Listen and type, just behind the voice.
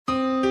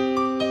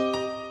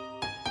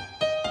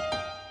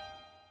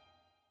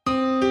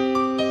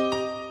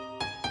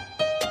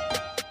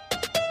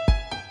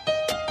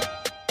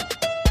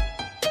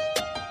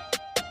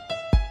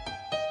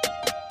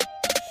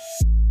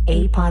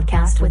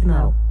Podcast with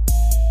Mo.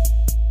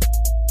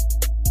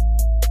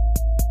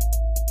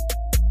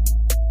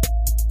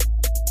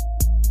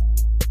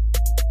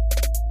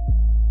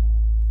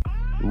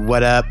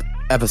 What up?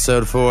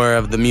 Episode 4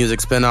 of the Music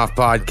SpinOff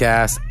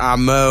Podcast.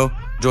 I'm Mo,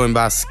 joined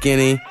by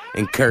Skinny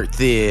and Kurt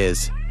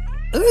Thiz.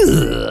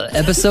 Ooh,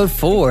 episode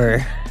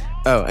 4.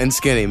 Oh, and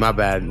Skinny, my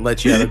bad.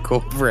 Let you have a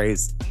cool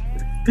phrase.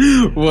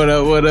 What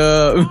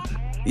up?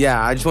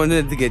 Yeah, I just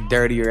wanted it to get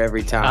dirtier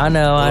every time. I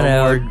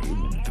know.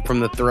 More from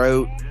the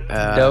throat.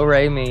 Do,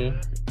 re, mi.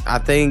 I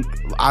think,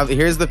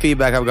 here's the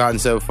feedback I've gotten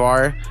so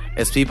far,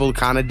 is people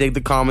kind of dig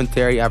the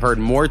commentary. I've heard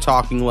more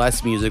talking,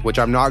 less music, which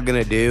I'm not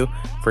going to do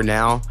for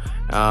now,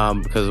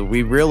 because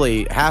we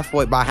really,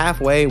 by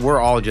halfway,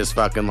 we're all just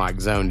fucking like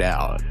zoned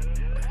out.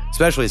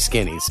 Especially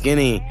Skinny.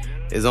 Skinny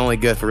is only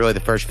good for really the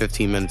first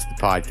 15 minutes of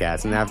the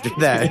podcast, and after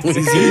that, he's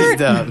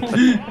used up.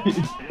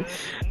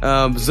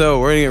 So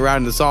we're going to get right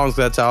into the songs,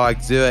 that's how I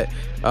like to do it.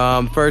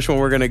 First one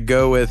we're going to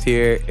go with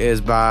here is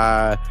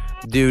by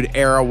dude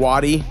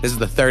Arawati. This is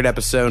the 3rd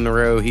episode in a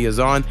row he is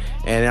on,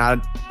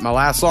 and my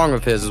last song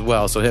of his as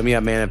well, so hit me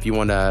up, man, if you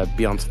want to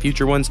be on some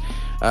future ones.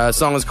 The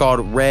song is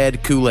called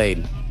Red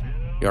Kool-Aid.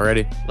 Y'all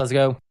ready? Let's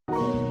go.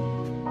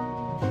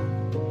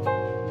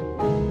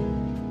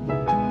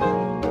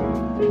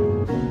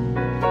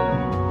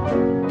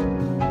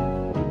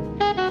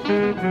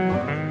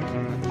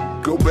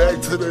 Go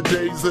back to the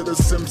days of the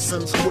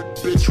Simpsons. Quick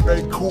bitch,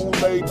 red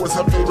Kool-Aid was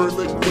her favorite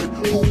liquid.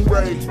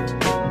 Hooray!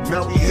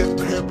 Now we hip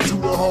to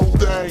the whole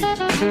thing,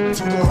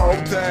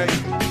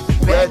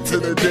 Back to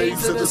the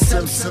days of the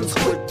Simpsons.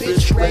 Quick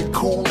bitch, red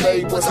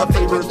Kool-Aid was her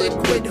favorite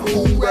liquid.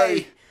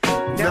 Hooray!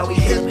 Now we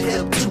hip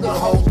to the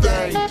whole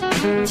thing,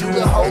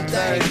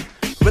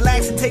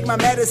 Relax and take my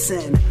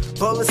medicine.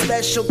 Bowl of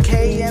Special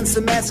K and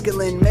some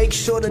mescaline. Make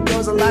sure the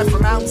doors are locked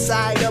from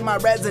outside of my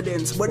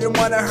residence. Wouldn't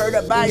want to hurt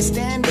a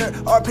bystander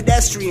or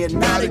pedestrian.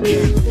 Not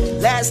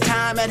again. Last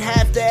time I'd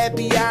have the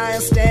FBI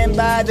and stand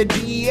by the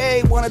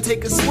DEA. Wanna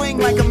take a swing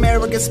like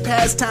America's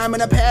pastime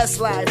in a past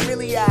life.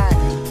 Really,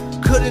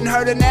 I couldn't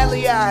hurt an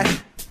Elliot.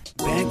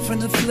 Back from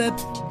the flip.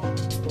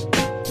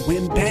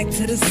 Went back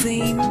to the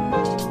scene.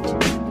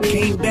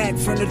 Came back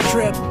from the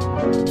trip.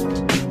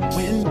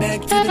 Went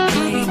back to the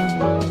dream.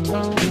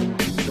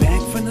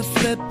 Back from the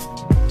flip.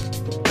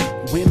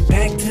 Went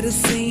back to the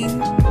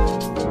scene.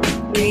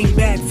 Came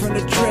back from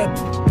the trip.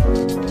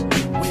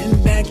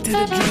 Went back to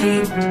the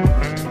dream.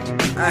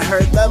 I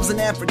heard love's an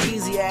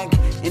aphrodisiac.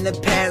 In the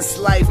past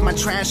life, my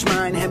trash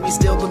mind had me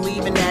still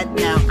believing that.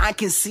 Now I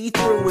can see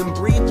through and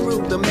breathe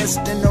through the mist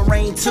and the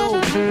rain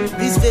too.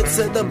 These fits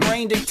of the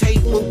brain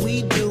dictate what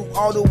we do.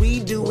 All that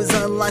we do is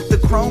unlock the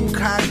chrome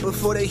cock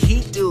before the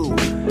heat do.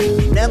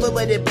 Never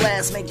let it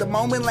blast, make the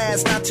moment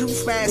last, not too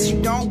fast.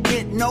 You don't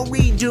get no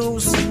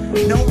redos,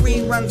 no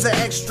reruns of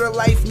Extra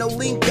Life, no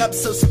link up.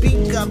 So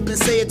speak up and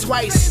say it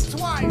twice.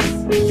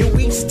 Your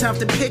week's tough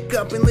to pick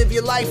up and live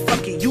your life.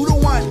 Fuck it, you the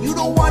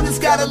one that's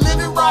gotta live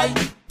it right.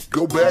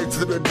 Go back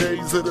to the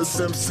days of the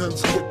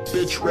Simpsons. Quick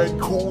bitch, red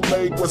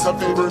Kool-Aid was her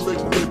favorite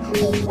liquid.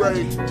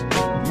 Hooray!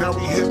 Now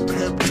we hip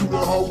to the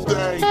whole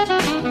thing,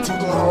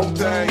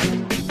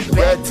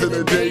 Back to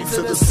the days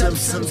of the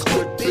Simpsons.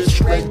 Quick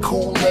bitch, red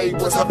Kool-Aid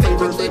was her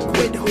favorite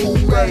liquid.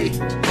 Hooray!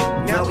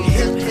 Now we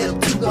hip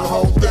to the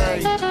whole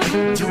thing,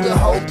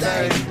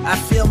 I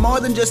feel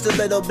more than just a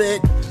little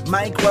bit.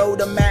 Micro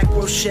to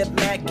macro ship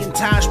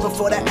Macintosh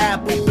before the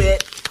Apple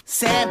bit.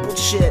 Sample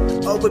shit,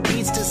 over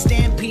beats to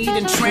stampede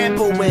and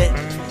trample with.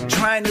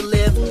 Trying to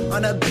live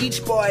on a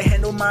beach boy,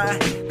 handle my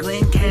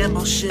Glenn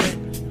Campbell shit.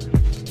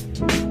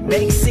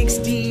 Make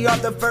 60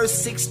 off the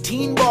first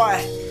 16,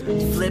 boy.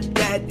 Flip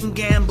that and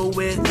gamble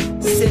with.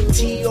 Sip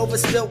tea over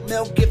spilt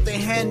milk if the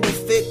handle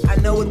fit. I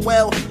know it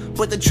well,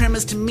 but the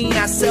trimmers to me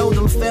I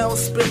seldom fell.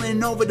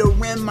 Spilling over the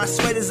rim, my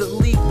sweater's a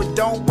leak. But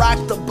don't rock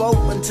the boat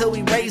until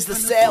we raise the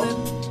sail.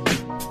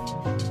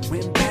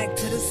 Went back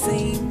to the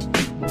scene.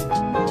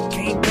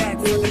 Came back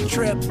for the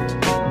trip.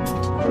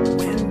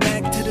 Went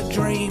back to the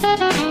dream.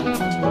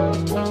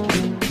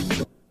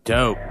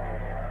 Dope.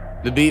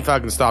 The beat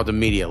fucking stopped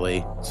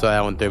immediately, so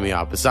that one threw me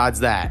off. Besides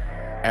that,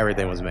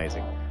 everything was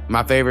amazing.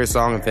 My favorite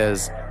song of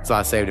his, so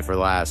I saved it for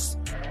last,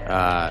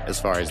 as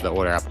far as the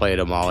order I played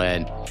them all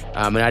in.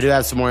 And I do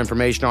have some more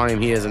information on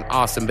him. He is an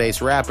Austin-based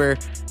rapper.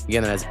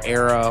 Again, that's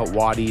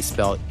Arawadi,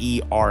 spelled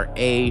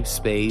E-R-A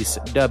space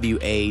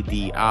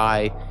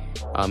W-A-D-I.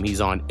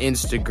 He's on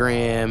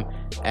Instagram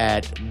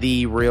at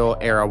The Real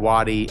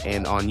Arawadi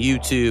and on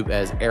YouTube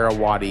as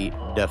Arawadi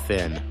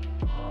Defin.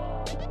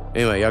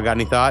 Anyway, y'all got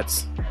any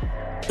thoughts?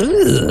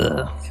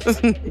 Ugh.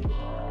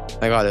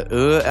 I got it.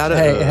 Out of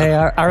Hey,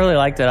 I really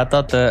liked it. I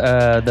thought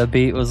the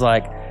beat was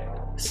like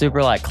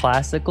super like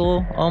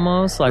classical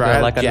almost, like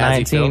right, like a jazzy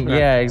 19. feel, right?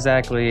 Yeah,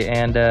 exactly.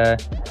 And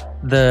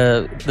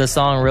the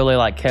song really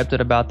like kept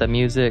it about the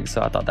music,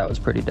 so I thought that was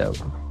pretty dope.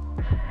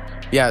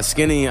 Yeah,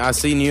 Skinny, I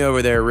seen you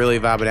over there really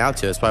vibing out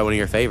to it. It's probably one of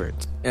your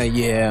favorites.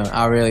 Yeah,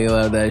 I really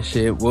love that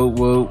shit. Whoop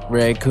whoop,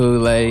 red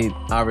Kool-Aid.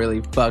 I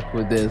really fuck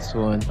with this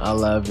one. I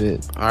love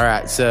it. All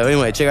right, so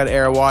anyway, check out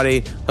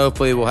Arawadi.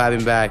 Hopefully we'll have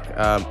him back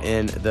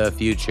in the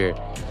future.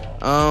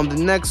 The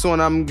next one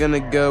I'm gonna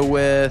go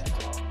with.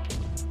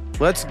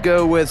 Let's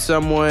go with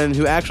someone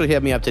who actually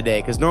hit me up today.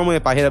 Because normally,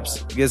 if I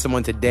get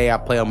someone today, I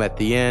play them at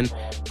the end.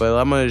 But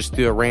I'm gonna just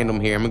do a random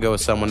here. I'm gonna go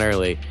with someone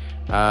early.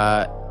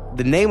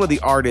 The name of the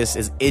artist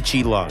is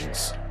Itchy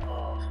Lungs.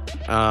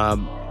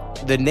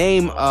 The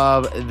name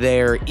of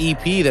their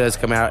EP that has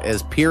come out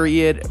is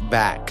Period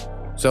Back.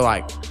 So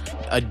like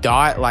a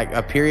dot, like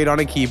a period on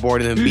a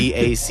keyboard, and then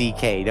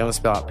BACK. Don't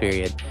spell out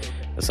period.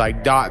 It's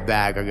like dot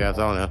back, I guess.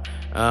 I don't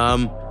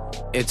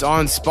know. It's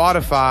on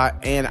Spotify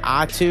and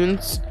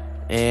iTunes.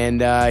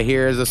 And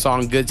here's a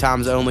song, Good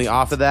Times Only,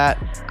 off of that.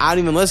 I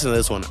didn't even listen to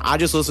this one. I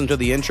just listened to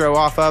the intro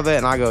off of it,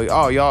 and I go,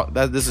 oh, y'all,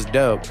 this is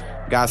dope.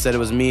 Guy said it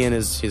was me and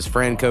his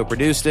friend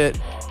co-produced it.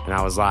 And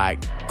I was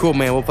like, cool,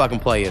 man, we'll fucking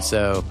play it.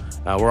 So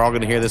we're all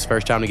going to hear this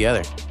first time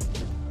together.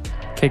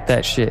 Kick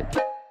that shit.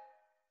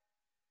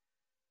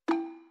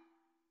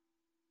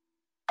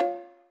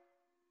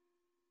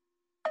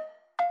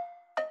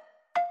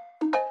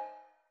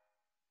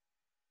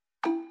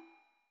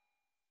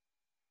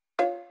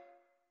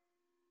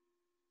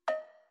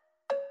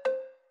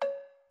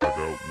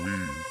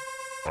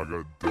 I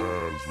got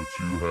dabs, what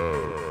you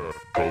have.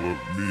 Call up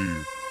me,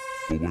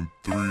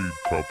 413,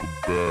 pop a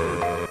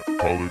bag.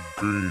 Collard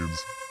greens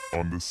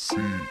on the seat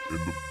in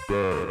the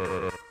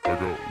bag. I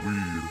got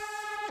weed,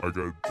 I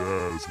got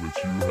dabs, what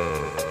you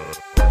have.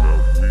 I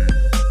got weed,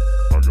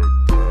 I got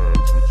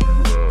dabs, what you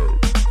have.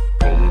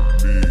 Call up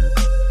me,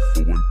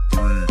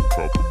 413,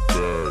 pop a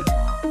bag.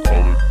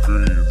 Collard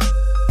greens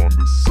on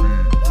the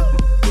seat in the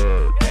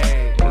bag.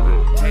 I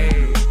got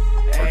weed,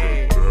 I got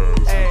dabs,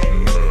 what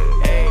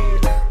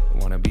you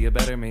have. Wanna be a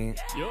better me.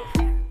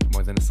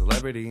 More than a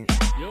celebrity.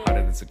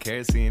 Hotter than some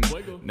kerosene.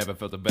 Never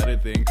felt a better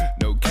thing.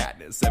 No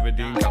catness,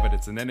 17,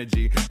 confidence and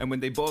energy. And when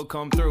they both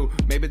come through,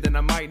 maybe then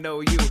I might know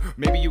you.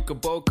 Maybe you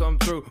could both come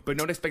through, but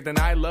don't expect that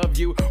I love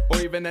you or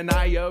even an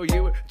I owe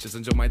you. Just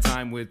enjoy my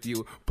time with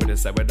you. Put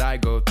aside what I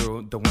go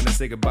through. Don't wanna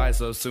say goodbye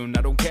so soon.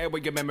 I don't care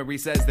what your memory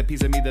says. The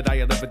piece of me that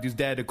I left with you's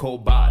dead, a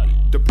cold body.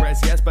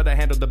 Depressed, yes, but I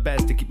handle the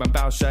best to keep my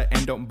mouth shut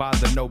and don't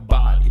bother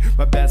nobody.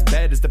 My best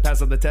bet is to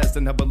pass on the test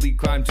and help a lead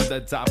climb to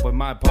the top with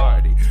my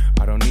party.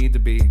 I don't need to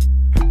be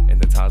in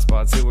the top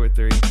spot 2 or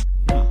 3.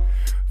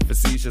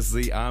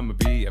 Facetiously, I'ma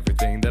be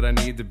everything that I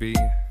need to be.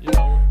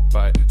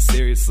 But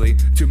seriously,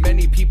 too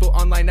many people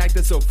online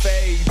acting so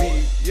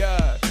fadey.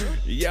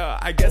 Yeah,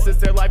 I guess it's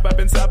their life. I've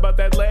been sad about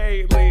that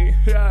lately.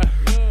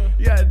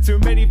 Yeah, too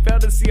many fail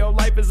to see how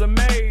life is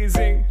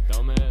amazing.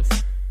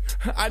 Dumbass.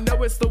 I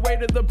know it's the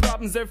weight of the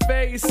problems they're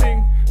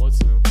facing.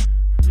 What's new?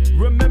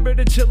 Remember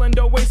to chill and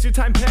don't waste your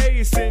time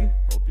pacing.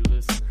 Hope you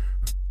listen.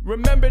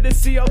 Remember to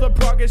see all the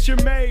progress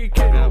you're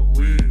making. I got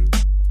weed,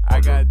 I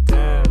got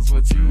dabs,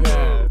 what you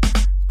have.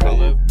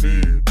 Call up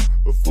me,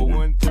 a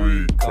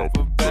 413, cop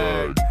a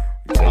bag.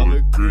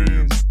 Collard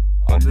greens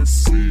on the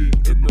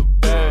seat in the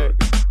bag.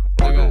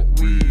 I got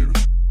weed,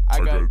 I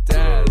got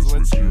dabs,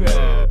 what you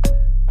have.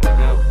 I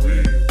got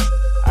weed,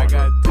 I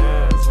got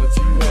dabs, what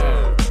you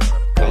have.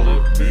 Call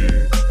up me,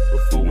 a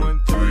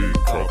 413,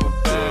 cop a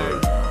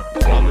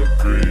bag. Collard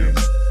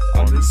greens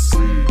on the seat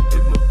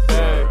in the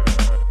bag.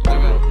 I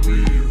got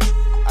weed,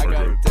 I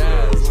got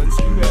dabs, what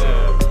you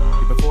have.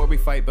 Before we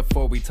fight,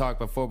 before we talk,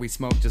 before we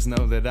smoke, just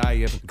know that I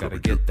have gotta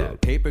get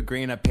that paper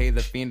green. I pay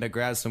the fiend to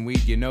grab some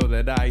weed. You know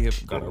that I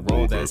have gotta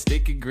roll that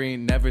sticky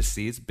green. Never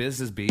cease,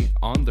 business be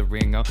on the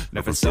ring. I'll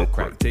never sell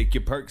crack. Take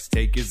your perks,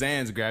 take your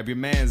Zans, grab your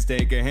mans,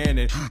 take a hand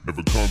and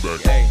never come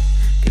back. Hey,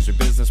 cause your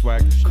business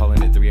whack.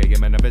 Calling it 3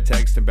 a.m. and never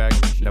texting back.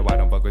 No, I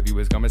don't fuck with you,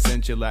 it's gonna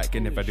send you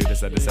lacking. If I do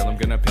this, I just sell, I'm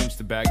gonna pinch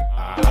the bag.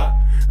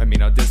 I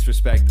mean, I'll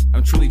disrespect.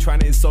 I'm truly trying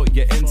to insult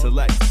your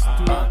intellect.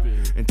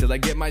 Until I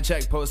get my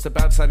check, post up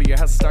outside of your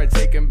house and start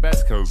taking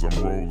bets. Cause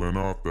I'm rolling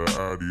off the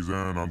Addies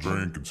and I'm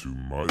drinking too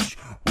much.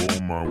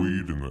 Roll my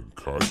weed in the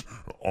cut,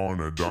 on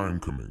a dime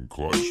coming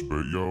clutch.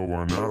 But yo,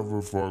 I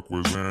never fuck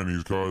with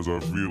Xannies cause I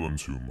feel them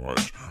too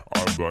much.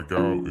 I black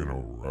out in a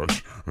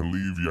rush and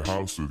leave your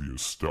house with your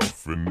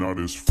stuff. And not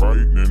as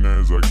frightening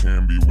as I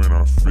can be when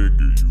I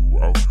figure you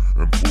out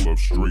and pull up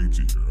straight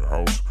to your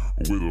house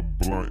with a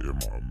blunt in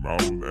my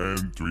mouth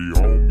and 3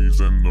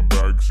 homies in the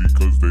backseat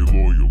cause they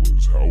loyal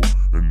as hell.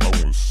 And I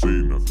won't say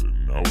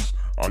nothing else,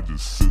 I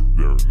just sit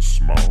there and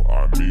smile.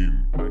 I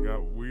mean, I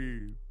got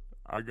weed,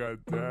 I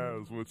got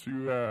dabs, what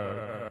you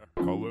have?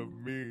 Call up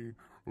me,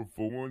 a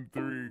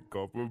 413,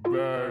 cop a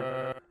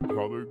bag.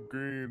 Collard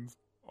greens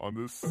on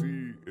the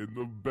seat in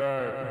the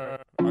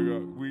bag. I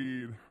got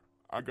weed,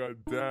 I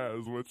got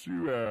dabs, what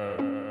you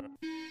have?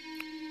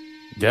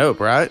 Dope,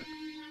 right?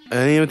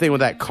 And anything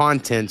with that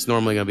content's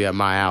normally going to be up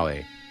my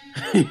alley.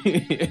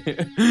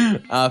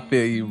 I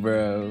feel you,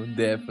 bro.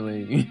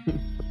 Definitely.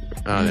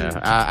 I don't know.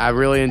 I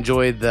really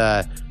enjoyed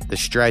the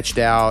stretched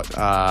out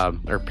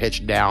or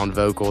pitched down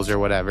vocals or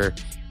whatever.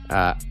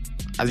 I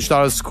just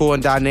thought it was cool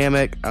and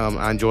dynamic.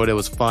 I enjoyed it. It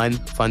was fun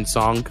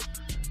song.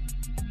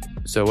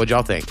 So what'd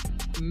y'all think?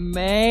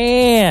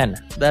 Man,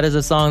 that is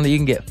a song that you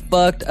can get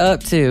fucked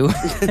up to.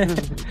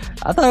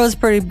 I thought it was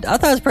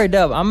pretty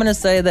dope. I'm gonna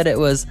say that it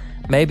was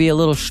maybe a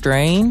little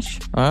strange.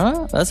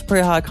 That's a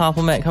pretty high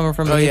compliment coming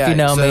from me if you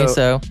know me.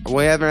 So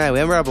we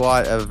haven't up a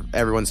lot of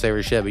everyone's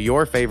favorite shit, but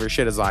your favorite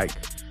shit is like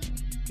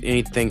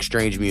anything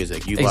strange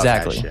music. You love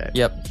that shit.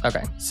 Yep.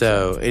 Okay.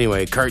 So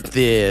anyway, Kurt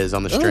Thiz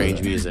on the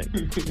strange music.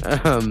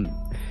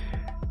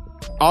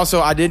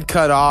 Also, I did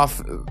cut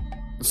off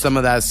some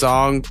of that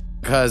song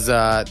because,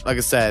 like I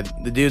said,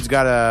 the dude's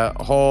got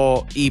a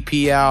whole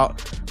EP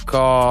out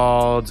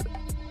called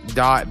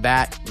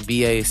Back,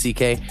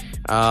 B-A-C-K.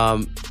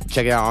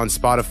 Check it out on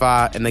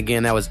Spotify. And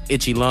again, that was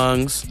Itchy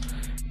Lungs.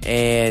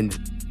 And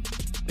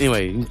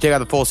anyway, you can check out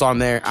the full song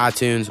there,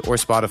 iTunes or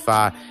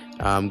Spotify.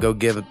 Go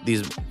give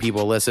these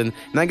people a listen.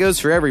 And that goes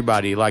for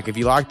everybody. Like, if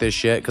you like this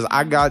shit, because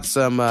I got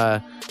some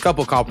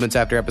couple compliments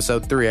after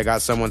episode 3. I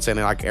got someone saying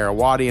they like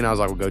Arawati, and I was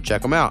like, well, go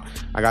check them out.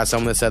 I got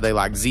someone that said they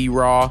like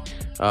Z-Raw,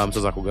 so I was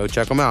like, well, go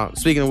check them out.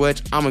 Speaking of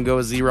which, I'm going to go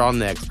with Z-Raw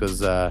next, because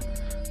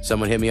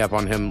someone hit me up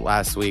on him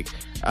last week.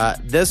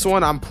 This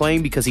one I'm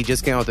playing because he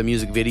just came out with a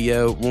music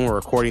video when we're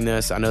recording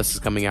this. I know this is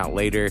coming out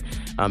later.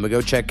 But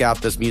go check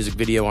out this music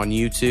video on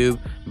YouTube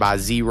by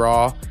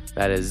Z-Raw.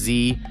 That is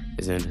Z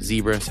is in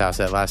zebra, so I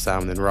said last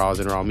time, and then Raw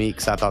is in raw meat,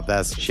 because I thought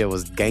that shit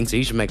was gangster.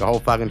 You should make a whole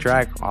fucking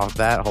track off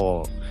that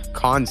whole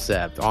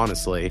concept,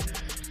 honestly.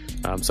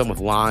 Some with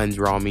lines,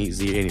 raw meat,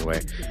 Z. Anyway,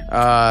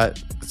 the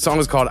song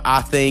is called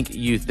I Think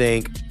You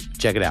Think.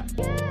 Check it out.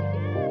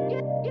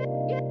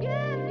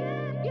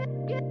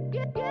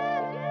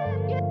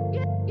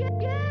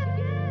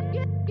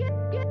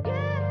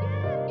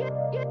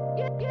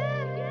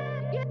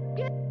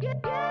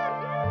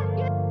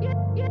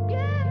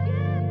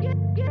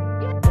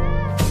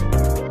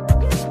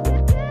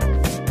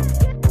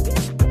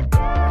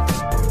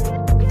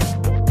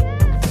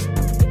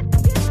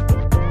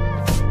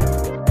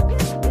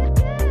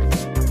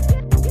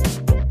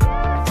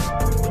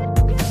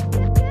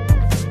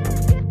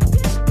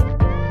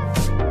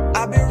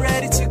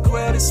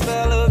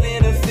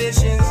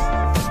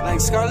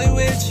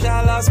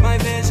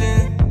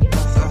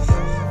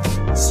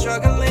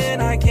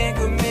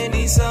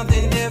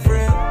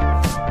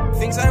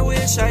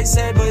 I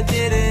said but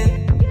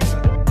didn't.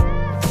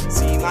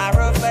 See my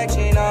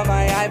reflection on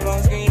my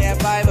iPhone screen at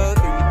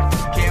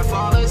 5:03. Can't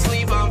fall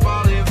asleep, I'm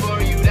falling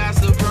for you, that's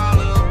the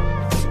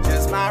problem.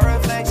 Just my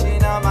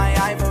reflection on my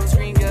iPhone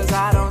screen, cause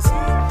I don't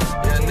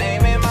see your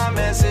name in my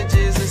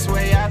messages, it's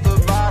way at the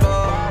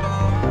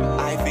bottom.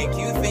 I think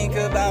you think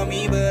about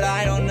me, but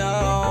I don't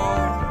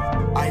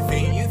know. I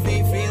think you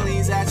think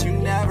feelings that you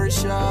never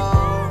show.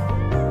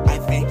 I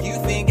think you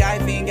think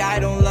I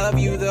don't love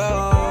you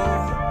though.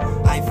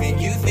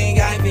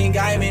 I think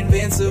I'm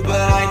invincible, but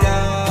I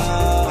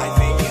know.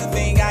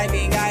 I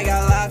think I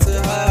got lots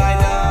of hope, I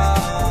know.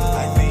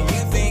 I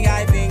think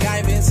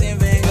I've been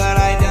sinful, but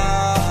I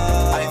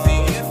know.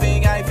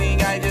 I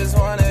think I just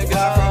wanna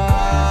go from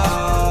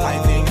home. I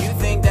think you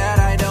think that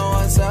I don't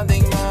want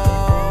something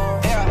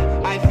more.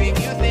 Yeah, I think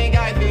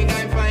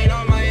I'm fine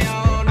on my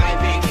own. I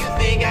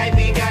think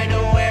I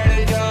know where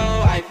to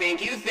go. I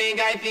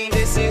think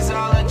this is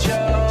all a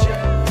joke.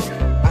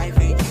 I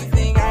think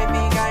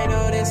I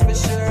know this for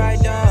sure, I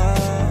don't.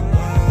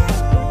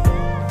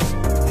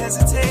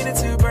 Hesitated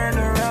to burn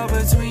the road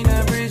between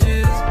the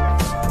bridges.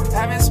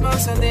 Haven't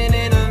smoked something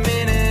in a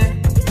minute.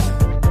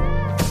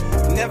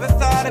 Never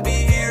thought I'd be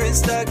here and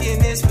stuck in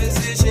this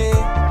position.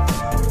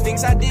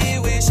 Things I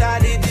did, wish I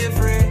did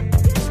different.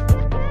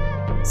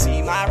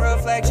 See my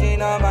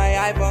reflection on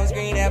my iPhone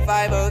screen at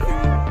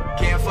 5:03.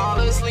 Can't fall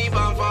asleep,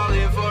 I'm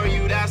falling for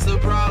you, that's the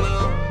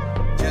problem.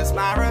 Just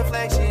my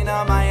reflection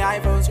on my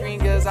iPhone screen,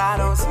 cause I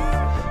don't see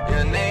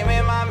your name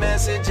in my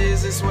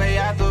messages, it's way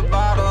at the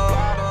bottom.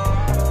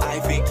 I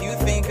think you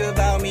think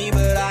about me,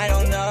 but I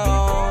don't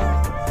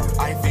know.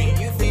 I think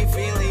you think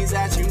feelings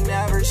that you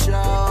never show.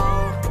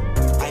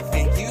 I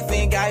think you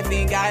think I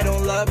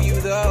don't love you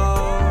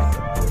though.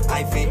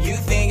 I think you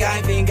think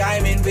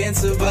I'm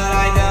invincible, but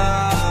I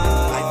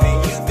know. I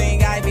think you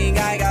think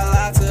I got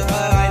lots of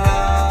hope, I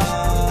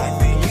know. I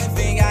think you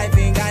think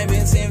I've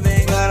been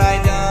sinful, but I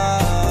know.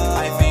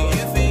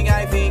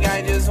 I think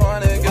I just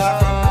wanna go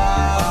from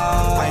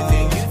home. I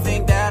think you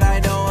think that I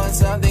don't want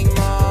something more.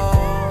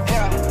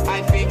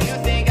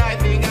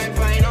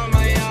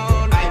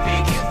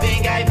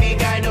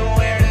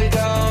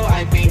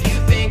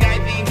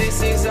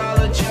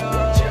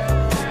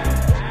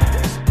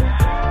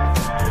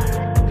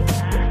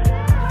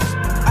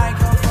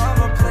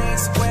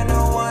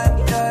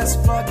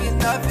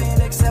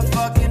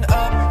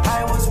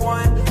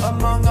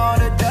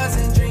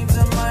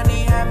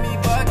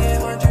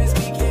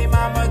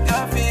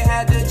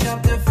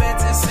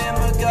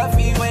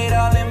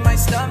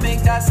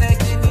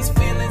 Dissecting these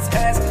feelings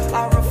as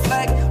I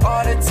reflect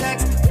all the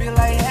text. Feel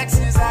like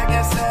hexes, I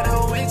guess that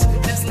a witch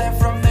just left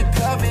from the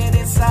coven.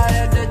 Inside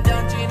of the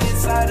dungeon,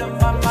 inside of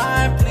my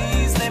mind,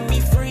 please let me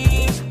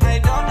free. I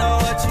don't know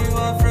what you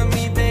want from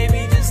me,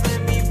 baby, just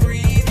let me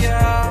breathe,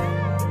 yeah.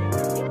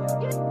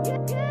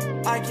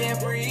 I can't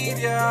breathe,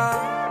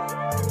 yeah.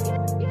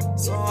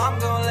 So I'm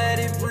gonna let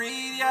it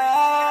breathe,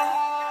 yeah.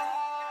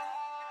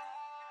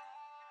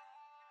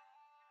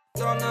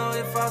 Don't know know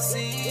if I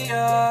see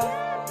ya.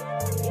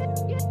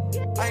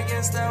 I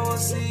guess that we'll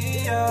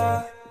see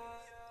ya.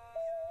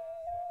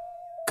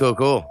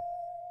 Cool.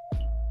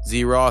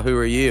 Z-Raw, who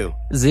are you?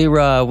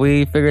 Zero,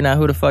 we figuring out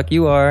who the fuck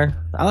you are.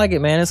 I like it,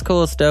 man. It's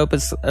cool. It's dope.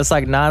 It's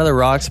like not of the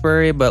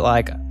Roxbury, but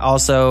like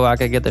also I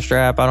could get the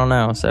strap. I don't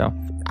know. So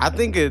I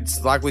think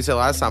it's like we said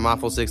last time,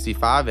 Eiffel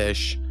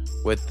 65-ish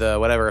with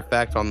whatever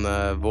effect on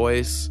the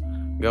voice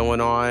going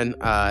on.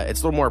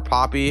 It's a little more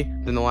poppy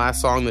than the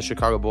last song, the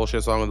Chicago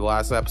Bullshit song of the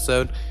last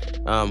episode.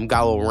 Got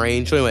a little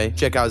range. So anyway,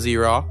 check out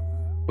Z-Raw.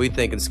 What you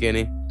thinking,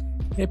 Skinny?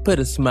 It put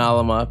a smile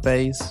on my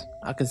face.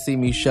 I could see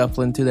me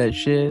shuffling to that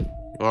shit.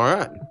 All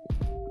right.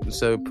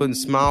 So putting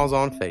smiles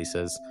on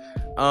faces.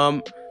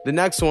 The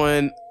next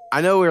one,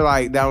 I know we were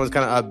like, that one's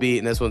kind of upbeat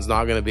and this one's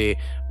not going to be,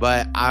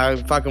 but I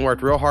fucking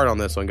worked real hard on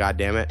this one,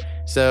 goddammit.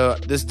 So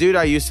this dude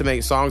I used to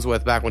make songs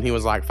with back when he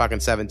was like fucking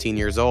 17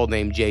 years old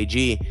named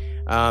JG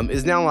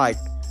is now like,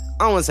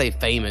 I don't want to say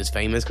famous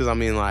because I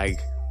mean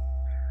like,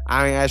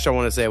 I actually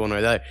want to say one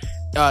or the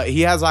other.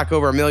 He has like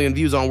over 1 million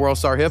views on World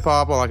Star Hip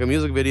Hop on like a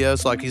music video,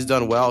 so like he's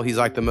done well. He's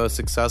like the most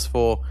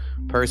successful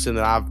person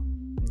that I've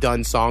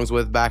done songs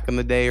with back in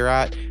the day,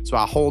 right? So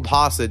I hold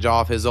hostage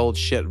off his old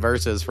shit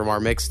verses from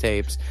our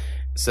mixtapes,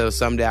 so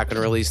someday I can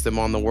release them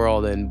on the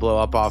world and blow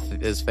up off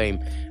his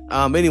fame.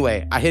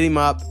 Anyway, I hit him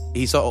up.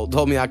 He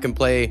told me I can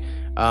play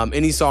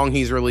any song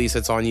he's released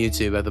that's on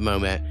YouTube at the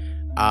moment.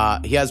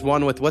 He has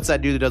one with, what's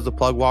that dude that does the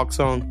Plug Walk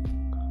song?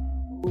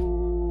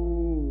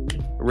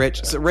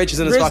 Rich. So Rich is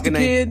in his Rich fucking the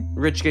name. Kid?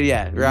 Rich Kid,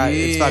 yeah, right.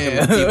 Yeah. It's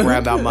fucking people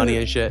rap about money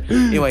and shit.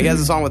 Anyway, he has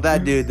a song with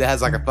that dude that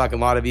has like a fucking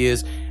lot of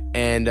views.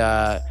 And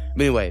but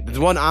anyway, the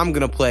one I'm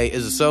gonna play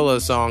is a solo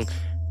song,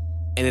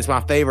 and it's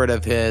my favorite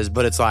of his,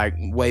 but it's like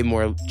way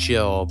more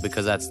chill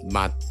because that's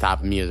my type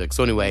of music.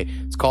 So anyway,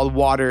 it's called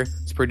Water.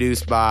 It's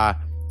produced by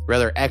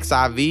rather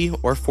XIV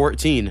or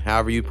 14,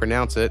 however you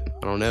pronounce it.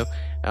 I don't know.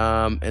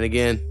 And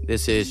again,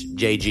 this is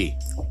JG.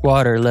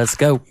 water, let's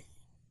go. I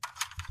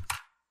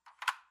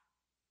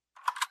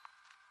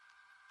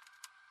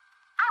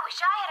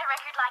wish I had a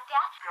record like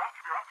that.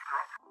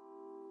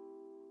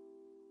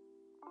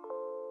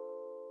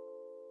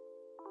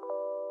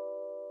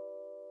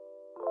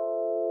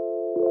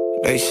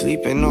 They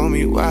sleeping on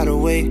me wide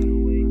awake,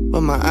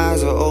 but my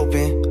eyes are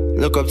open.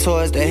 Look up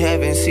towards the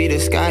heavens, see the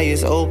sky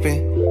is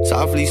open.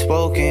 Softly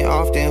spoken,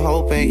 often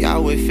hoping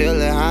y'all would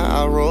feel it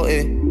how I wrote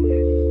it.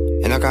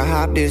 And I can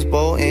hop this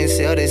boat and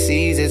sail the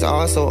seas, it's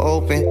also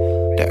open.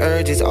 The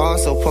urge is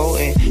also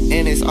potent,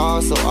 and it's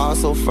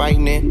also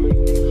frightening.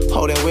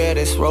 Holding where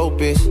this rope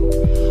is.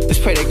 Let's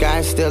pray that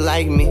God still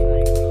like me,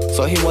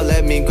 so he won't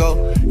let me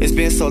go. It's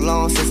been so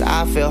long since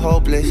I felt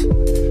hopeless,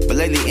 but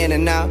lately in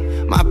and out,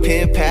 my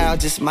pen pal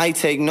just might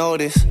take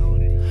notice.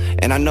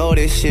 And I know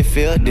this shit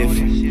feel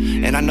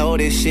different, and I know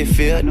this shit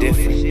feel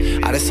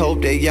different. I just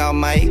hope that y'all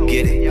might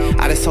get it.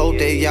 I just hope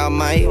that y'all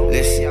might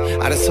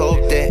listen. I just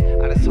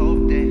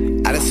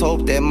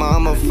hope that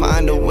mama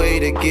find a way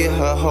to get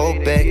her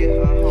hope back.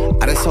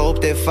 I just hope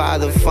that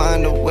father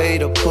find a way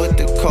to put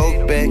the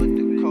coke back.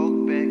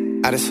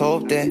 I just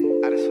hope that.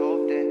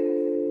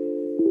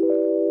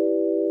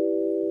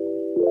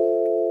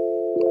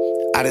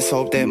 I just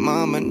hope that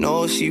mama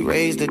knows she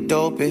raised the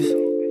dopest.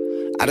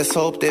 I just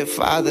hope that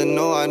father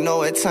know, I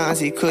know at times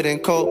he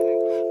couldn't cope,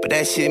 but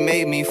that shit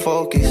made me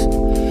focus.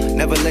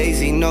 Never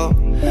lazy, no.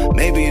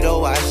 Maybe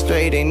though I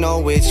strayed, they know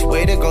which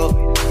way to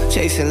go.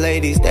 Chasing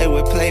ladies, they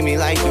would play me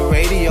like the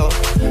radio.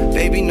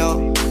 Baby,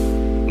 no.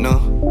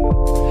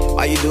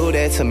 Why you do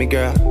that to me,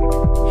 girl?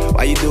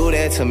 Why you do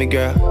that to me,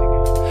 girl?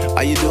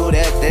 Why you do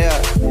that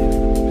there?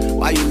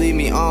 Why you leave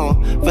me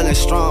on? Feeling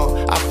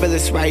strong, I feel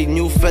it's right and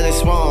you feel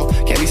it's wrong.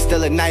 Can't be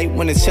still at night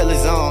when the chill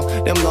is on.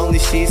 Them lonely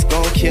sheets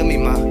gon' kill me,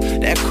 ma.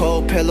 That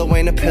cold pillow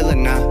ain't a pillow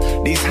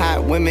now. These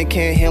hot women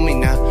can't heal me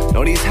now.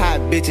 No, these hot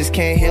bitches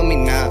can't heal me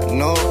now,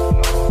 no.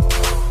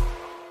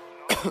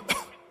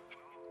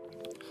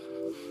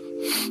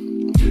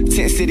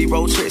 10 city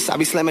road trips, I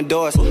be slamming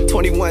doors.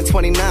 21,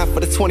 29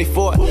 for the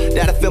 24.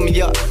 That'll fill me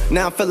up,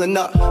 now I'm filling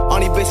up. All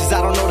these bitches I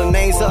don't know the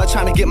names of,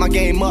 trying to get my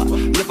game up.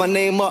 Lift my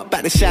name up,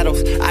 back the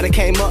shadows. I done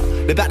came up,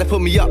 they about to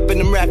put me up in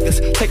them rafters.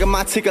 Taking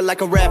my ticket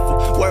like a raffle,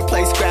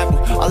 wordplay scrabble.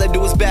 All I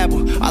do is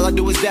babble, all I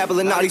do is dabble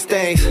in all these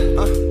things.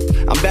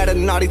 I'm better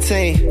than all these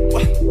team.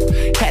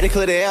 Had to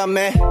clear the air,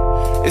 man.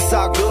 It's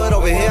all good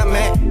over here,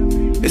 man.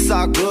 It's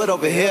all good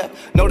over here.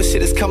 Know the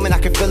shit is coming, I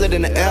can feel it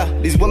in the air.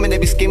 These women, they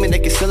be scheming, they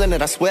concealing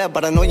it, I swear.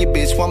 But I know you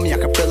bitch want me, I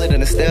can feel it in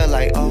the stare.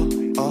 Like, oh.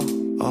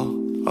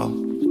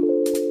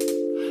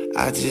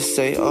 I just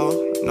say, oh,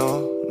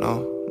 no.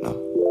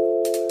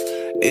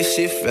 This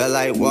shit feel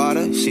like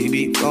water, she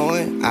be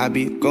flowing, I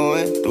be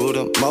going through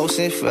the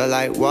motion. Feel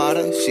like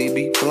water, she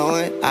be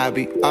flowing, I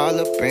be all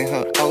up in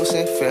her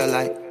ocean. Feel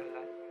like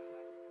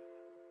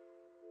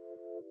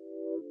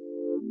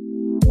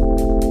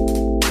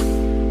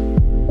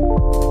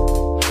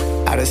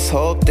I just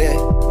hope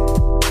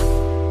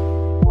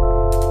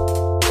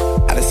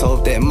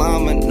that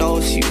mama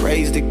knows she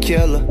raised a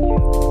killer.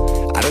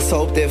 I just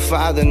hope that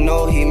father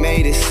know he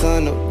made his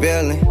son a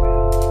villain.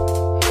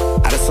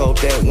 I just hope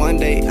that one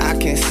day I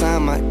can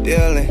sign my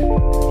deal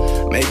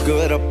and make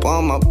good up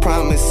on my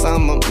promise.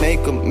 I'ma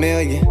make $1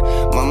 million.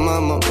 My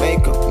mama make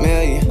 $1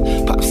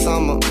 million. Pops,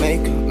 I'ma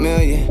make $1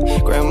 million.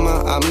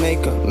 Grandma, I make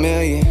 $1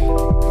 million.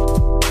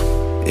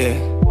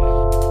 Yeah,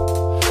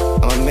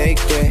 I'ma make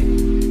that.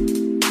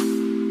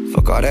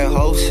 Fuck all that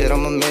whole shit,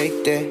 I'ma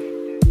make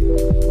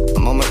that.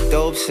 I'm on my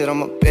dope shit,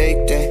 I'ma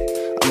bake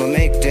that. I'ma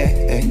make that,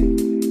 eh.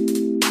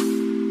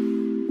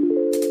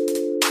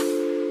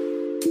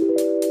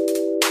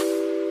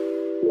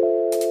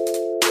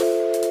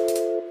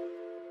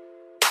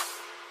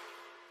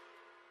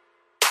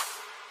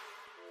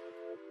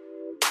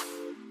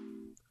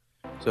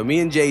 So me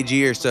and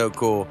JG are so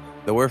cool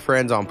that we're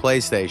friends on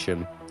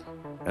PlayStation.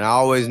 And I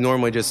always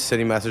normally just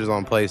send messages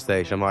on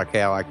PlayStation. I'm like,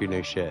 hey, I like your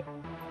new shit.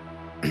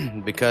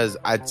 Because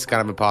it's kind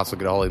of impossible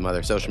to get a hold of my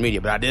other social media.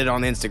 But I did it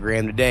on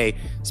Instagram today.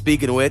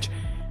 Speaking of which,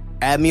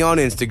 add me on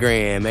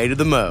Instagram, A to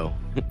the Mo.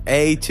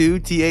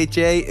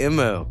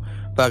 A2THAMO.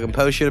 Fucking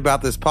post shit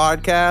about this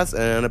podcast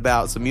and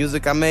about some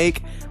music I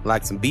make,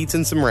 like some beats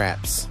and some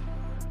raps.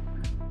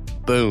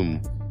 Boom.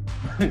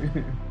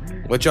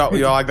 What y'all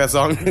like that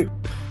song?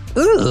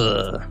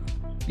 Ugh.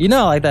 You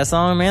know, I like that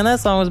song, man. That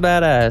song was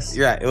badass.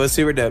 Yeah, it was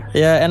super dope.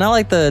 Yeah, and I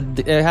like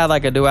it had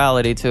like a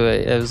duality to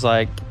it. It was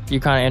like, you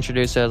kind of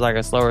introduced it as like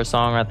a slower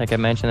song. I think I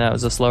mentioned that it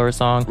was a slower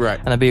song. Right.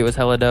 And the beat was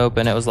hella dope,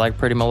 and it was like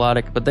pretty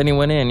melodic. But then he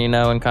went in, you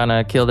know, and kind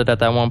of killed it at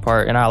that one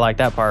part. And I like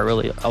that part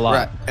really a lot.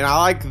 Right. And I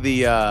like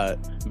the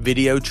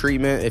video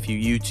treatment if you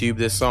YouTube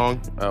this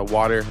song,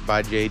 Water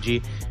by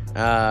JG.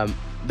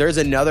 There's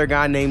another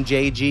guy named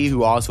JG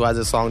who also has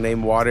a song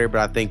named Water,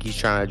 but I think he's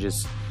trying to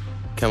just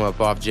come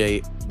up off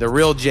the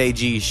real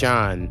JG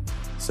Sean.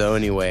 So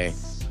anyway,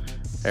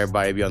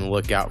 everybody be on the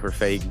lookout for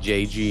fake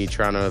JG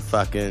trying to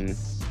fucking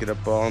get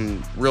up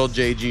on real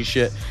JG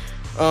shit.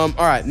 All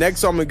right,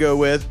 next song I'm gonna go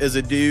with is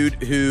a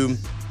dude who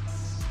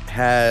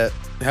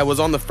was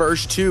on the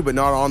first 2 but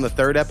not on the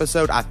 3rd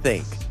episode, I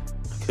think.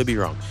 Could be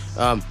wrong.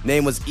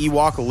 Name was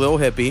Ewok Lil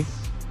Hippie.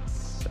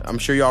 I'm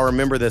sure y'all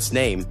remember this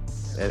name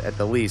at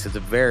the least. It's a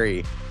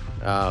very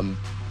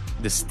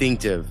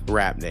distinctive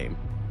rap name.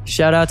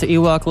 Shout out to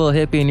Ewok Lil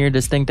Hippie and your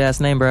distinct ass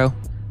name, bro.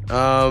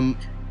 Yeah,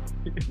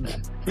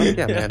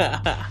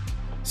 man.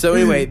 So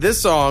anyway,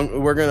 this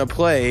song we're gonna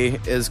play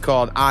is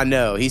called I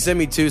Know. He sent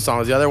me 2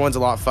 songs. The other one's a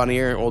lot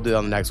funnier. We'll do it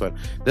on the next one.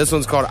 This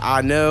one's called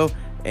I Know,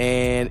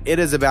 and it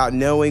is about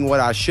knowing what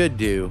I should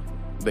do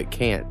but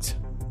can't.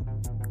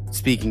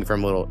 Speaking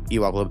from little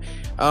Ewok Lil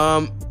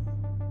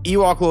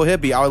Ewok Lil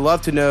Hippie, I would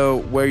love to know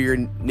where your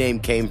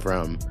name came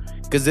from,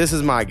 because this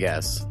is my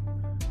guess.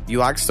 You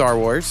like Star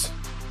Wars,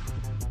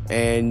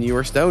 and you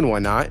were stoned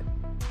one night,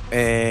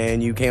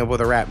 and you came up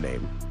with a rap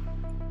name.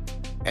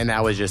 And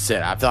that was just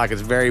it. I feel like it's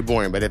very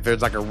boring, but if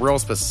there's like a real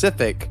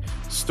specific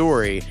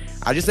story,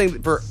 I just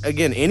think for,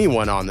 again,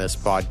 anyone on this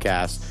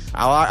podcast,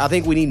 I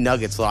think we need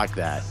nuggets like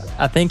that.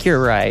 I think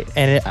you're right.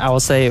 And I will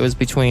say it was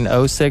between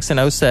 06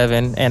 and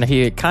 07, and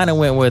he kind of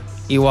went with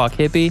Ewok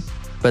Hippie,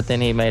 but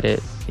then he made it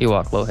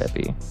Ewok Lil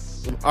Hippie.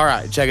 All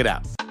right, check it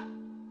out.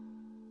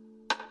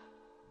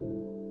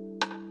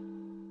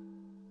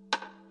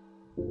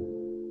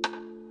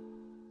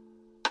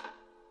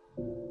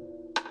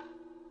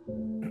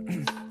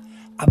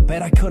 I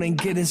bet I couldn't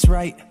get this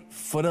right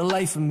for the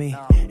life of me.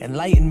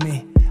 Enlighten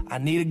me. I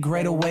need a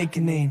great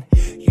awakening.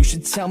 You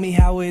should tell me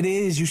how it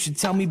is. You should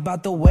tell me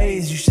about the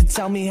ways. You should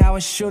tell me how I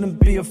shouldn't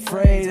be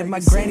afraid. If my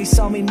granny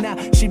saw me now,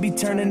 she'd be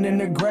turning in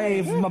her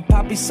grave. If my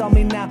poppy saw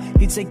me now,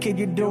 he'd say, kid,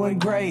 you're doing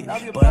great.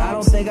 But I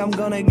don't think I'm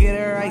gonna get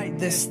it right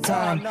this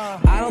time.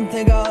 I don't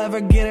think I'll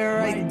ever get it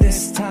right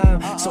this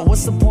time. So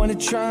what's the point of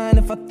trying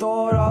if I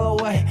throw it all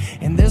away?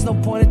 And there's no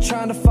point of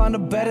trying to find a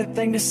better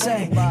thing to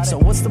say. So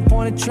what's the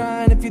point of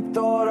trying if you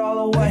throw it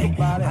all away?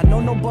 I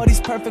know nobody's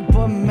perfect,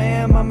 but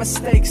man, my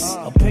mistakes.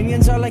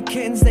 Opinions are like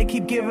kittens, they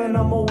keep giving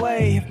them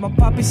away. If my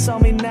poppy saw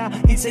me now,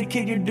 he'd say,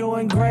 kid, you're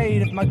doing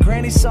great. If my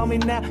granny saw me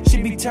now,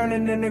 she'd be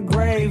turning in her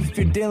grave. If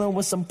you're dealing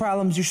with some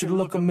problems, you should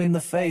look them in the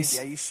face.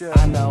 Yeah, you should.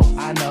 I know,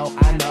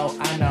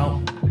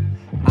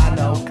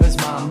 cause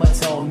mama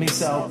told me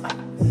so.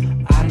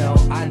 I know,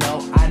 I do.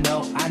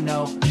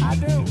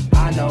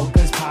 I know,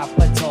 cause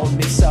papa told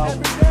me so.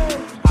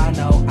 I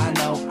know,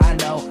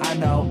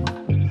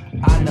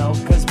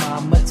 cause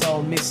mama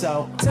told me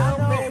so.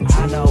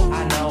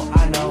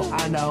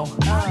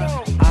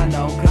 I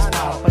know, cause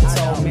papa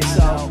told me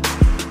so.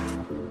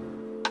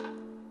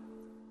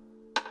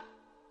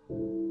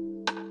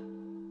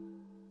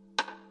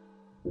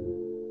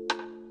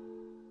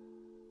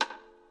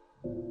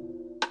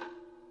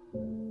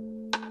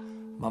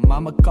 My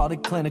mama called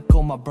it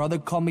clinical, my brother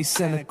called me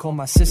cynical,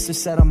 my sister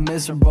said I'm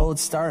miserable,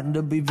 it's starting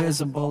to be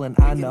visible, and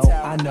I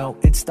know,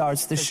 it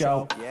starts to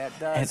show,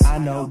 and I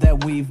know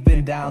that we've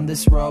been down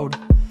this road.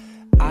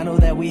 I know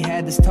that we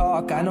had this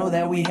talk, I know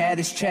that we had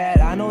this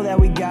chat, I know that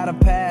we got a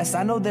past,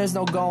 I know there's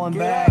no going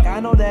back, I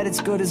know that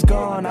it's good as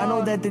gone, I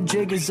know that the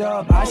jig is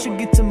up, I should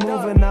get to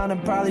moving on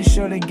and probably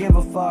shouldn't give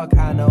a fuck.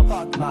 I know,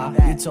 Ma,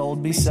 you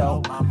told me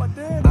so,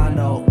 I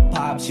know,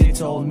 Pops, you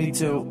told me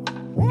to.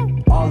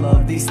 All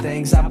of these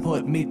things I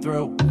put me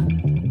through.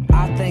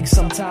 I think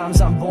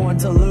sometimes I'm born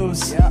to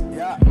lose.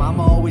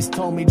 Mama always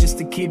told me just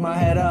to keep my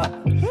head up.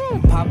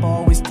 And Papa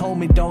always told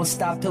me don't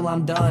stop till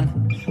I'm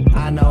done.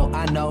 I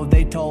know,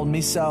 they told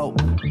me so.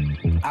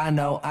 I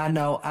know. I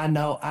know,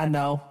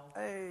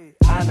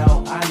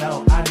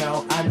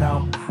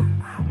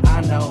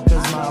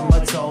 cause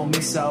mama told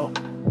me so.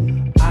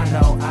 I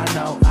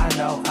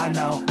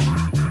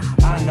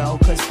know,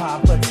 cause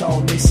Papa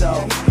told me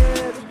so.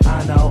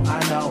 I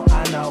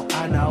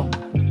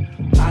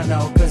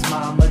know, cause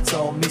mama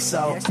told me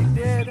so.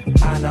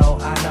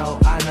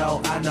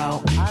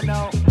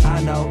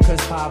 I know,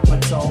 cause Papa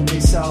told me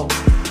so.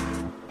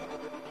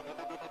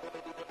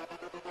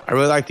 I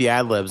really like the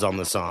ad-libs on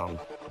the song.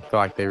 I feel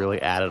like they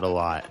really added a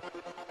lot.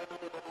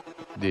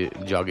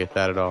 Did y'all get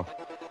that at all?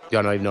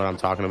 Y'all don't even know what I'm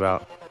talking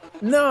about?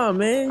 No,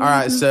 man. All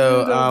right,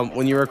 so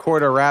when you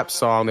record a rap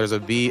song, there's a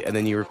beat, and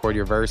then you record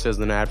your verses,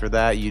 and then after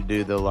that, you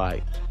do the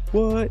like,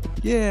 what?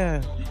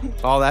 Yeah.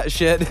 All that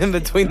shit in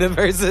between the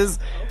verses.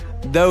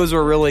 Those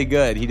were really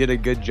good. He did a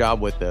good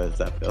job with those,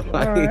 I feel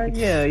like. All right,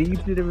 yeah, you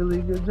did a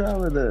really good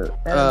job with the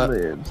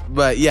ad-libs.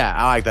 But yeah,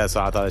 I like that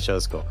song. I thought the show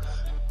was cool.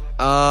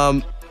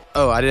 Oh,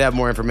 I did have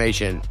more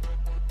information.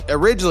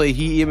 Originally,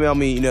 he emailed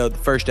me, the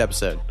first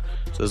episode.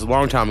 So it was a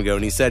long time ago,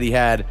 and he said he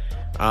had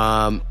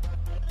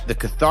the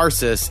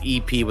Catharsis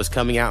EP was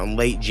coming out in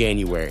late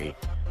January.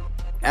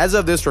 As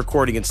of this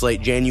recording, it's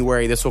late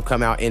January. This will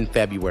come out in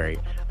February.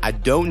 I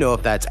don't know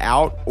if that's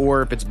out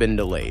or if it's been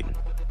delayed.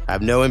 I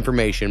have no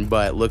information,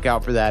 but look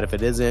out for that. If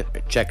it isn't,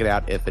 check it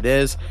out if it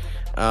is.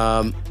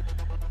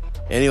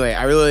 Anyway,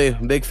 I really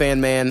big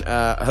fan, man.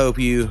 I hope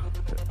you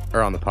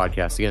are on the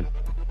podcast again.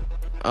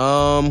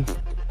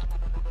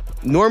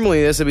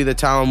 Normally this would be the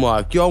time I'm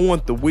like, y'all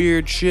want the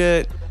weird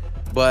shit,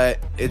 but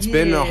it's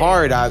been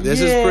hard.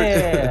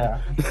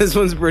 This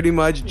one's pretty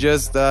much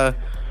just gonna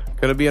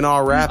be an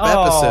all rap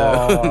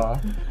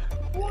episode.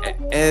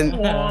 And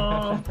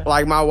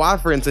like my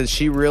wife, for instance,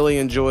 she really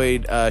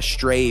enjoyed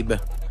Strabe,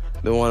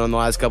 the one on the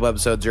last couple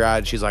episodes are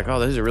out. She's like, oh,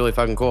 this is really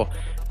fucking cool.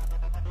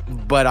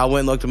 But I went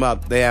and looked them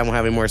up. They don't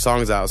have any more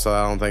songs out, so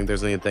I don't think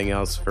there's anything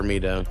else for me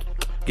to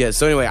get.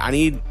 So anyway, I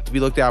need to be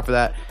looked out for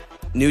that.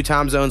 New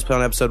time zones put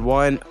on episode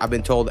 1. I've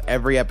been told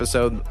every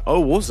episode, oh,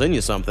 we'll send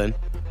you something.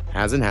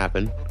 Hasn't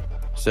happened.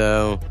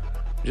 So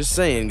just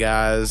saying,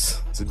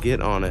 guys, so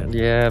get on it.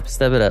 Yeah,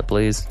 step it up,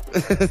 please.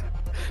 But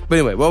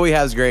anyway, what we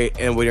have is great,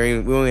 and we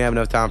only have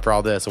enough time for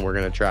all this, and we're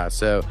going to try.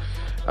 So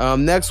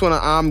next one,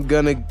 I'm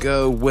going to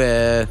go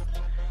with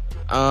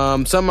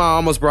something I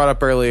almost brought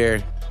up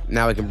earlier.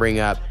 Now we can bring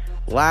up.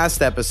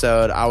 Last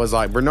episode, I was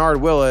like, Bernard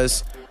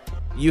Willis,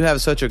 you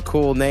have such a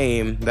cool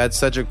name. That's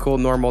such a cool,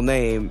 normal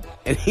name.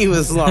 And he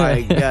was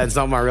like, yeah, it's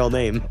not my real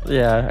name.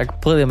 Yeah, I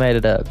completely made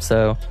it up.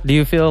 So, do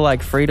you feel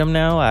like freedom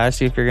now? I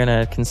asked you if you're going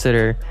to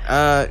consider...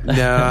 No,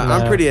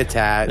 I'm pretty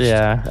attached.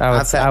 Yeah,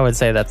 I would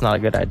say that's not a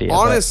good idea.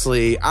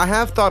 Honestly, I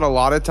have thought a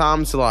lot of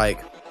times,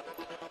 like,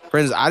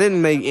 friends, I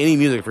didn't make any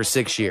music for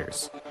 6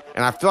 years.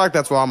 And I feel like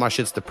that's why all my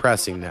shit's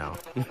depressing now.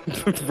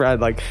 Right?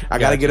 Like, I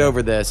got to get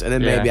over this, and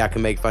then maybe I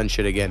can make fun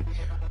shit again.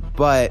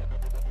 But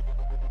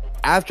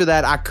after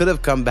that, I could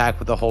have come back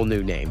with a whole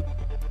new name.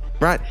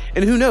 Right?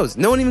 And who knows?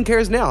 No one even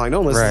cares now. Like,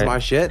 no one listens to my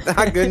shit.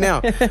 I'm good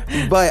now.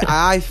 But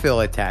I feel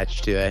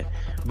attached to it.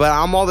 But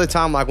I'm all the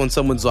time like when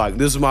someone's like,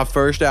 this is my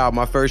first album,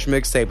 my first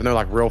mixtape, and they're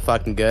like real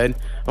fucking good.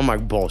 I'm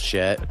like,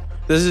 bullshit.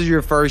 This is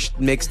your first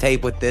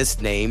mixtape with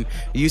this name.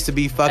 It used to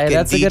be fucking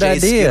that's DJ a good idea.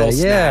 Skittle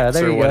Snaps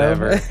or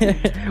whatever.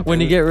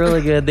 When you get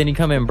really good, then you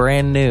come in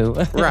brand new.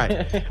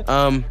 Right.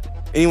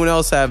 Anyone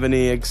else have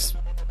any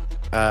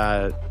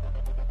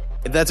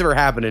if that's ever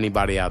happened to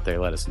anybody out there,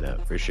 let us know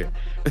for sure.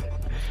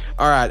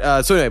 All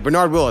right. So anyway,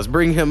 Bernard Willis,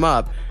 bring him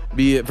up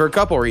for a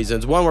couple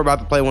reasons. One, we're about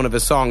to play one of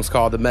his songs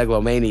called The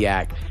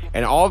Megalomaniac.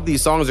 And all of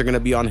these songs are going to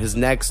be on his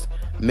next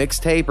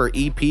mixtape or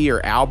EP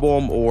or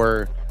album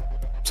or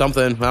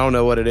something. I don't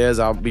know what it is.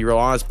 I'll be real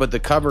honest. But the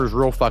cover is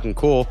real fucking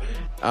cool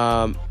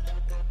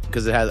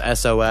because it has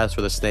SOS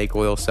for the snake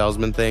oil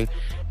salesman thing.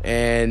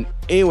 And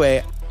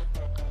anyway,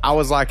 I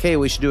was like, hey,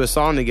 we should do a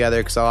song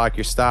together because I like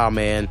your style,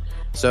 man.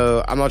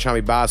 So I'm not trying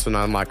to be biased when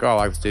I'm like, oh, I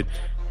like this dude.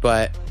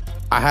 But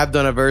I have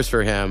done a verse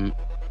for him.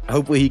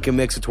 Hopefully he can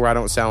mix it to where I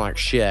don't sound like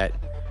shit.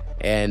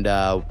 And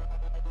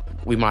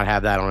we might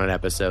have that on an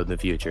episode in the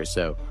future.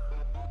 So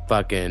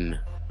fucking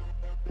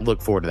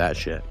look forward to that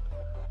shit.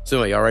 So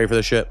anyway, y'all ready for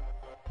the shit?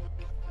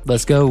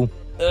 Let's go.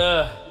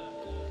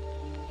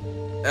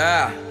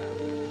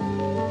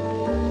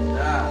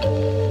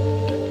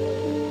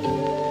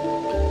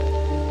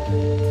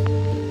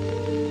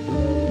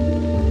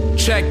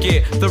 check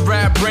it. The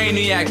rap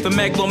brainiac, the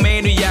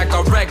megalomaniac,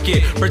 I wreck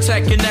it.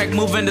 Protect your neck,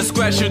 moving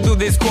discretion through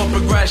these core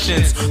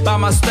progressions. Buy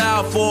my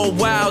style for a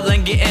while,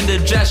 then get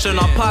indigestion.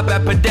 I'll pop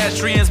at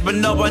pedestrians, but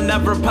no, I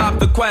never pop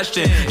the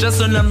question.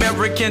 Just an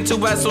American,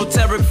 too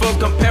esoteric for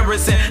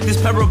comparison.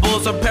 These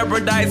parables are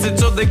paradise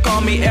until they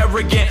call me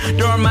arrogant.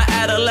 During my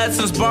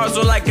adolescence, bars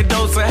were like a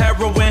dose of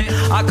heroin.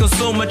 I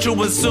consumed what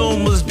you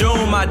assume was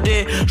doom. I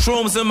did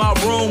shrooms in my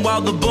room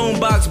while the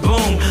boombox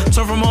boom.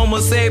 Turn from Homo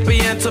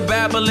sapien to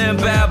babbling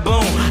baboon.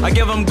 I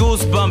give them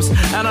goosebumps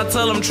and I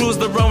tell them choose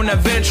their own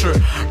adventure.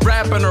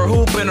 Rapping or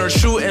hooping or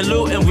shooting,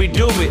 looting, we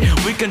do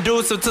it. We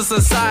conducive to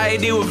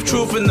society with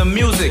truth in the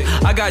music.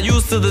 I got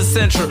used to the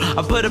censure.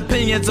 I put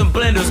opinions in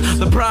blenders.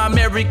 The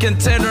primary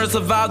contenders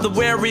survive the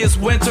weariest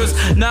winters.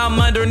 Now I'm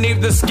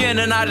underneath the skin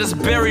and I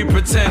just bury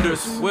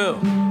pretenders. Will.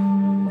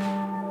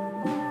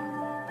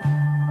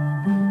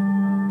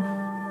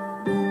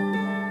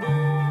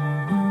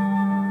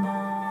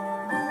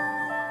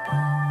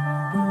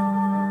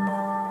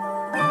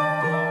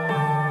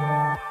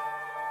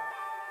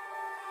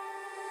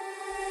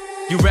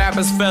 You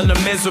rappers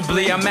failing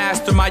miserably, I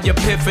master my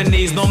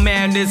epiphanies. No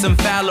man is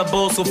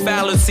infallible, so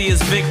fallacy is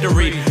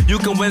victory. You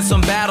can win some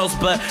battles,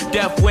 but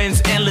death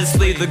wins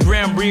endlessly. The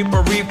Grim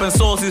Reaper reaping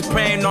souls, he's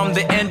preying on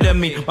the end of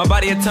me. My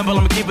body a temple,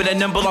 I'ma keep it a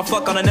nimble. I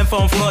fuck on an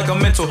info and flow like a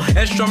mental.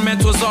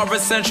 Instrumentals are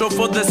essential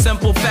for the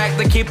simple fact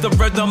they keep the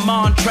rhythm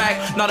on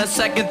track. Not a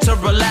second to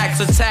relax,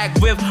 attack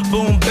with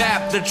boom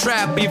bap. The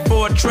trap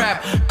before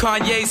trap.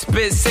 Kanye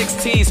spit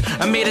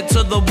 16s, I made it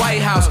to the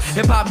White House.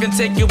 Hip hop can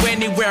take you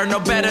anywhere, no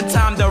better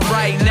time to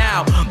right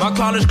now. My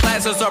college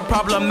classes are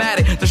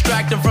problematic,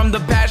 distracted from the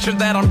passion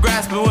that I'm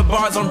grasping with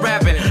bars I'm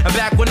rapping. And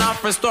back when I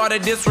first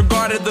started,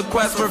 disregarded the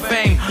quest for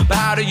fame. But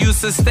how do you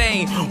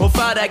sustain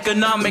without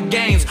economic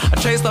gains? I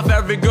chased off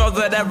every girl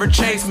that ever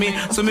chased me,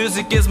 so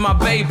music is my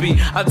baby.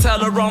 I tell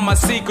her all my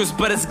secrets,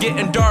 but it's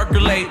getting darker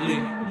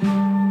lately.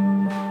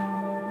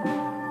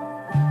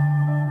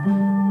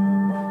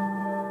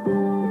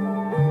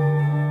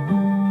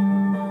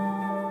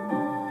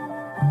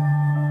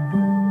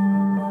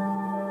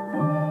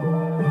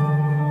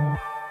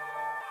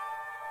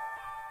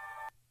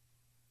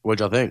 What'd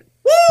y'all think?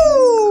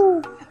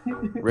 Woo!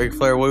 Ric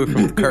Flair woo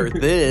from Kurt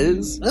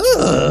Thiz.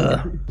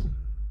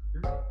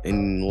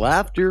 And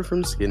laughter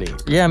from Skinny.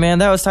 Yeah, man,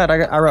 that was tight.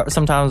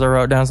 Sometimes I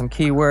wrote down some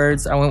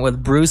keywords. I went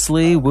with Bruce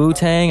Lee,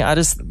 Wu-Tang. I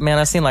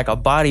seen like a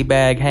body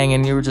bag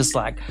hanging. You were just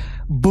like,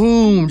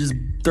 boom, just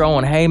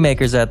throwing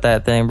haymakers at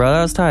that thing, bro.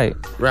 That was tight.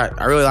 Right.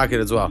 I really like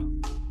it as well.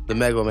 The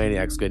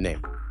Megalomaniac's good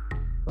name.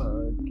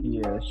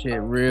 Yeah, shit,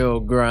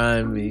 real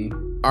grimy.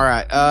 All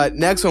right.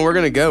 Next one we're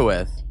going to go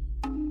with.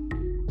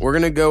 We're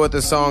going to go with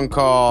a song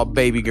called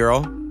Baby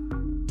Girl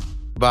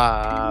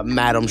by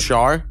Madam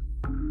Shar.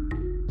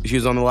 She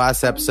was on the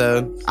last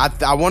episode.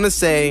 I want to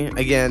say,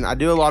 again, I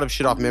do a lot of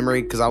shit off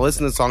memory because I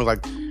listen to songs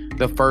like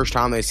the first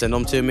time they send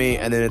them to me,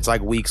 and then it's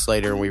like weeks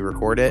later and we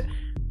record it.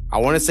 I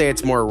want to say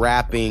it's more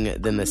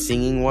rapping than the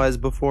singing was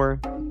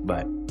before,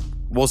 but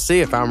we'll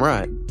see if I'm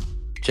right.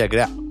 Check it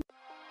out.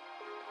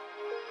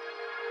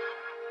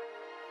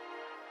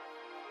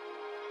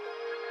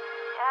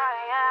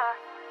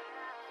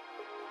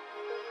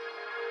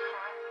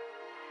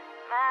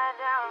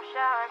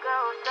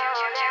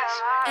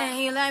 And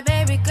he like,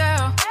 baby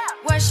girl,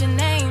 what's your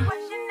name?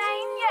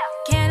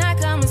 Can I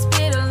come and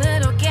spit a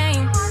little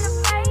game?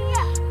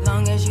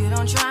 Long as you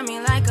don't try me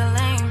like a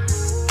lame,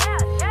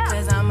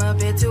 cause I'm a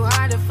bit too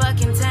hard to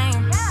fucking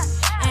tame.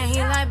 And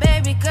he like,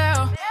 baby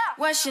girl,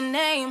 what's your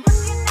name?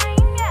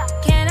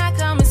 Can I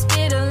come and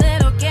spit a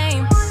little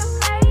game?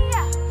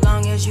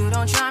 Long as you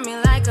don't try me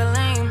like a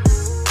lame,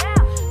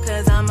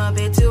 cause I'm a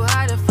bit too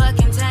hard to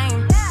fucking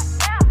tame.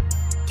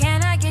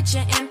 Can I get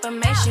your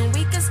information?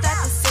 We can start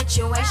the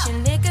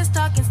situation. Niggas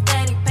talking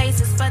steady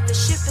paces, but the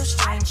shit feels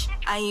strange.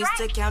 I used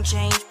to count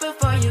change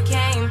before you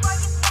came.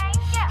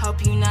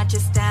 Hope you not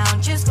just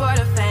down just for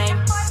the fame.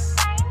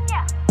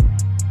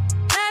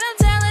 Let them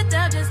tell it,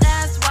 they'll just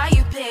ask why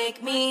you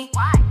pick me.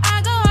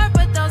 I go hard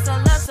for those I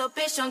love, so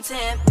bitch don't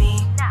tempt me.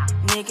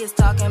 Niggas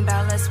talking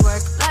about let's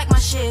work like my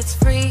shit's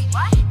free.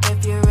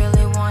 If you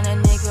really want a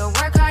nigga,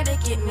 work hard to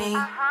get me.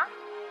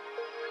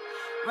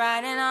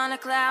 Riding on a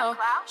cloud,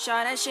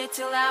 shout that shit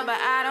too loud, but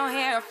I don't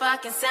hear a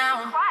fucking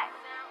sound.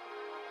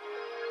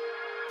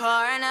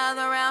 Pour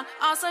another round,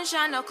 all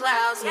sunshine, no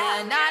clouds,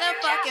 yeah, not a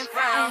fucking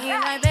frown. And he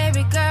like,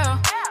 baby girl,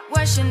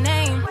 what's your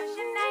name?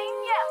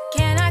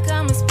 Can I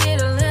come and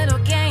spit a little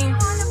game?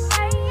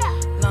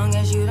 Long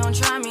as you don't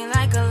try me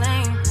like a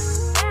lame,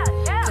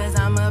 cause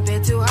I'm a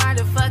bit too hard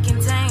to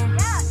fucking tame.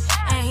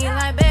 And he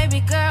like,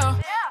 baby girl,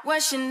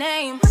 what's your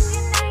name?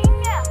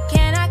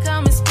 Can I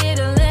come and spit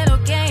a little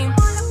game?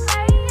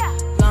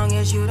 Long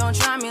as you don't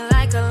try me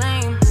like a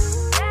lame,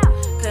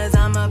 cause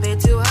I'm a bit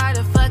too hard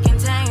to fucking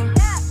tame.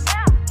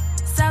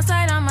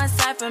 Southside on my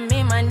side, for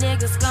me, my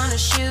niggas gonna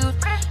shoot.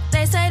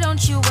 They say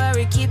don't you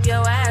worry, keep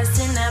your ass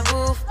in that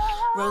booth.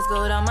 Rose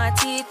gold on my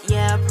teeth,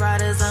 yeah,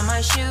 Prada's on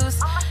my shoes.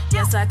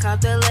 Yes, I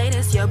caught the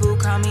latest, your boo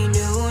call me new.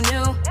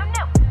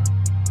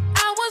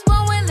 I was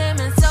born with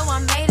lemons, so I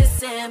made it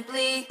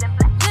simply.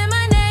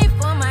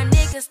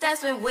 just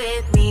desperate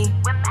with me.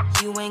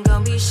 You ain't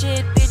gonna be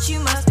shit, bitch, you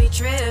must be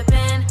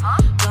trippin'.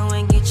 Go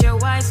and get your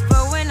wife's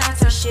for when I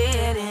start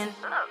shitting.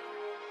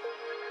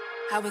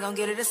 How we gonna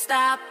get her to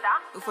stop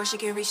before she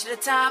can reach to the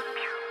top?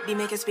 Be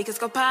making speakers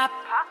go pop.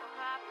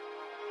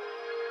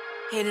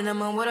 Hitting the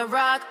moon with a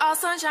rock, all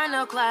sunshine,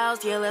 no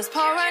clouds. Yeah, let's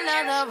pour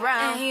another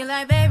round. And he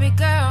like, baby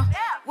girl,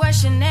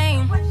 what's your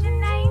name?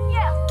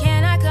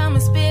 Can I come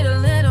and spit a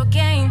little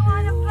game?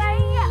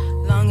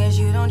 Long as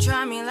you don't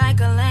try me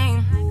like a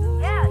lame.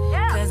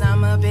 Cause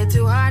I'm a bit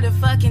too hard to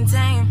fucking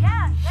tame.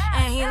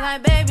 And he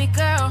like, baby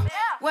girl,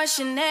 what's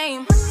your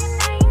name?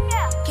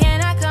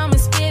 Can I come and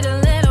spit a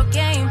little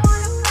game?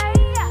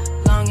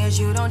 Long as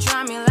you don't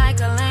try me like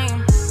a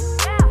lame.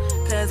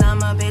 Cause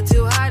I'm a bit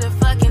too hard to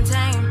fucking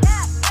tame.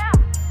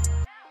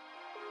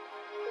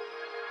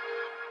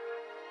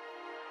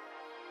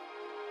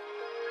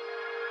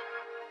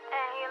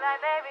 Like,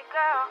 baby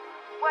girl,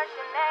 what's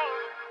your name?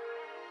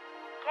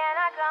 Can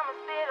I come and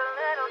spit a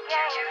little game?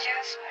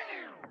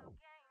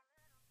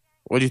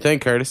 What'd you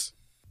think, Curtis?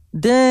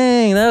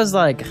 Dang,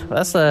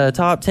 that's a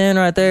top 10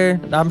 right there.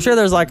 I'm sure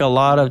there's like a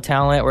lot of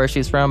talent where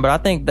she's from, but I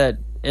think that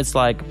it's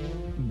like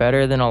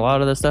better than a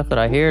lot of the stuff that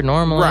I hear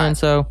normally. Right. And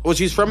so, well,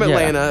 she's from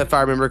Atlanta, if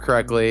I remember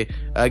correctly.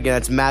 Again,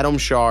 it's Madame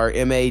Shar,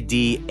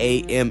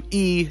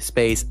 Madame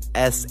space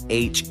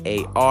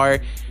Shar.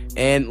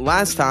 And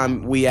last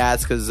time we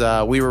asked,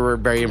 because we were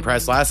very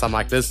impressed last time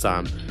like this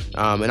time.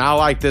 And I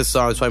like this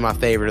song. It's probably my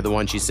favorite of the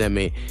one she sent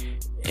me.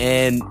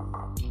 And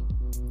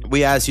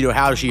we asked,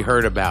 how she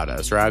heard about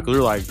us, right?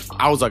 Because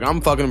I was like,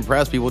 I'm fucking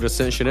impressed. People just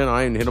sent shit in.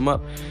 I didn't hit them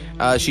up.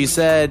 She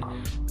said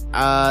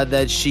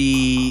that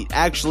she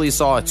actually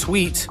saw a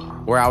tweet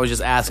where I was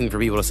just asking for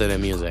people to send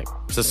in music.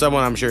 So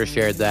someone, I'm sure,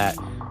 shared that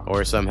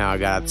or somehow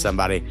got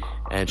somebody.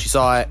 And she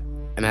saw it,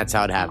 and that's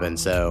how it happened.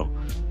 So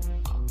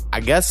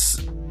I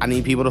guess I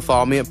need people to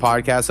follow me at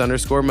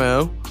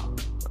podcast_Mo.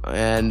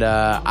 And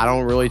I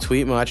don't really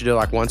tweet much. I do it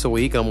like once a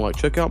week. And I'm like,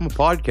 check out my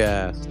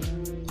podcast.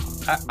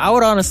 I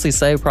would honestly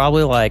say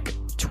probably like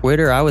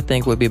Twitter, I would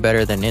think would be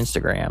better than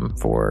Instagram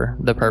for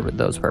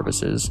those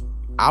purposes.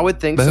 I would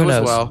think so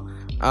as well.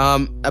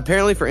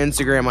 Apparently for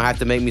Instagram, I have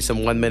to make me some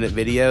 1-minute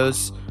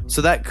videos.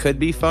 So that could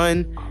be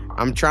fun.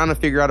 I'm trying to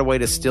figure out a way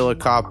to steal a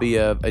copy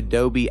of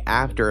Adobe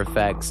After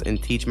Effects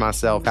and teach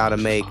myself how to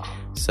make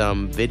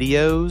some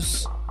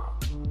videos.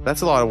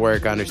 That's a lot of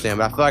work, I understand,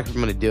 but I feel like if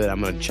I'm going to do it,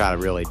 I'm going to try to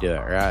really do it,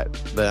 right?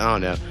 But I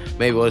don't know.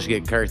 Maybe we'll just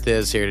get Kurt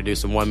Thiz here to do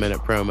some 1-minute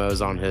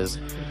promos on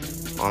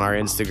our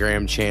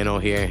Instagram channel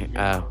here.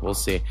 We'll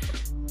see.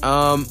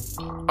 All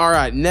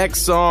right,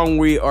 next song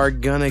we are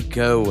going to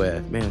go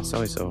with. Man, it's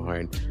always so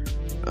hard.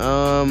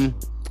 I'm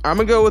going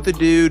to go with the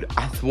dude.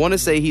 I want to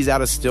say he's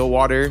out of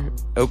Stillwater,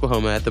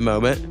 Oklahoma at the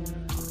moment.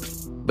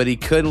 But he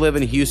could live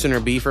in Houston or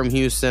be from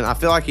Houston. I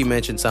feel like he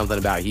mentioned something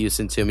about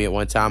Houston to me at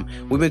one time.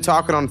 We've been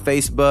talking on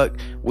Facebook.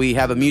 We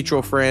have a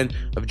mutual friend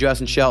of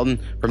Justin Shelton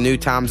from New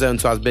Time Zone,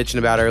 so I was bitching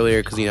about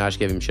earlier because, I just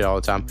give him shit all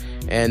the time.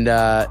 And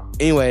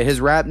anyway, his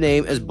rap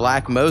name is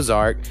Black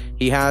Mozart.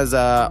 He has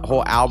a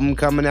whole album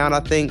coming out, I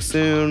think,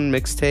 soon.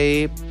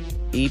 Mixtape,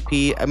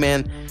 EP.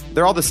 Man,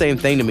 they're all the same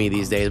thing to me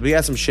these days. But he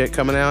has some shit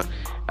coming out.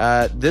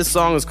 This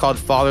song is called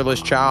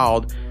Fatherless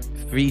Child,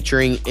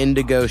 featuring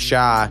Indigo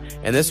Shy,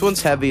 and this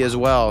one's heavy as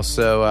well,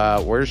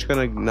 so we're just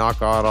gonna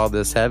knock out all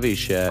this heavy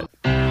shit.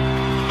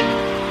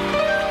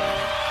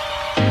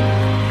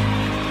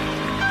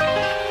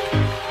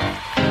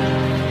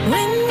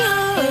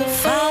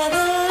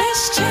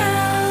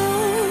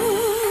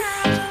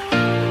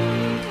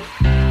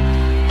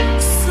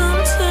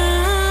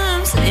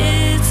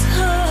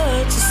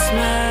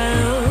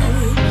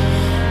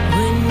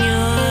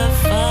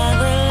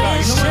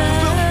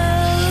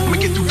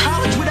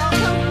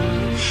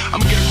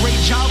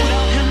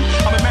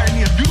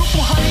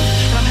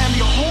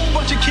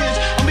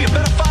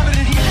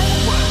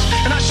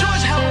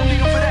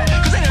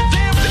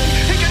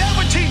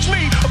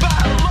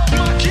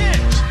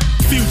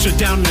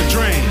 Down the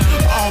drain,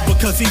 all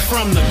because he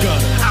from the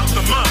gutter. Out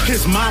the mud.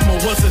 His mama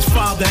was his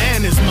father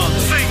and his mother.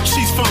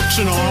 She's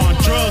functional on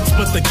drugs,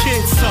 but the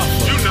kids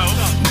suffer.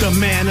 The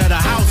man of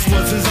the house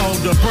was his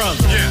older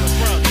brother.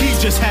 He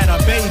just had a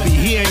baby,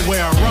 he ain't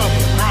wear a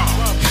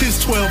rubber.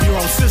 His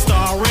 12-year-old sister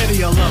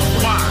already a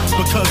lover. Why?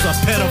 Because a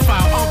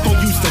pedophile uncle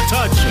used to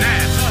touch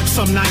her.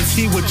 Some nights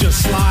he would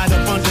just slide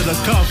up under the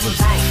covers.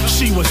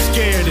 She was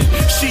scared and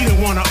she didn't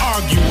want to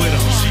argue with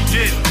him. She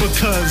did.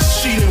 Because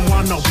she didn't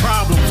want no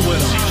problems with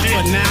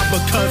him. But now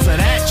because of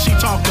that, she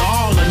talked to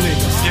all the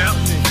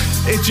niggas.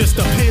 It just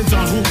depends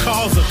on who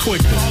calls her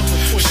quicker.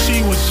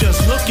 She was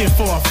just looking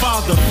for a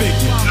father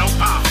figure.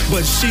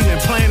 But she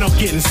didn't plan on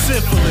getting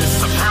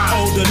syphilis.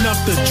 Old enough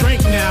to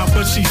drink now,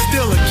 but she's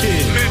still a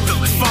kid.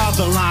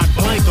 Father line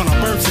blank on a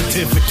birth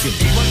certificate.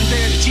 He wasn't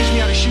there to teach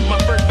me how to shoot my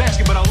first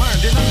basket, but I learned,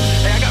 didn't I?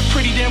 Hey, I got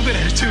pretty damn good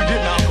at it too,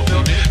 didn't I, Uncle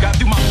Bill? Got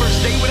through my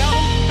first date without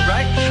him,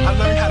 right? I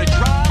learned how to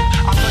drive.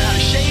 I learned how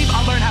to shave.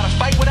 I learned how to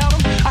fight without him.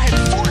 I had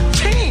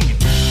 14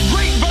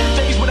 great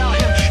birthdays without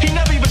him. He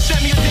never even sent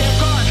me a damn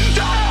card.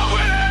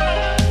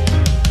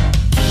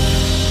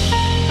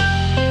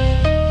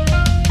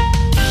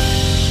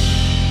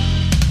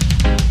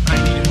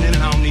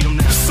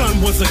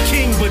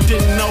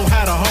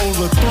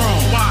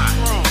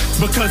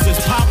 because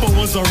his papa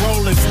was a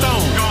rolling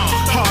stone.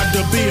 Hard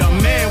to be a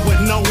man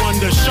with no one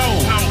to show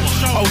him.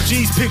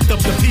 OGs picked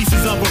up the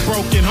pieces of a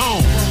broken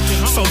home.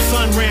 So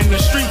son ran the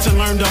streets and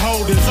learned to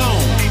hold his own.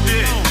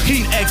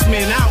 He'd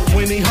X-Men out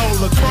when he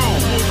hold a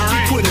chrome. He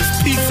quit his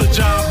pizza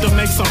job to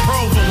make some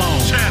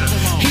provolone.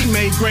 He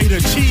made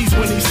greater cheese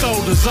when he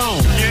sold his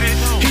own.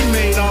 He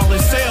made all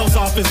his sales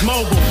off his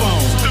mobile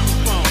phone.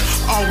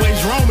 Always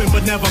roaming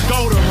but never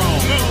go to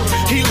Rome.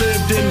 He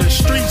lived in the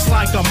streets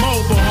like a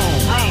mobile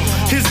home.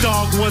 His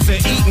dog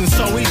wasn't eating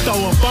so he throw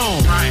a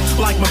bone.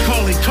 Like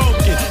Macaulay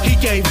Culkin, he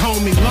gave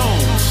homie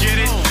loans.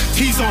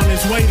 He's on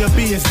his way to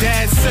be his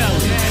dad's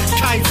selling.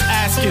 Kites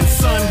asking,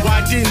 son,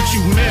 why didn't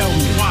you mail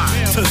me?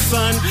 To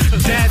son,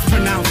 dad's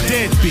pronounced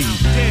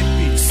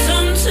deadbeat.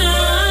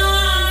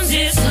 Sometimes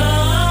it's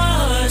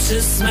hard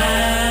to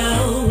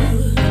smile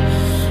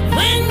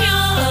when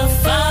you're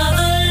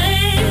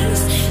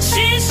fatherless.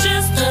 She's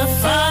just a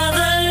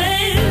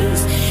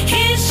fatherless.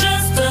 He's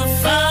just a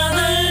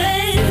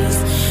fatherless.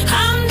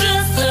 I'm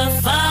just a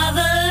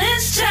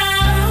fatherless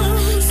child.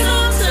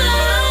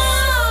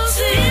 Sometimes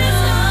it's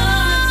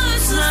hard to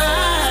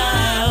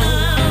smile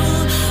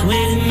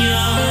when you're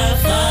a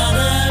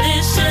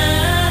fatherless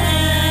child.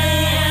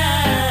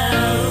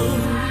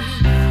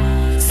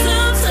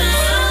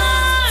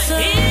 Sometimes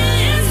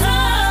it's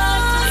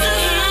hard to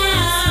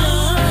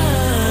smile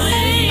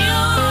when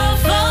you're a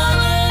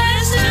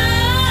fatherless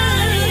child.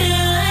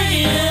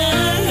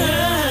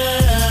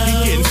 He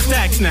getting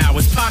stacks now,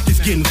 his pockets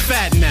getting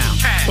fat now.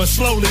 But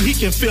slowly he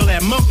can feel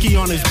that monkey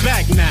on his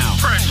back now.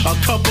 A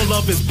couple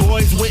of his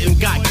boys went and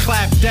got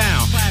clapped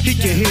down. He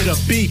can hear the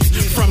beats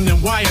from them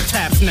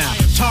wiretaps now.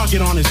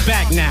 Target on his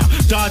back now,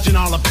 dodging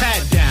all the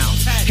pat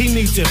downs. He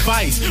needs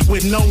advice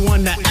with no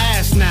one to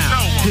ask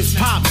now. His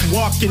pops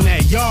walked in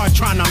that yard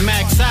trying to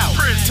max out.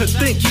 To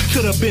think he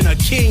could have been a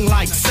king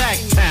like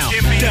Sacktown.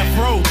 Death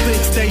Row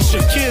thinks they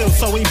should kill,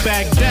 so he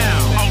backed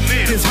down.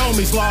 His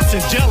homies lost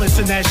and jealous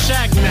in that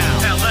shack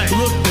now.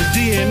 Look, the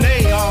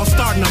DNA all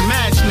starting to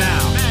match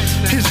now.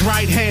 His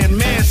right hand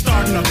man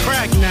starting to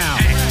crack now.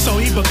 So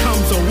he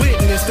becomes a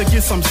witness to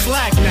get some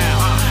slack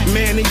now.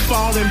 Man, he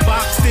falling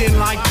boxed in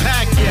like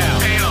Pacquiao.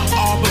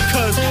 All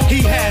because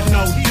he had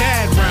no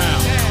dad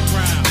round.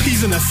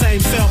 He's in the same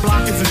cell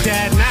block as his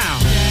dad now.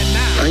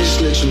 I ain't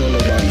snitching on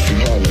nobody from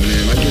Harlem,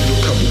 man. I give you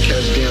a couple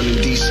cats down in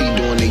DC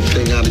doing their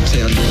thing, out of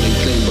town doing their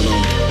thing, but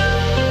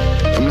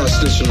I'm not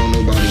snitching on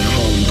nobody in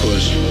Harlem,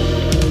 cause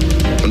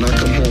when I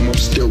come home, I'm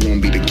still gonna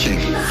be the king.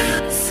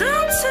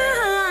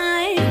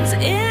 Sometimes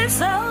it's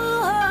so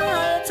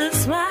hard to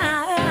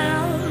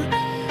smile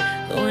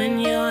when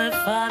you're a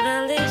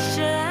fatherless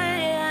child.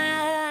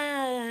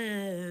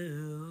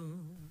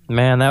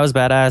 Man, that was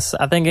badass.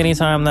 I think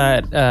anytime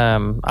that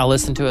I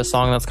listen to a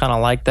song that's kind of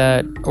like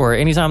that, or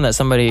anytime that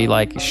somebody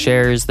like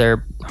shares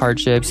their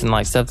hardships and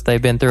like stuff that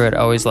they've been through, it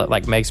always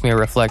like makes me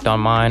reflect on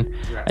mine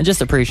and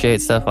just appreciate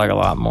stuff like a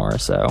lot more.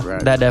 So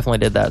that definitely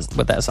did that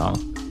with that song.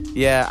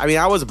 Yeah, I mean,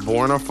 I was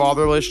born a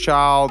fatherless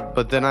child,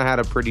 but then I had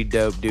a pretty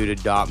dope dude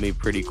adopt me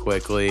pretty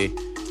quickly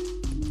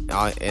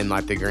in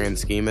like the grand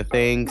scheme of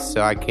things.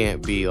 So I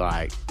can't be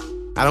like,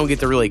 I don't get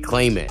to really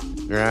claim it,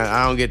 right?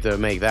 I don't get to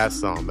make that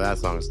song, but that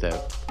song's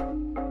dope.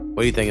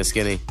 What do you think of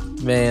Skinny?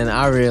 Man,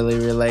 I really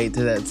relate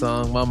to that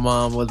song. My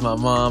mom was my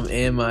mom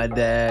and my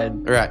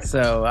dad. Right.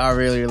 So I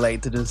really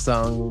relate to this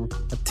song.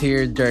 A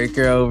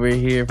tearjerker over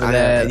here for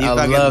that. You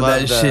I love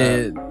that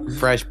shit.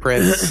 Fresh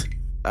Prince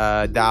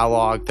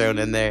dialogue thrown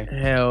in there.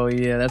 Hell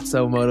yeah, that's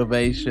so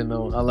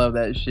motivational. I love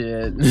that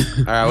shit.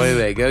 All right,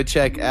 wait. Go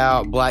check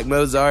out Black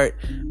Mozart.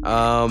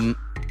 I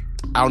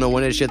don't know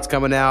when this shit's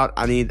coming out.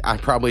 I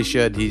probably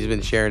should. He's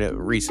been sharing it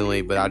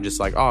recently, but I'm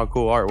just like, oh,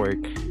 cool artwork.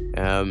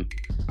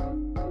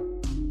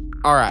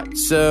 All right,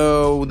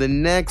 so the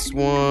next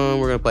one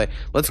we're gonna play.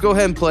 Let's go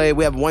ahead and play.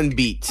 We have one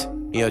beat.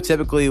 You know,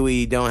 typically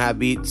we don't have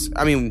beats.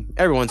 I mean,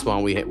 every once in a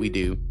while we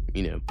do.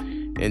 You know,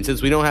 and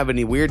since we don't have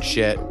any weird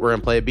shit, we're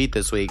gonna play a beat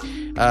this week.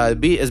 The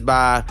beat is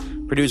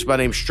produced by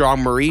named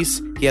Strong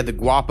Maurice. He had the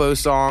Guapo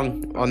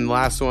song on the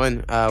last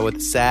one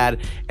with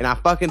Sad, and I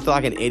fucking feel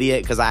like an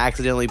idiot because I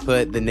accidentally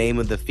put the name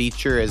of the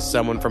feature as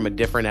someone from a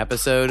different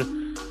episode.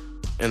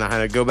 And I had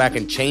to go back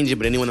and change it,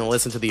 but anyone that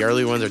listened to the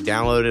early ones or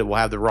downloaded it will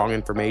have the wrong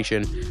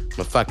information. I'm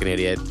a fucking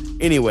idiot.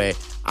 Anyway,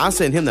 I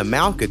sent him the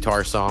mouth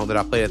guitar song that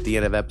I played at the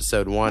end of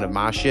episode 1 of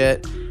my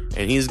shit,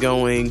 and he's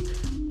going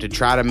to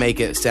try to make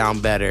it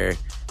sound better.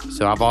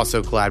 So I've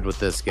also collabed with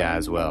this guy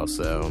as well,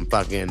 so I'm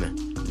fucking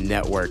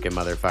networking,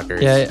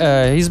 motherfuckers.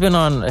 Yeah, he's been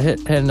on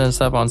hitting and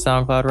stuff on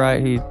SoundCloud,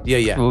 right?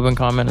 Yeah. We've been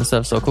commenting and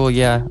stuff, so cool.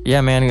 Yeah,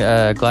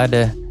 man, glad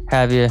to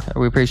have you.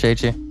 We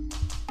appreciate you.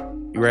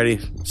 You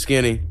ready,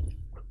 Skinny?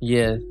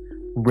 Yeah,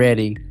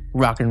 ready.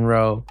 Rock and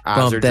roll.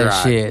 Eyes Bump that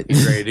dry. shit.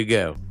 He's ready to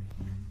go.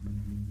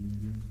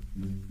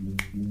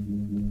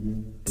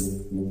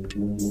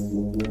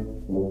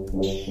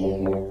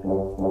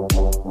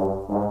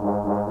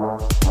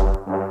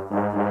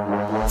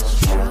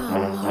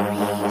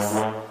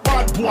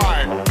 Bad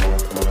boy.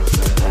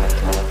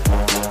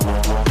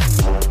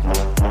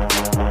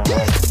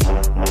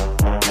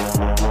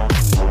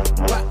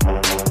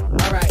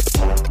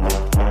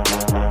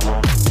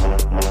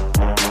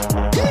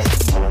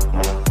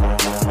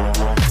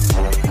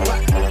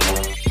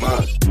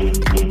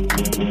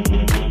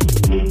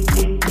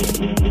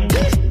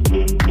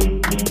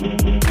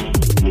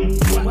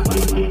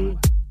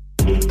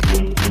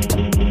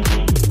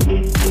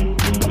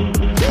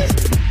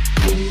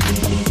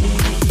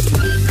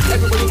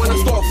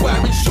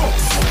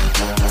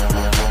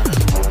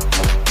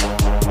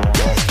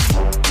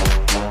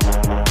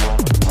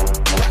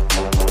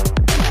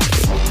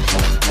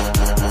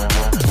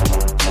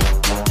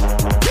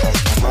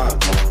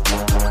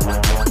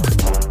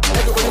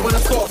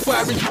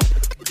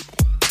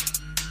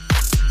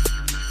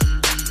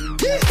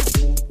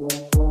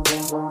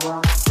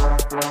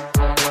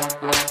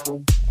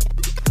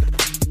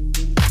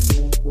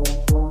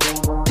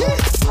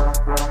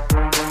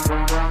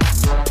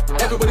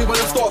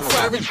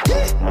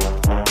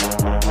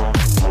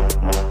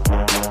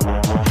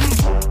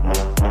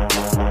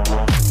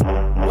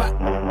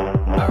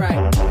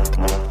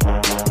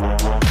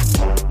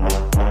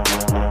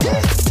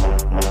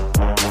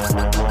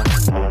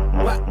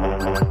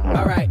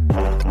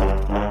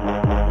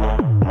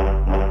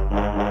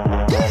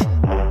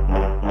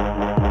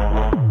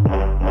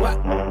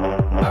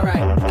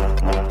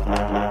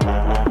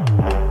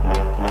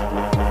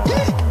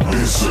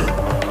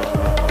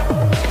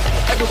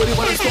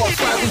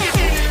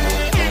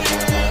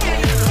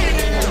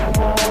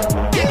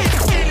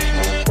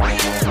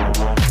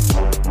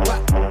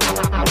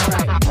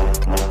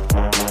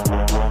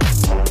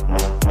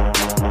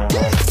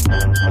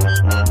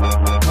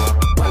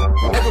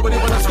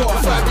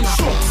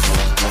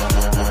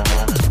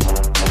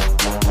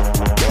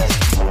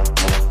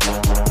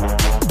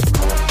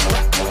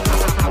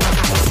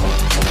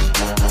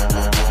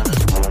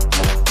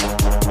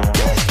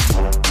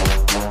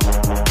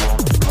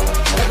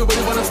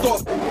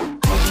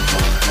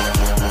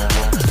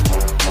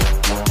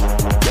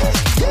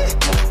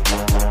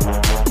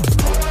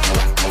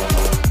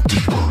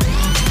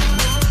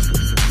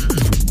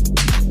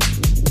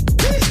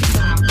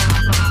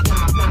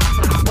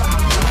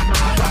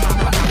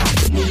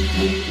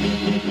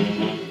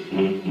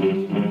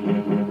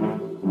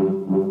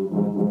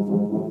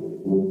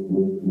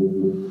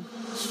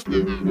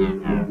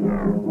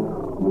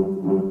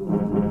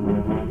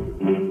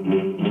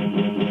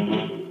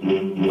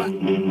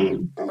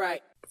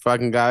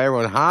 fucking got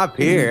everyone hop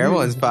here.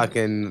 Everyone's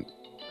fucking.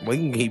 We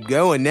can keep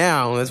going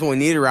now. That's what we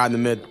need around the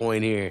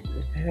midpoint here.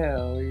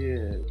 Hell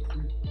yeah.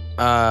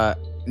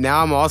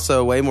 Now I'm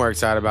also way more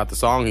excited about the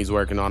song he's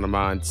working on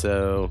mine.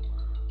 So,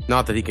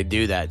 not that he could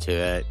do that to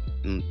it.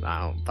 I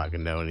don't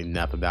fucking know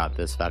enough about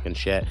this fucking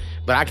shit.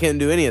 But I can't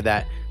do any of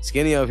that.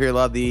 Skinny over here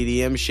love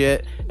the EDM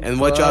shit. And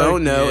what y'all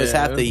don't know is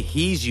half the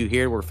he's you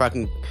hear were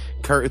fucking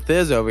Kurt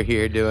Thiz over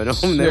here doing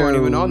them. They weren't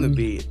even on the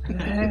beat.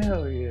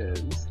 Hell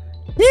yes.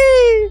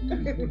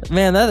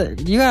 Man,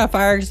 you got a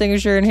fire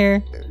extinguisher in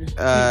here?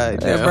 No.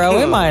 Bro,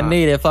 we might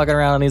need it fucking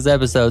around on these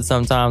episodes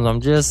sometimes.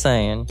 I'm just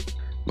saying.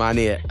 Might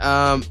need it.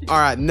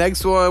 Alright,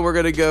 next one we're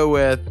gonna go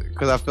with,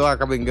 because I feel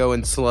like I've been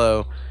going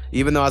slow.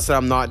 Even though I said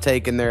I'm not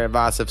taking their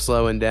advice of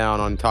slowing down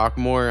on Talk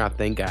More, I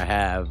think I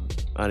have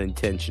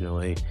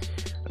unintentionally.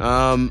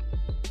 Name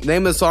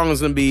of the song is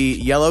going to be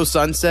Yellow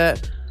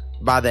Sunset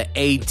by the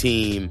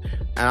A-Team.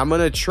 And I'm going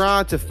to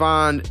try to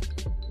find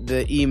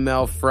the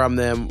email from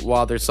them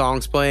while their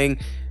song's playing.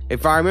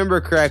 If I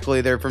remember correctly,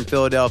 they're from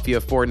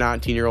Philadelphia, 4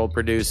 19-year-old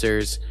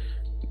producers.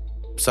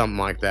 Something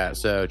like that.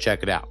 So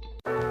check it out.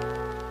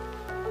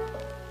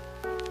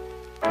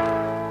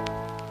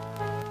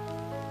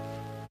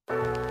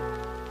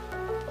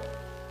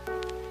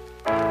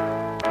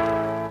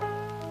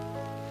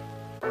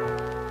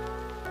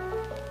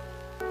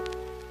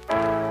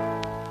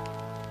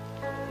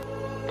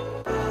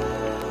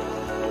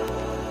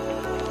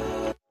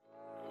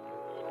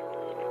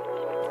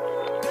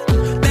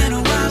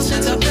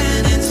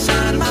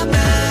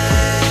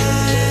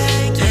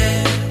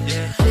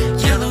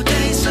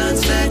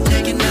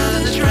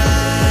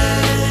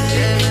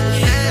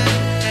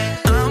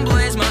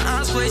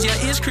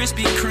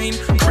 Krispy Kreme,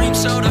 cream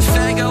soda,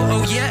 Faygo,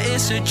 oh yeah,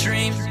 it's a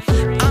dream.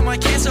 I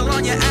might cancel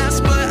on your ass,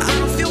 but I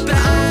don't feel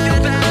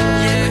bad.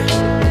 Yeah.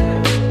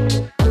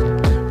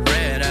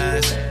 Red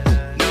eyes,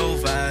 no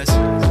vibes,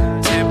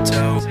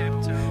 tiptoe,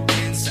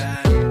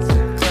 inside,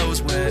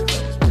 clothes wet,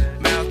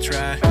 mouth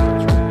dry,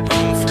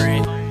 home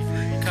free,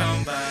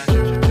 come by.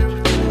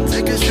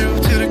 Take a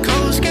trip to the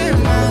coast, get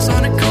miles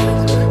on the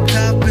coast.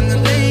 Top in the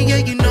lane, yeah,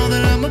 you know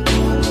that I'm a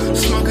fool.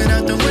 Smoking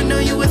out the window,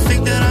 you would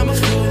think that I'm a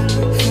fool.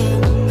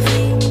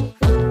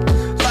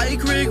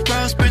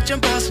 I'm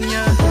bossing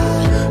ya.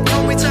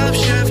 Call me top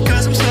chef,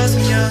 cause I'm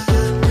saucing ya.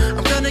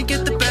 I'm gonna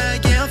get the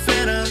bag, yeah, I'm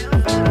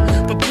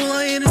finna. But pull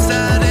her in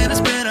inside and it's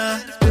been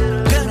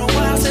a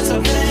while since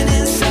I've been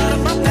inside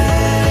of my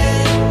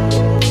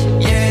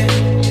bag. Yeah.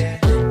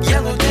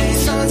 Yellow day,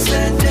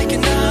 sunset, take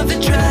another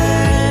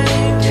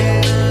drive.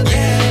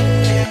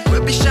 Yeah.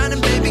 We'll be shining,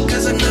 baby,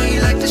 cause I know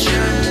you like to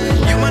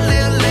shine. You my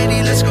little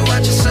lady, let's go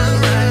watch the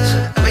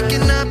sunrise.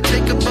 Waking up,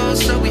 take a boat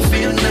so we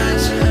feel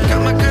nice.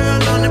 Got my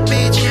girl on the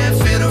beach, yeah,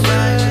 feel the vibe.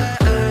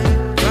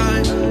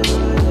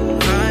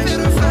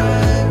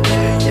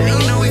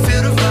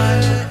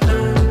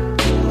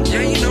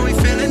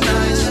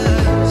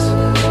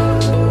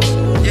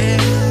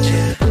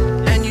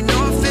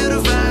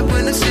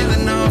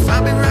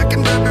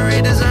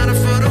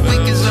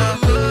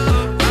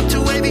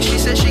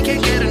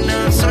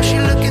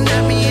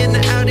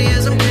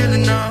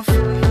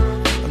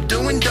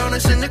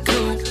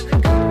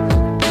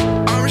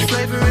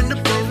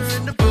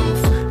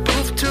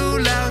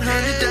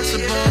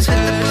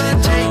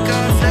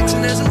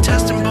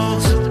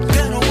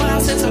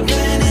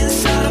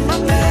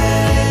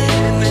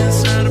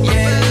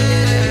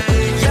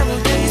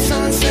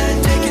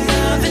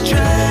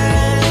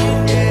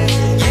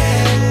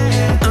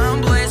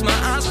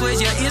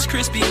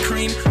 Krispy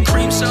Kreme,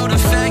 cream soda,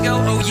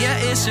 Faygo, oh yeah,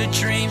 it's a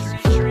dream.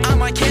 I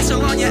might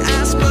cancel on your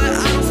ass, but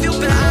I don't feel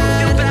bad.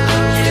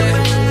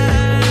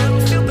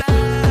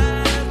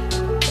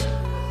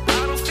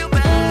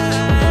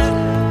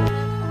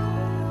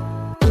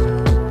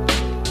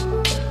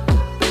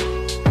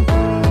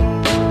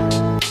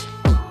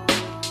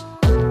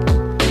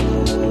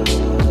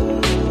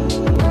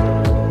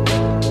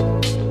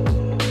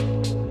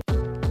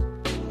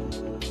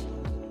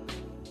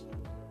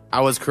 I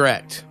was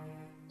correct.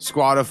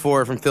 Squad of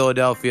 4 from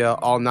Philadelphia,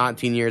 all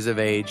 19 years of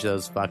age,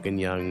 those fucking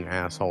young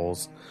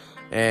assholes.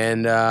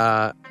 And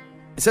it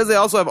says they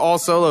also have all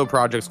solo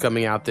projects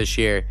coming out this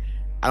year.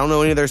 I don't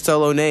know any of their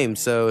solo names,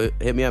 so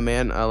hit me up,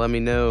 man. Let me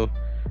know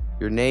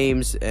your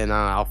names, and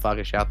I'll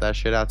fucking shout that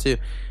shit out too.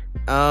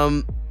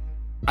 I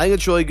think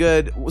it's really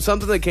good.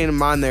 Something that came to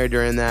mind there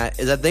during that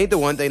is I think the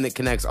one thing that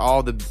connects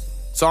all the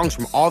songs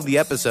from all the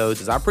episodes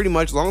is I pretty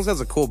much, as long as it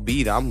has a cool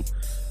beat,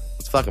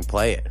 let's fucking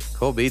play it.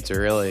 Cool beats are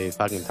really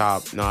fucking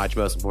top notch,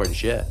 most important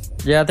shit.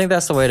 Yeah, I think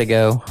that's the way to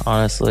go,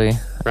 honestly.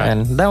 Right.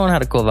 And that one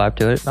had a cool vibe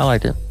to it. I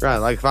liked it. Right,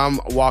 like if I'm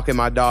walking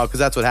my dog, because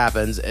that's what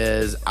happens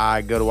is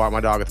I go to walk my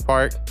dog at the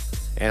park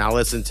and I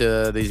listen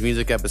to these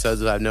music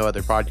episodes that I have no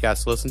other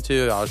podcasts to listen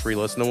to. I'll just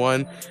re-listen to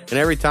one. And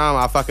every time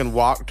I fucking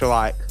walk to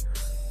like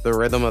the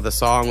rhythm of the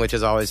song, which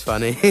is always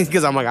funny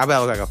because I'm like, I bet I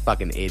look like a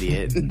fucking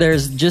idiot.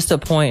 There's just a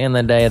point in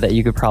the day that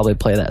you could probably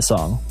play that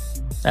song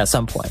at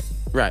some point.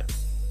 Right.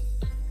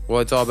 Well,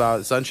 it's all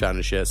about sunshine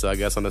and shit, so I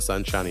guess on a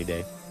sunshiny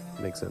day.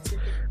 Makes sense.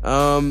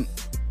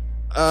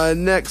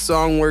 Next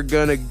song we're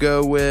gonna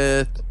go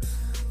with.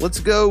 Let's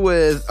go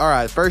with. All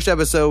right, first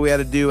episode we had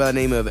to do the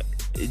name of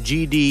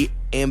GD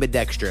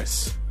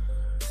Ambidextrous,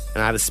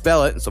 and I had to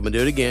spell it, so I'm gonna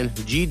do it again.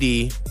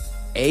 GD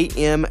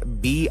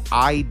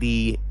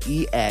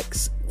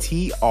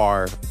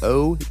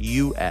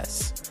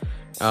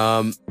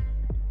AMBIDEXTROUS.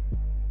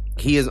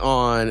 He is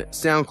on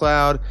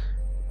SoundCloud,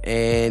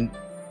 and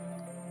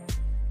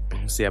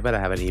see, I bet I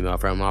have an email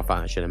from him. I'll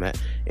find that shit in a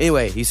minute.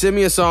 Anyway, he sent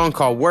me a song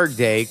called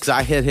Workday because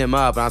I hit him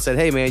up and I said,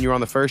 hey man, you're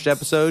on the first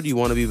episode. You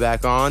want to be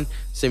back on?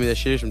 Send me this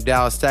shit. From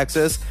Dallas,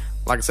 Texas.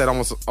 Like I said,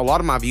 almost a lot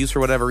of my views for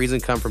whatever reason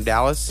come from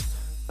Dallas.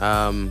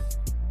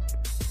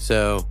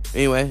 So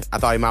anyway, I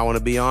thought he might want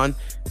to be on.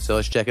 So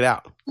let's check it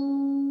out.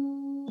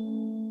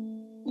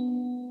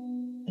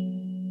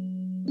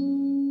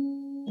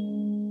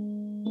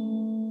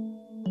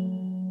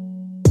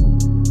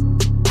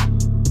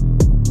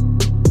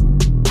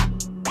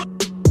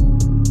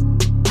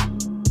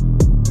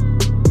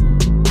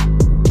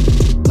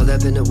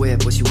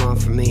 What you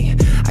want from me?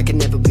 I can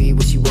never be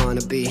what you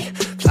wanna be.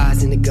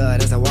 Flies in the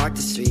gut as I walk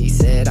the street.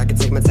 Said I could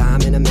take my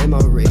time in a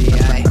memory.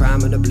 I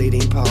crime on a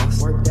bleeding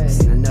pulse.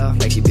 Seen enough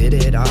like she bit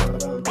it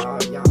off.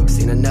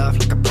 Seen enough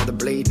like a brother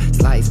bleed.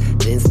 Slice,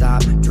 then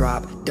stop,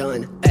 drop,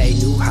 done.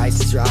 Ayy, new heights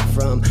to drop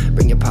from.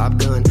 Bring your pop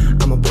gun.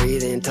 I'ma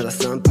breathe until the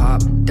sun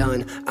pop.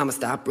 Done. I'ma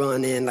stop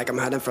running like I'm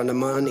hiding from the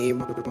money.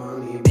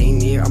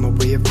 Ain't near, I'm a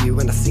rear view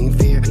and I seen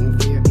fear.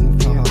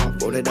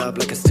 Roll it up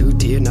like it's 2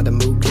 tier, not a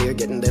mood clear.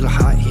 Getting a little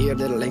hot here, a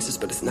little anxious,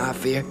 but it's not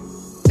fear.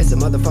 It's a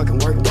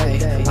motherfucking work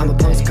day. I'm a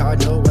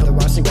postcard, no weather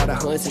watching, got a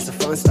hunch. It's a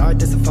fun start,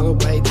 this a fun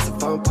way, this a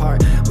fun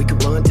part. We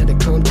could run to the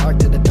come, dark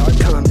to the dark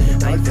come.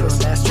 I ain't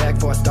finished last track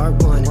before I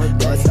start one.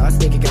 Blood starts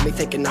thinking, got me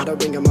thinking, not a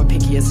ring on my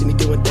pinky and see me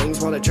doing things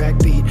while the track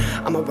beat.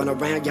 I'ma run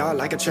around y'all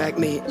like a track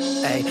meet.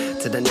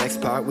 Ayy, to the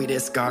next part, we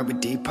discard, we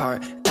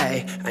depart.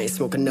 Ayy, I ain't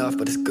smoke enough,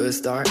 but it's a good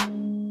start.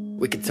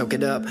 We can toke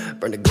it up,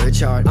 burn a good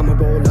chart. I'ma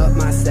roll up,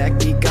 my sack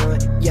be gone.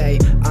 Yay,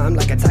 I'm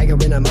like a tiger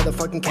in a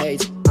motherfucking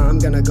cage. I'm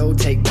gonna go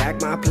take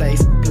back my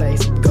place.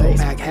 Go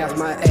act half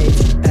my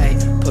age. Ay,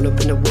 pull up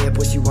in the whip,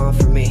 what you want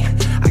from me?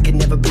 I can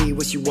never be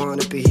what you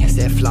wanna be.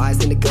 Set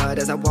flies in the gut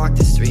as I walk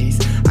the streets.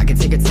 I can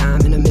take a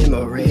time in a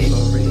memory.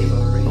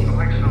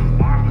 Like some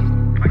marvel,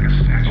 like a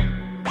statue.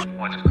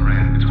 What's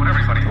grand? It's what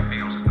everybody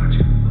feels about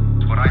you.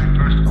 It's what I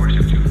first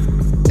worshipped you for.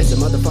 It's a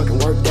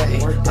motherfucking work day.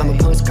 I'm a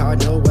punch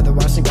card, no weather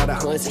watching, got a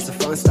hunch. It's a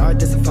fun start,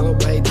 this a fun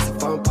way, this a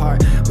fun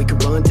part. We can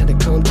run to the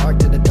come, dark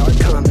to the dark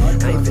come.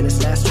 I ain't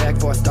finished last track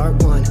before I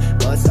start one.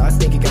 Blood starts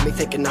thinking, got me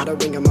thinking, not a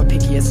ring on my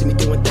pinky and see me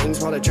doing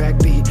things while the track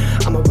beat.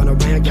 I'ma run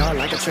around y'all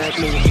like a track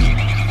meet.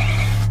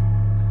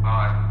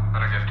 Alright,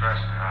 better get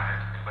dressed.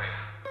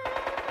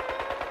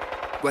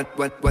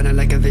 When I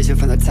like a vision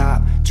from the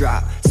top,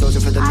 drop. Soldier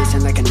for the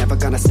mission like I'm never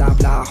gonna stop.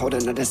 Loud,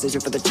 holding a decision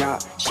for the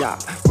job,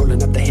 shop.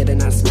 Rolling up the hit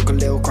and I smoke a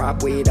little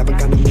crop weed. Ever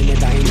gonna mean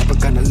it, I ain't never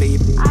gonna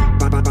leave.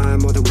 Buy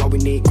more than what we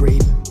need,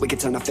 greed. We can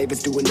turn our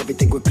favors, doing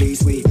everything we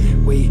please. We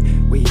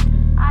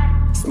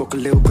smoke a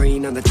little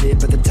green on the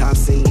tip of the top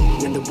scene.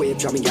 In the whip,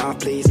 drop me off,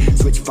 please.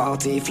 Switch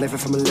faulty, flavor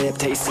from a lip,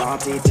 taste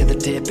salty. To the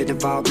tip, it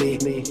involved me.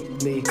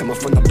 Come up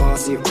from the bar,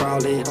 see you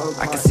crawling.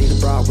 I can see the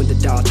broad with the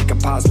dog, take a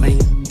pause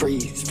lane.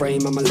 Freeze,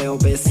 frame, I'm a little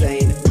bit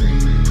sane.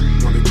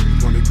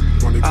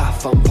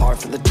 Fun part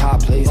for the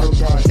top, please.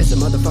 It's a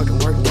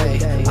motherfucking work day.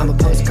 I'm a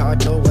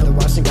postcard, no weather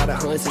watching, got a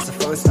hunch. It's a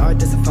fun start,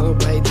 this a fun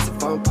way, this a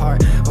fun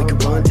part. We can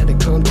run to the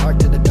come, dark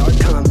to the dark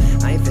come.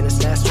 I ain't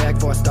finished last track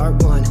before I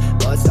start one.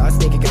 Blood starts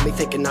thinking, got me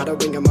thinking, not a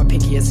ring on my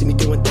pinky and see me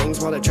doing things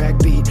while the track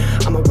beat.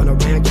 I'ma run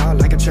around y'all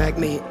like a track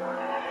meet.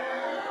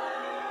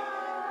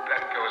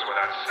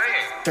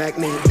 Track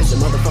me, it's a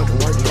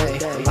motherfucking work day.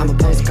 I'm a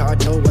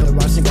postcard, no weather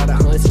watching, got a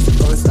hunch. It's a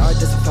fun start,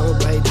 this a fun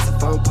way, this a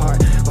fun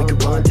part. We can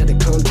run to the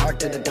come, dark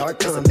to the dark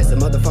come. It's a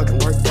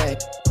motherfucking work day.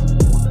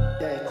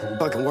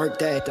 Fucking work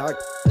day, dark.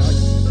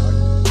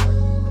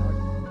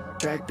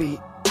 Track beat,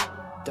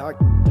 dark.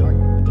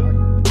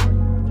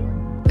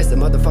 It's a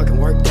motherfucking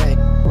work day.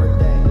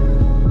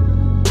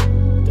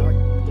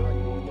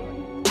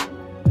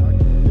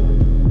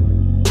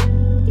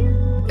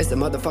 It's a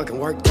motherfucking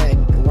work day.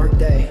 Work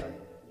day.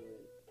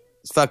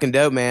 It's fucking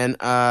dope, man.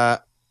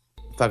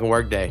 Fucking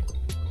work day.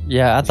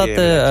 Yeah, I thought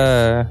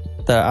I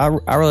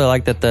really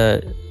liked that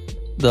the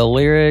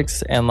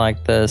lyrics and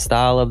like the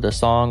style of the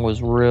song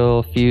was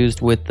real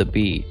fused with the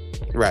beat.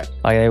 Right.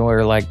 Like they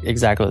were like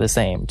exactly the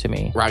same to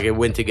me. Right, it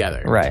went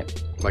together.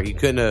 Right. Like you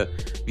couldn't have,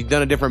 if you'd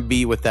done a different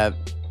beat with that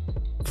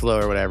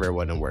flow or whatever, it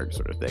wouldn't have worked,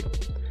 sort of thing.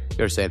 You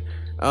understand?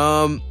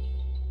 All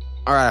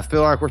right, I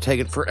feel like we're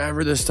taking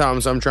forever this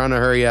time, so I'm trying to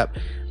hurry up.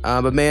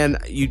 But man,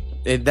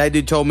 that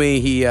dude told me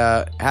he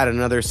had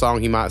another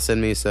song he might send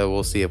me, so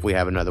we'll see if we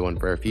have another one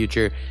for a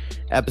future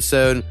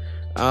episode.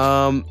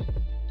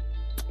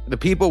 The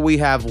people we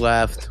have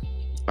left,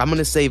 I'm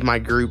gonna save my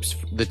groups.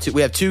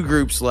 We have 2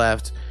 groups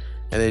left,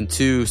 and then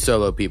 2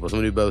 solo people. So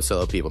I'm gonna do both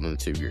solo people and then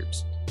 2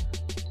 groups.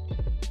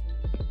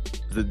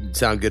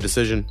 Sound good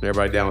decision?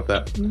 Everybody down with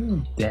that?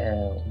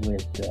 Down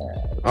with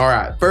that. All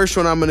right. First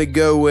one I'm going to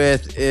go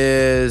with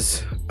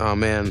is... Oh,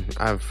 man.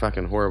 I have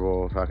fucking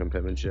horrible fucking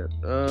penmanship.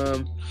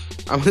 I'm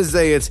going to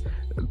say it's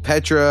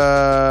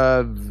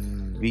Petra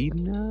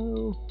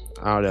Vino?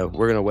 I don't know.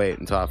 We're going to wait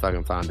until I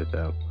fucking find it,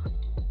 though.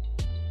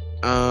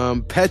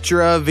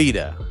 Petra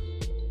Vida.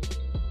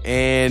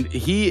 And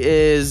he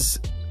is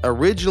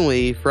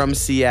originally from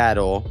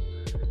Seattle,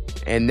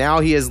 and now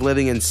he is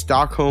living in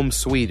Stockholm,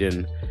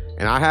 Sweden.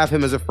 And I have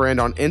him as a friend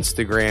on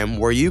Instagram,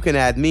 where you can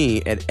add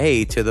me at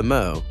A to the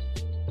Mo.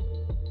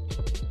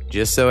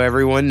 Just so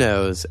everyone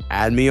knows,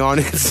 add me on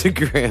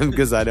Instagram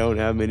because I don't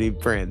have many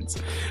friends.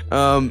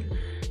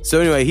 So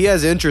anyway, he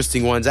has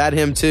interesting ones. Add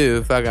him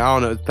too. Fuck, I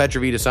don't know. It's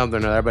Petrovita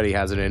something. Everybody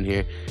has it in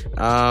here.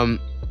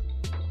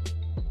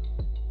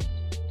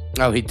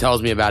 Oh, he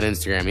tells me about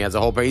Instagram. He has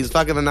a whole page. He's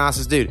fucking the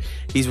nicest dude.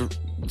 He's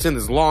sent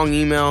this long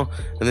email,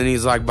 and then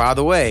he's like, by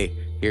the way,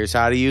 here's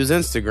how to use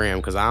Instagram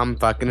because I'm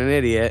fucking an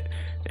idiot.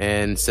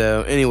 And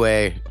so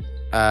anyway,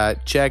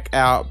 check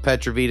out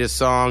Petrovita's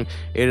song.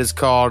 It is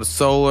called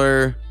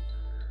Solar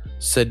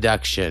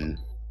Seduction.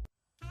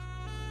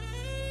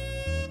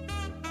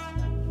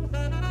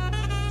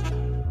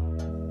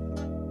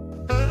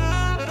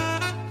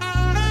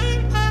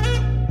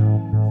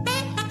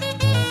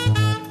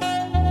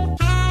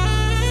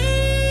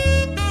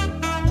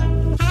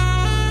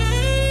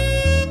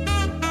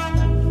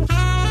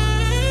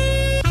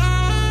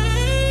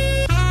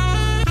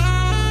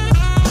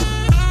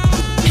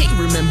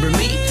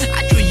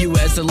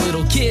 A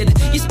little kid,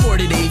 you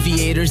sported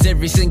aviators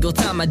every single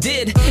time I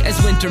did.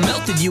 As winter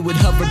melted, you would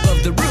hover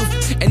above the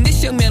roof, and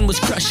this young man was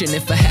crushing,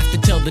 if I have to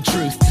tell the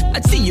truth.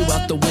 I'd see you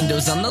out the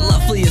windows on the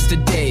loveliest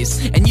of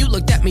days, and you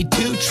looked at me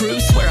too, true,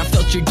 swear I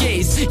felt your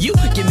gaze. You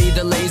give me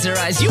the laser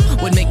eyes, you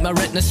would make my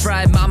retinas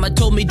fry. Mama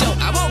told me don't,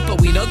 I won't,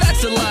 but we know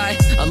that's a lie.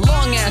 A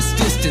long ass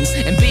distance,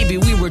 and baby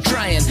we were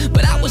trying,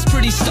 but I was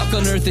pretty stuck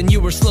on earth and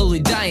you were slowly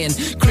dying.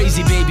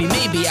 Crazy baby,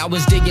 maybe I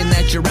was digging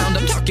that you're round.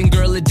 I'm talking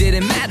girl, it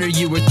didn't matter,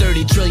 you were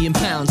 30 trillion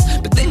pounds.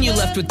 But then you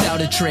left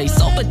without a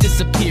trace, all but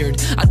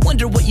disappeared. I'd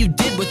wonder what you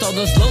did with all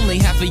those lonely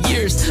half a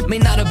years. May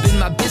not have been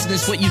my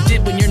business what you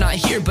did when you're not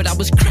here, but I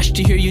was crushed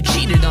to hear you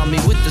cheated on me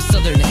with the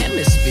southern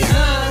hemisphere.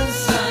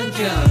 Sun,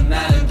 come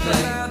out and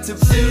play.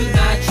 Soothe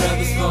my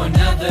troubles for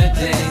another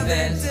day.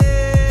 There's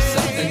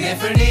something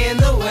different in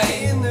the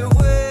way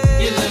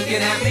you're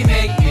looking at me,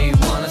 make me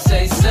wanna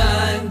say,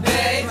 son,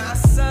 babe.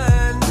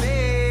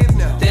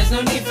 No. There's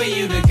no need for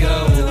you to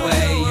go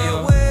away.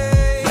 You're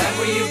right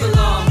where you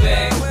belong,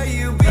 babe.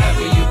 Right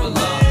where you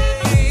belong.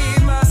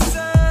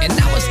 And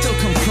now I still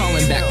come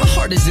crawling back. My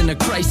heart is in a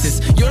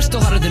crisis. You're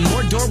still hotter than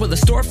Mordor with a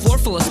store floor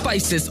full of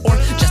spices. Or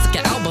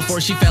Jessica Alba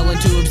before she fell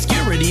into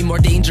obscurity. More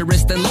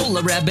dangerous than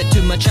Lola Rabbit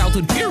to my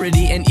childhood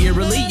purity. And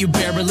eerily, you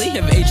barely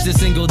have aged a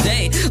single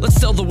day. Let's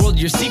tell the world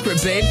your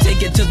secret, babe.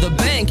 Take it to the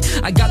bank.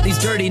 I got these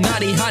dirty,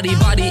 naughty, hottie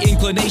body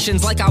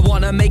inclinations. Like I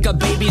wanna make a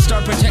baby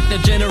star, protect the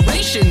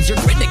generations. You're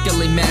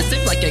critically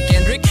massive like a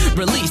Kendrick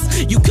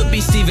release. You could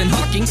be Stephen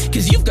Hawking,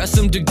 cause you've got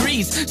some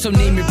degrees. So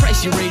name your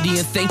price, you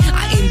radiant thing,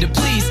 I aim to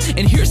please.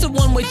 And here's a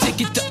one-way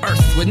ticket to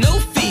Earth with no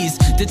fees.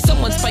 Did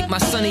someone spike my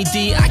Sunny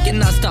D? I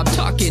cannot stop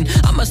talking.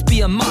 I must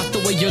be a moth the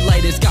way your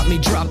light has got me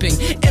dropping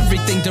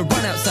everything to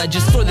run outside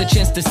just for the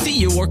chance to see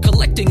you. Or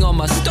collecting all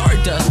my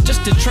stardust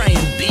just to try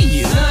and be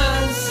you.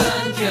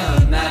 Sun,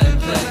 come out and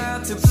play.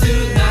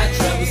 Soothe my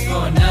troubles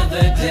for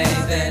another day.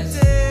 There's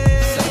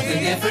something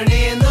different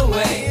in the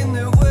way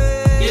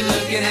you're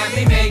looking at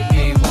me, make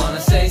me wanna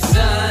say,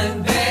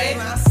 son, babe.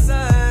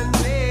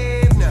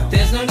 No.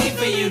 There's no need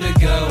for you to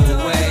go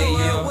away.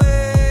 You're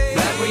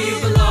right where you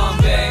belong,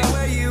 babe.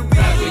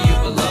 Right where you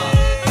belong.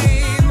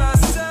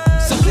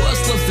 So who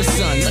else loves the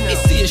sun? Let me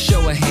see a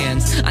show of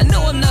hands. I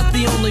know I'm not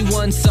the only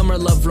one, summer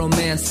love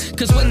romance.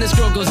 Cause when this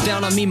girl goes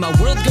down on me, my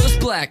world goes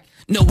black.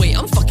 No way,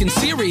 I'm fucking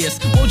serious.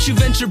 Won't you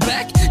venture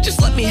back?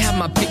 Just let me have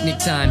my picnic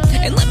time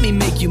and let me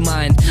make you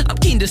mine. I'm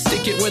keen to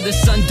stick it where the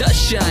sun does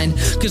shine.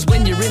 Cause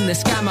when you're in the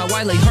sky, my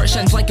wily heart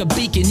shines like a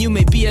beacon. You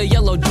may be a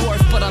yellow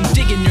dwarf, but I'm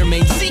digging your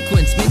main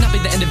sequence. May not be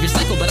the end of your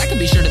cycle, but I can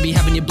be sure to be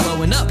having you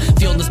blowing up.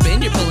 Feeling the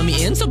spin, you're pulling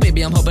me in, so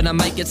baby, I'm hoping I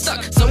might get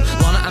stuck. So,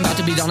 Lana, I'm about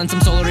to be donning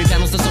some solar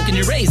panels to soak in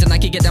your rays. And I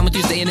could get down with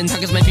you staying in town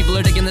cause my people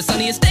are digging the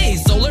sunniest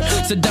days. Solar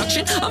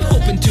seduction, I'm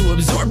hoping to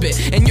absorb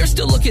it. And you're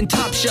still looking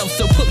top shelf,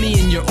 so put me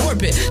in your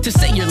orbit. To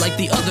say you're like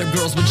the other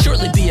girls would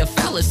surely be a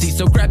fallacy.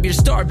 So grab your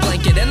star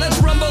blanket and let's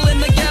rumble in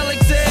the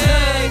galaxy.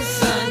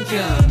 Sun,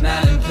 come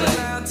out and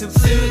play.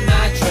 Soothe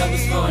my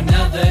troubles for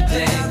another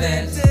day.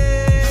 There's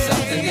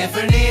something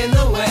different in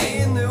the way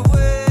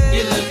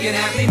you're looking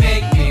at me,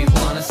 make me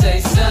wanna say,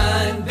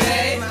 son,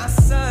 babe.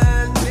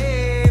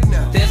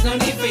 No. There's no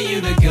need for you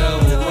to go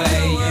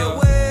away. You're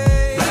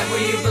right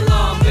where you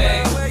belong,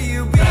 babe. Right where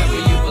you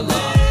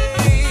belong.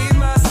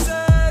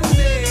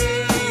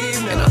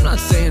 And I'm not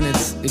saying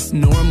it's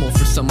normal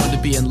for someone to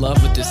be in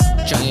love with this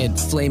giant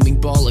flaming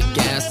ball of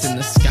gas in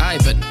the sky,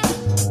 but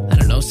I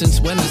don't know, since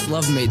when has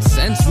love made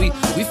sense? We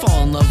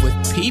fall in love with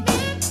people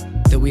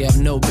that we have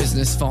no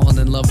business falling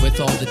in love with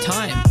all the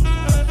time.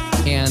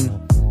 And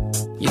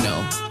You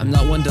know, I'm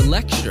not one to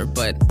lecture,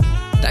 but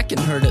that can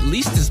hurt at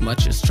least as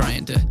much as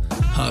trying to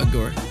hug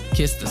or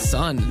kiss the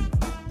sun.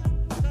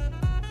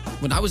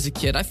 When I was a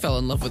kid, I fell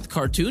in love with a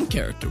cartoon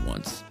character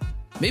once.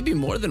 Maybe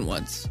more than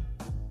once.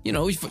 You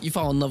know, you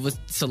fall in love with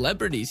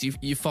celebrities.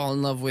 You fall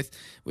in love with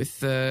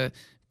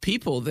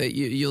people that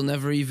you'll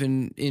never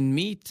even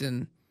meet,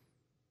 and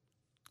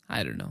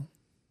I don't know.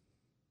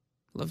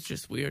 Love's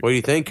just weird. What do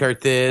you think,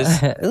 Curtis?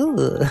 Hey,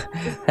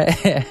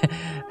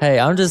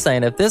 I'm just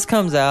saying, if this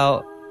comes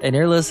out and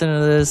you're listening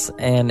to this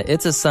and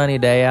it's a sunny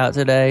day out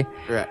today,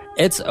 right,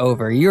 it's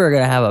over. You are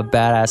going to have a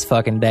badass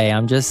fucking day.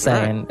 I'm just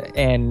saying, right.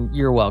 And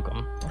you're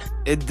welcome.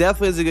 It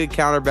definitely is a good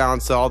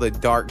counterbalance to all the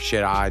dark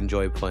shit I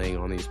enjoy playing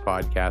on these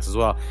podcasts as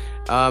well.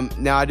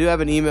 Now, I do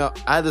have an email.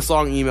 I had this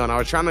long email, and I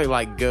was trying to,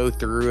 like, go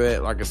through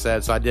it, like I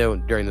said, so I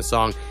did during the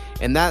song.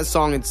 And that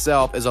song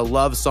itself is a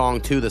love song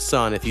to the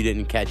sun, if you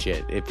didn't catch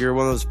it. If you're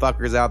one of those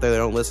fuckers out there that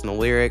don't listen to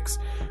lyrics,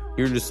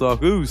 you're just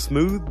like, ooh,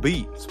 smooth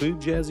beat,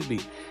 smooth jazzy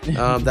beat.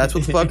 That's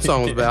what the fuck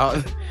song was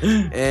about.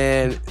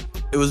 And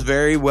it was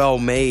very well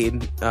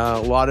made. A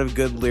lot of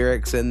good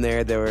lyrics in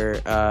there. There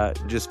were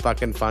just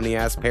fucking funny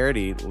ass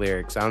parody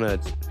lyrics. I don't know.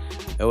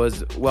 It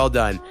was well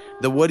done.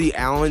 The Woody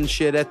Allen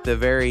shit at the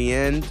very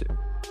end,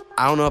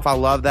 I don't know if I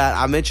love that.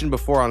 I mentioned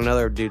before on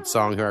another dude's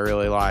song who I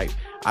really like.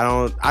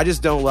 I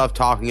just don't love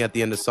talking at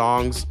the end of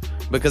songs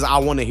because I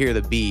want to hear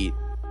the beat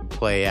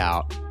play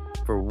out.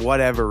 For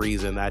whatever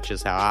reason, that's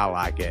just how I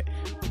like it.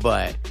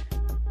 But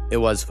it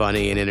was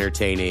funny and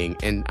entertaining,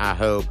 and I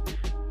hope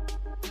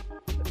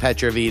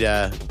Petra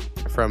Vida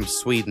from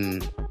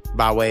Sweden,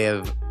 by way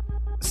of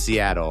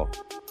Seattle,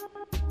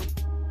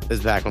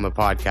 is back on the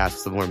podcast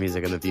with some more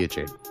music in the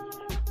future.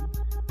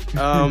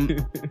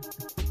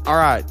 All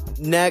right,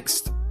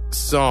 next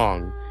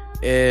song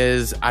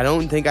is, I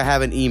don't think I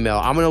have an email.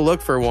 I'm gonna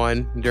look for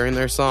one during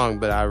their song,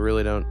 but I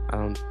really don't.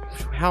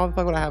 How the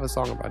fuck would I have a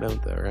song if I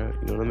don't, though, right?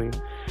 You know what I mean?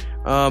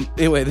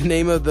 Anyway, the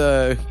name of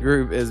the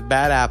group is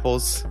Bad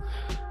Apples,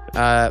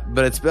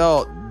 but it's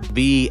spelled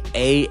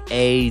BAADAPLS.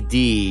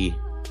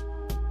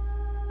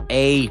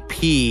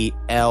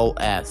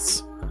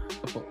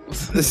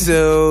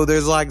 So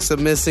there's like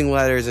some missing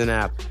letters in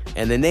app,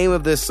 and the name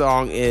of this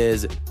song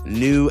is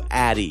New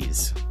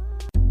Addies.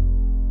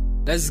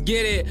 Let's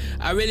get it.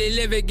 I really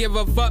live it, give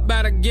a fuck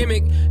about a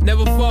gimmick.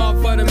 Never fall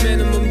for the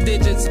minimum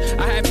digits.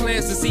 I had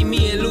plans to see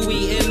me and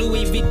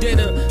Louis V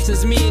dinner.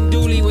 Since me and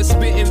Dooley was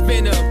spitting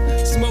venom.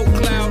 Smoke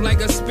cloud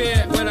like a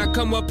spirit. When I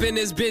come up in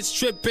this bitch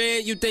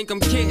tripping, you think I'm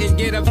kidding,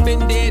 get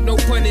offended. No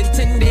pun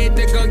intended.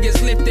 The gun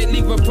gets lifted,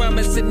 leave a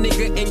promising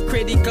nigga in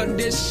critical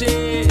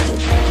condition.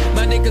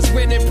 My niggas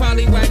winning,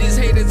 probably why these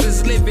haters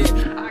is living.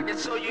 I can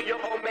show you your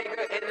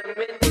omega in a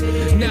minute.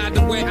 Now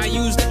the way I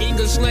use the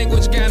English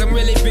language got them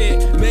really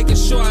big. Making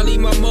sure I leave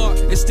my mark,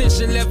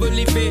 extension level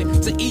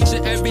event to each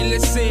and every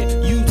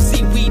listen. You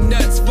see we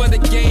nuts for the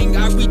gang.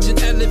 I reach an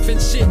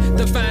elephant shit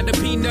to find a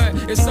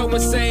peanut. It's so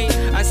insane.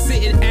 I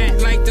sit and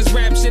act like this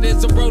rap shit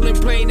is a rolling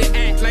plane, and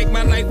act like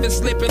my life is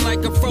slipping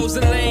like a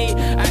frozen lane.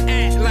 I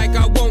act like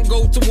I won't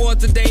go to war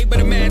today, but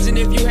imagine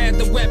if you had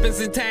the weapons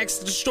and tax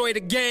to destroy the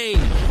game.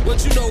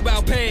 What you know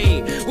about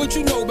pain? What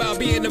you know about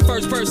being the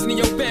first person in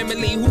your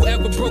family who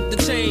ever broke the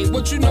chain?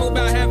 What you know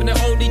about having the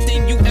only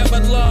thing you ever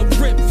loved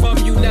ripped from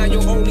you? Now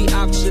your only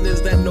option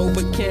is that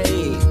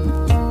Novocaine.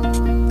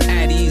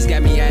 Addies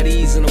got me at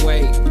ease in a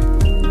way.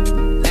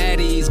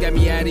 Addies got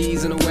me at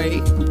ease in a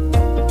way.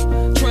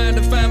 Trying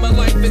to find my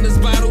life in this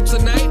bottle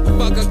tonight.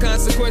 Fuck a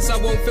consequence, I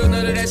won't feel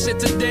none of that shit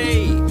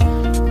today.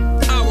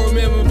 I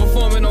remember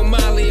performing on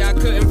Molly, I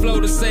couldn't flow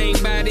the same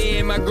body,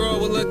 and my girl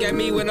would look at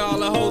me when all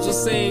the hoes would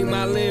sing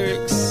my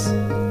lyrics.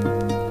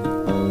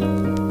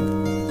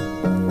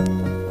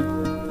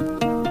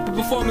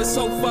 Performance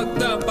so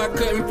fucked up, I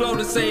couldn't flow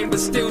the same, but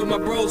still my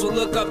bros would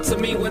look up to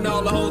me when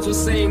all the hoes would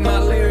sing my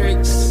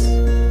lyrics.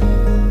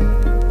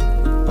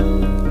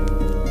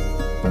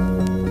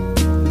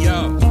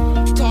 Yo,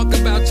 talk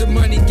about your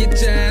money, get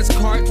your ass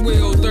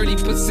cartwheel,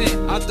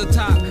 30% off the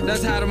top.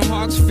 That's how them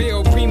hawks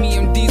feel.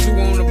 Premium diesel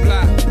on the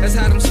block. That's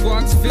how them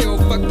squawks feel.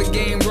 Fuck the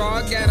game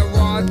raw, got a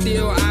raw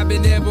deal. I've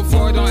been there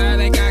before, don't act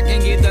like I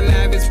can get the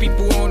lavish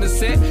people on the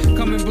set.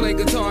 Come and play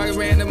guitar at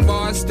random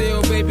bars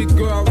still. Baby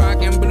girl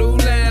rockin' blue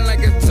line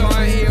like a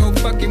Tar Heel.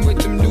 Fucking with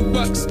them new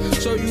bucks,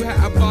 show you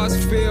how a boss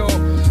feel.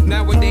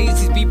 Nowadays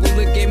these people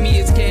look at me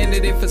as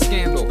candidate for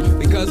scandal.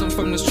 Because I'm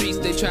from the streets,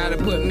 they try to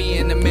put me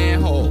in the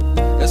manhole.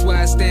 That's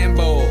why I stand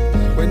bold.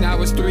 When I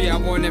was 3, I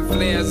wanted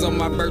flares on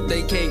my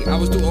birthday cake. I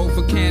was too old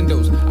for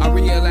candles. I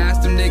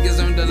realized them niggas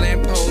on the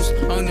lamppost.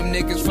 On them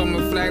niggas from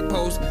a flag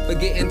post. But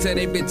get into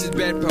they bitches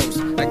bedpost.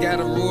 I got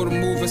a rule to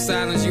move in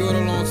silence, you're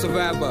the lone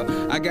survivor.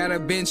 I got a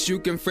bench you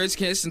can French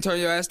kiss and turn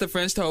your ass to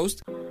French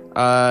toast.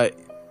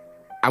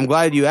 I'm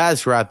glad you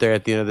asked right there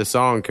at the end of the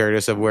song,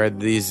 Curtis, of where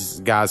these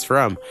guys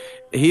from.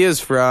 He is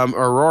from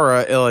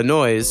Aurora,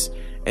 Illinois,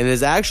 and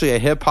is actually a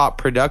hip-hop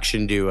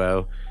production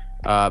duo.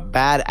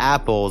 Bad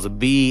Apples,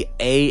 BAADAPLS.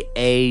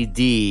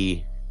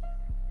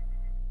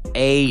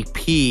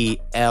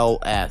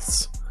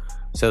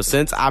 So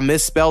since I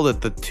misspelled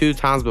it the 2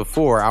 times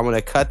before, I'm going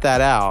to cut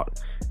that out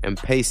and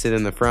paste it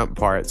in the front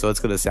part, so it's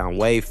gonna sound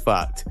way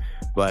fucked.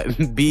 But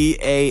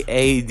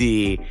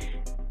BAADAPLS.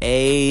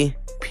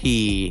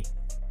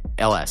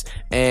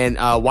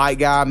 And white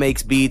guy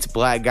makes beats,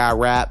 black guy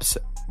raps.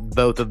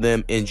 Both of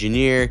them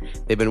engineer.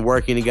 They've been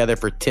working together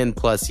for 10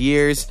 plus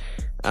years.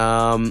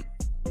 And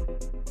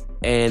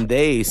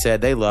they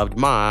said they loved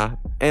my,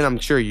 and I'm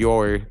sure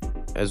your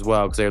as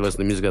well, because they're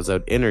listening to music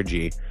episode,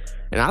 energy.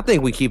 And I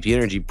think we keep the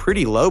energy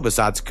pretty low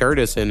besides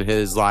Curtis and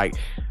his like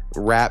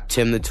rap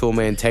Tim the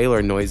Toolman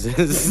Taylor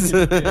noises.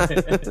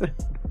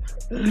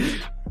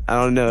 I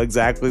don't know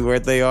exactly where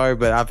they are,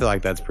 but I feel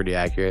like that's pretty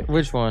accurate.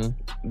 Which one?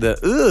 The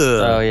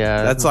Oh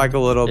yeah, that's like a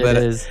little bit.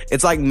 Is.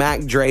 It's like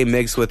Mac Dre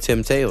mixed with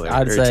Tim Taylor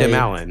or say, Tim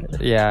Allen.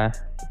 Yeah,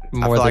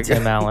 more than like,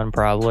 Tim Allen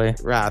probably.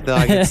 Right, I feel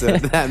like it's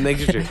that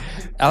mixture.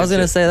 I was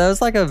gonna say that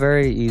was like a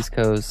very East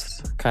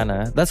Coast kind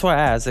of. That's why I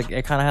asked.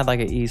 It kind of had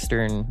like an East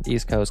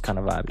Coast kind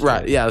of vibe.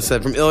 Right. Yeah.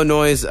 So from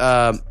Illinois.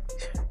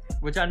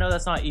 Which I know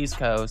that's not East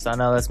Coast. I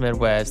know that's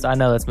Midwest. I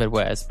know that's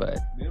Midwest, but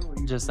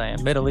just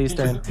saying, Middle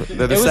Eastern.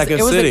 They're the second city.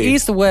 It was an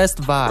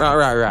East-West vibe.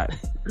 Right.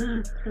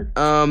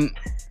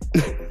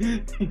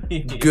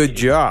 Good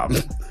job.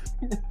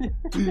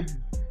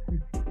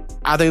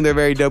 I think they're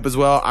very dope as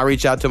well. I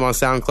reached out to them on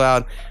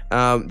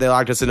SoundCloud. They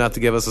liked us enough to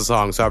give us a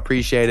song, so I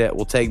appreciate it.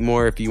 We'll take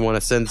more if you want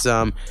to send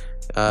some.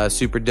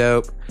 Super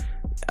dope.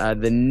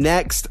 The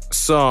next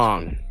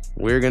song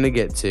we're going to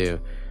get to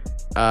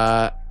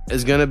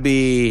is going to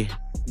be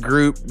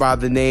group by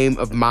the name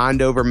of Mind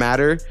Over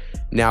Matter.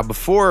 Now,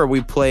 before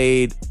we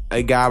played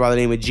a guy by the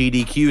name of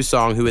GDQ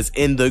song who is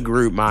in the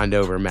group Mind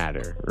Over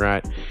Matter,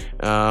 right?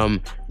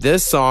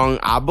 This song,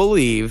 I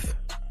believe,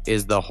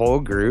 is the whole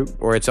group,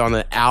 or it's on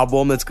the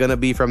album that's going to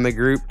be from the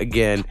group.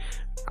 Again,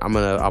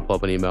 I'll pull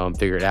up an email and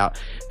figure it out.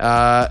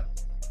 I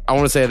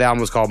want to say the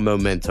album was called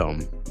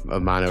Momentum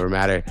of Mind Over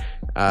Matter.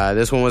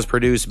 This one was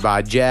produced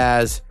by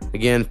Jazz.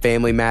 Again,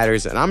 Family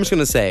Matters. And I'm just going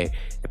to say,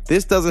 if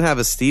this doesn't have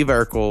a Steve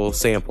Urkel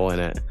sample in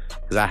it,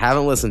 because I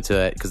haven't listened to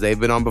it, because they've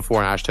been on before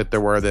and I just took their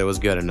word that it was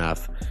good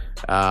enough,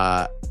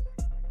 I'm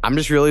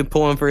just really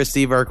pulling for a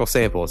Steve Urkel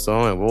sample.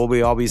 So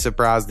we'll all be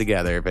surprised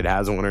together if it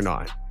has one or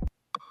not.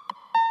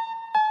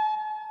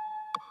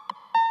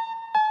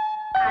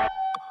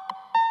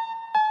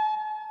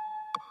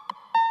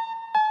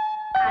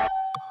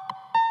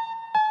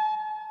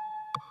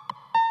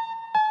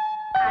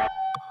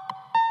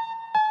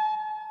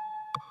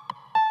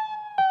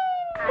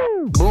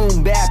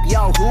 Boom bap,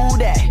 yo, who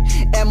that?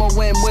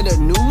 M-O-N with a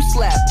new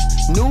slap.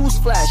 News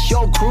flash,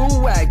 yo,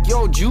 crew whack,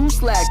 yo,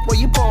 juice lack. Where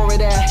you pour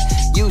it at?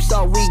 You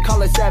so weak,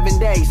 call it 7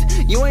 days.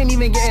 You ain't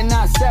even getting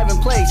not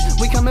 7th place.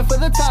 We coming for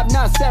the top,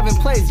 not 7th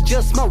place.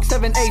 Just smoke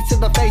 7 8 to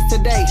the face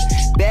today.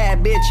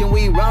 Bad bitch and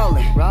we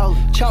rollin'.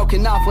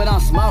 Choking off what I'm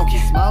smoking.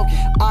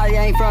 I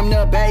ain't from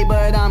the Bay,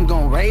 but I'm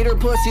gon' raid her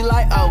pussy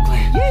like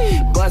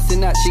Oakland.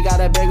 Bustin' up, she got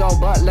a big old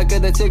butt. Look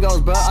at the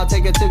tiggles, bro. I'll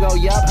take it to go,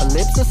 yup. Her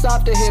lips are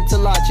soft, her hips are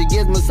large. She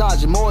gives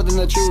massage more than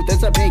the truth.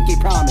 It's a pinky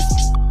promise.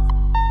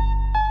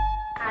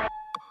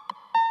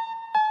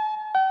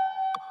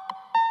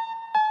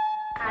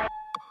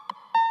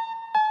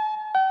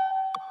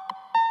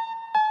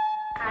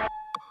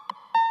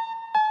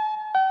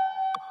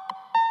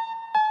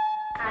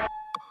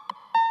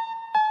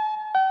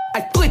 I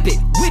flip it,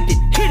 whip it,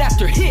 hit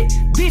after hit.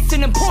 This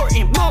an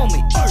important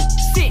moment.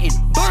 Sitting,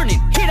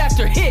 burning, hit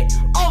after hit.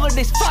 All of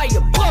this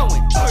fire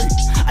blowing.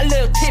 A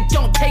little tip,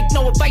 don't take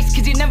no advice,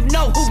 cause you never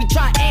know who be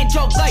trying to end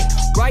your life.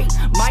 Right?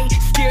 Might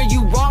steer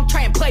you wrong,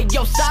 try and play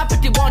your side,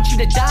 but they want you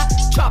to die.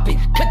 Chop it,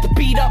 cut the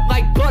beat up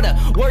like butter.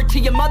 Word to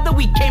your mother,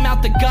 we came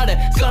out the gutter.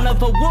 Son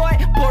of a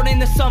what? Born in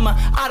the summer.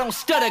 I don't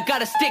stutter,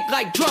 got a stick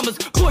like drummers.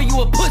 Boy,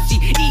 you a pussy,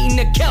 eating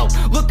the kelp.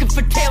 Looking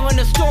for tail and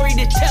a story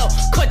to tell.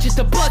 Clutches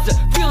the buzzer,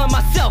 feeling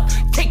myself.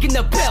 Taking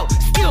the belt,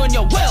 stealing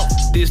your wealth.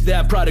 This,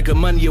 that product of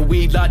money or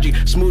weed logic.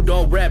 Smooth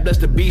on rap, let's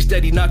the beat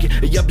steady knocking.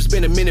 Yup, it's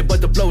been a minute,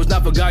 but the flow is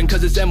not forgotten.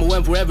 Cause it's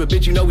MOM forever,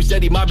 bitch, you know we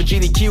steady mobbing.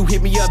 GDQ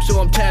hit me up, so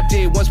I'm tapped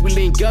in. Once we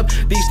link up,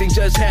 these things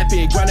just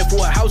happen. Grinding for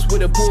a house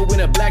with a pool, with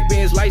a black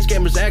band's lights,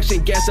 cameras,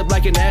 action. Gas up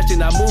like an Aston.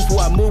 I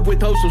move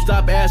with hope, so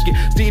stop asking.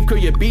 Steve Kerr,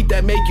 your beat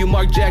that make you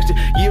Mark Jackson.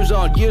 Years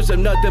on years of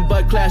nothing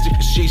but classic.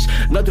 Sheesh,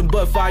 nothing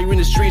but fire in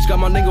the streets. Got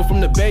my nigga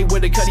from the Bay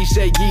where the cutty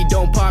say ye.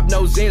 Don't pop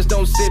no zins,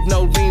 don't sip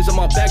no leans. I'm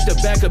on back to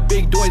back, a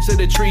big doing to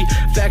the tree.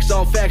 Facts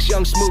on facts,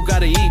 young smooth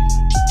gotta eat.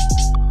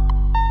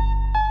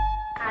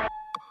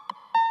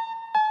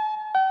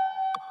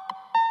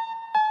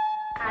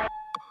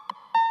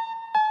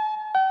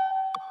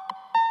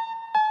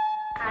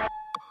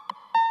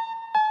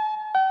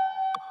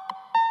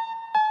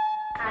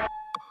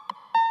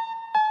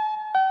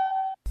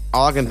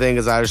 All I can think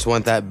is I just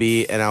want that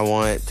beat, and I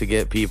want to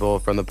get people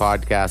from the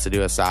podcast to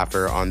do a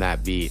cypher on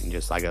that beat and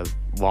just like a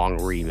long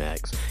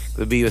remix.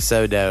 The beat was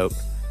so dope,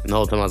 and the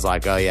whole time I was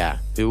like, oh yeah,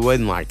 who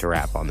wouldn't like to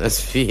rap on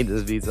this beat?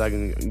 This beat's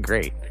fucking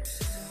great.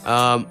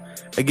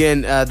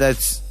 Again,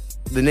 that's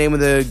the name of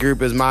the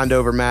group is Mind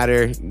Over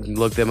Matter. You can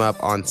look them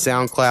up on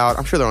SoundCloud.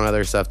 I'm sure they're on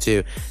other stuff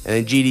too. And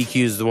then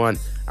GDQ is the one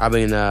I've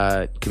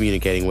been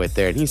communicating with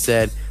there, and he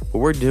said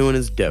what we're doing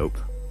is dope.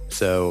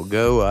 So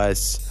go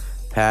us.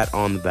 Pat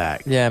on the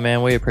back. Yeah,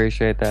 man, we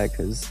appreciate that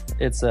because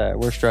it's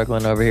we're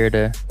struggling over here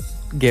to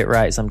get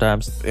right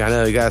sometimes. Yeah, I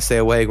know, you gotta stay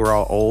awake. We're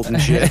all old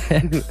and shit.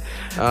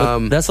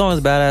 That song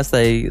was badass.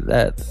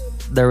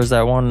 There was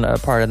that one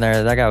part in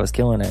there. That guy was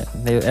killing it.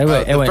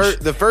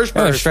 The first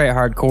verse straight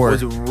hardcore.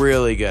 was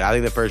really good. I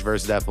think the first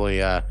verse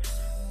definitely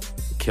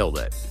killed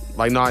it.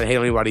 Like, not hating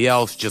anybody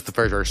else, just the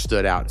first verse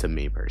stood out to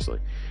me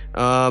personally.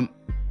 All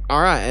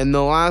right, and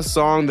the last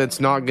song that's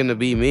not gonna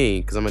be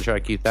me, because I'm gonna try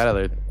to keep that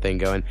other thing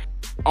going.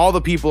 All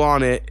the people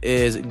on it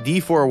is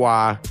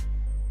D4Y,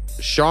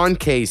 Sean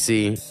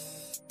Casey,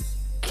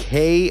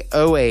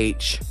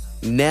 KOH,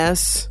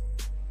 Ness,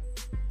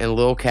 and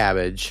Lil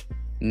Cabbage.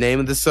 Name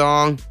of the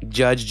song,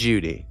 Judge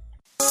Judy.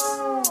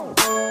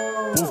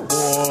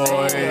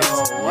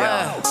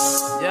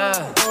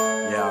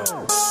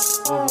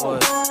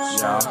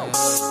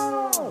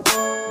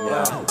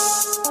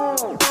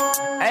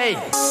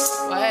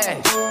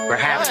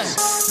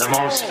 Perhaps the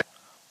most.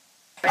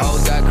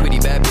 Hoes got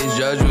quitty, bad bitch,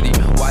 Judge Judy.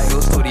 White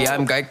Hills Footy,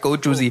 I'm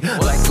Geico choosy.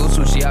 Like go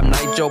sushi, I'm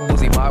Nitro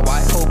Boozy. My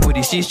white hoe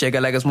booty, she shake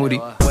it like a smoothie.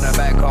 When I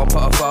back home,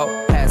 puff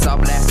out. Pass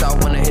off, blast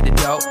out when I hit the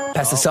dope.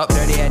 Pass this up,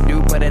 dirty, I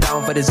do put it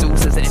on for the zoo.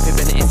 Since if it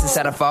been an instant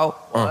at a fault.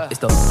 It's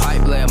the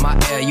pipe layer, my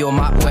air, you a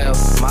my well.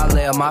 My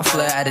layer, my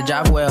flare, at the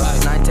job well.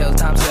 9 tails,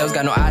 time sales,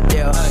 got no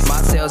idea.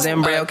 My sales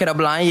in braille, kid a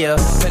blind, yeah.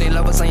 Petty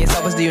lovers on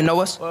yourself, do you know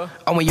us? Oh,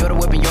 when you're the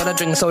whipping, you're the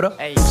drinking soda.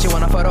 She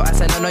want a photo, I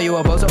said, no, you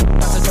a bozo.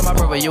 I said, my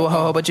brother, you a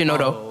ho-ho, but you know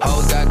though.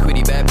 Hoes got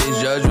quitty, bad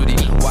bitch, Judge Judy.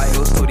 White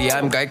Hills Footy,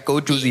 I'm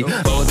Geico choosy.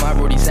 Hoes my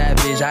brody,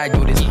 savage, I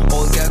do this.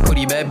 Hoes got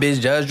quitty, bad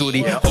bitch, Judge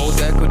Judy. Hoes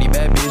got quitty,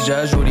 bad bitch,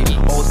 Judge Judy.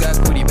 Hoes got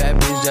quitty, bad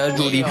bitch, Judge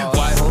Judy.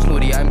 White Hills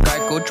Moody, I'm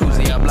Geico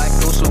choosy. I'm like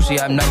go sushi,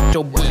 I'm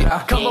Nitro Boozy.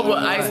 I come up with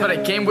ice, but I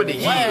came with the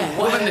heat.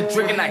 Willing to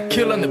drink and I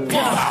kill on the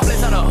beat.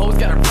 Place on the hoes,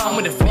 got a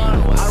problem with the feet. I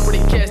don't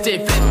really care,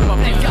 stay fast with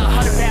my feet.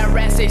 Got 100-pound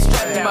rats, stay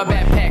strapped in my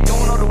backpack.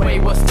 Going all the way,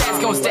 what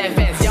stats gon' stat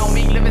fast. Y'all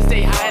me living,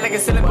 stay high like a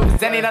ceiling. But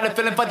Zen ain't out of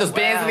feeling for those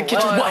bands in the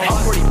kitchen. What?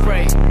 I'm pretty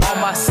brave. All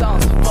my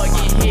songs, fuck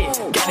your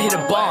hit. Gotta hit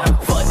a bomb,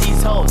 fuck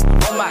these hoes.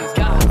 Oh my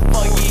god,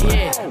 fuck your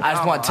head. I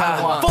just want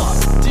time.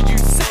 Fuck, did you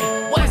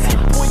say? What's it,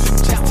 boy, you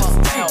just a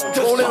stain.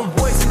 Golden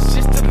voices,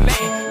 just a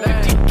man.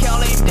 50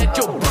 cal ain't that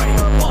your brain.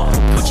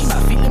 Gucci, my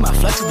feet and my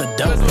flex is the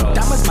dope.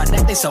 Diamonds, my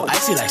neck, they so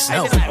icy like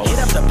snow. Hit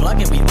up the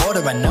plug and we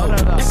order a note.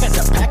 Pick up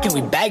the pack and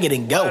we bag it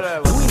and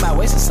go. Louis, my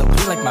waist is so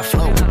clean like my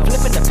flow.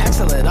 Flipping the pack,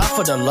 sell it off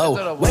for the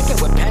low.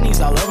 Waking with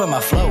panties all over my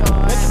flow. Wake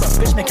up a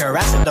bitch, make her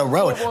ass at the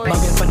road.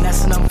 Mugging,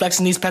 finessing, I'm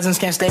flexing. These peasants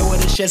can't stay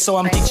with this shit, so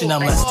I'm teaching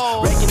them lessons.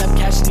 Raking up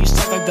cash in these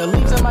checks like the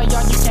leaves in my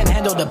yard. You can't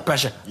handle the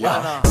pressure.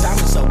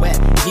 Diamonds so wet,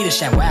 need a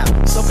sham wow.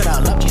 Soak it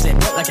all up, she's ain't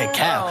built like a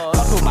cow.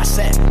 Fuck with my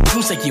set,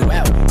 you take you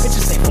out.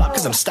 Bitches say flop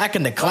cause I'm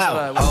stacking the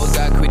cloud. Hoes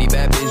got quitty,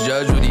 bad bitch,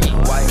 Judge Judy.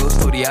 White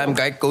Hills Footy, I'm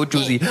Geico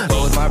choosy.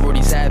 Hoes my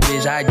brody,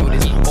 savage, I do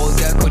this. Hoes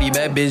got quitty,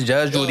 bad bitch,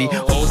 Judge Judy.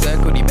 Hoes got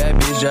quitty, bad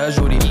bitch, Judge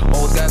Judy.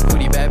 Hoes got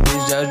quitty, bad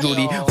bitch, Judge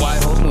Judy. White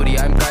Hills Moody,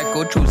 I'm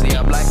Geico choosy.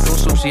 I'm like go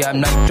sushi,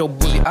 I'm Nitro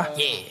Boozy.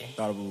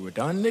 Thought we were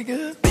done,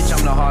 nigga? Bitch,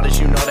 I'm the hardest,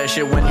 you know that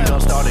shit when you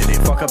done started it.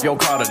 Fuck up your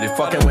card, if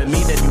fucking with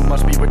me, then you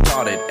must be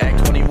retarded.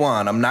 Act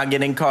 21, I'm not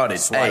getting carded.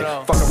 Hey,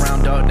 fuck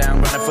around, dog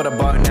down, running for the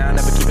buck now.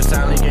 Never keep it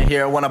silent, you can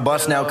hear it when I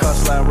bust now.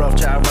 Cuss loud, rough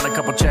child, run a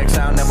couple checks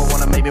out. Never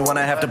wanna, maybe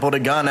wanna have to pull the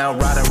gun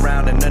out. Ride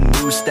around in the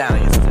new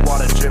stallions.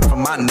 Water drip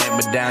from my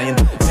neck medallion.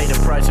 Pay the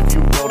price if you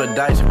roll the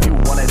dice. If you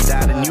wanna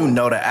die, then you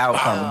know the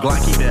outcome.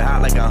 Glock keep it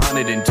hot like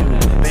 102.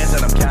 Bands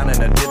that I'm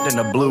counting are dipped in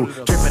the blue.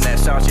 Dripping that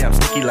sauce, yeah, I'm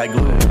sticky like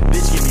glue.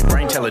 Bitch, give me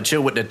brain, tell her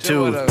chill with the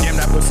two. Damn,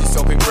 that pussy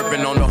soaking,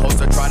 gripping on the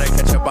holster. Try to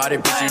catch a body,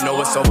 bitch, you know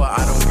it's over.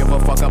 I don't give a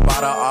fuck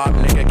about a op,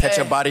 nigga. Catch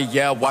a body,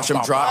 yeah, watch him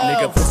drop,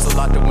 nigga. Pistol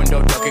out the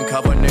window, duck and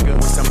cover, nigga.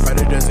 With some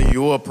predators and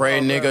you a prey,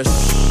 nigga.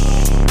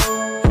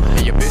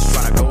 And your bitch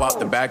tryna go out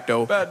the back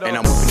door. And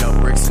I'm whipping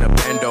up bricks in a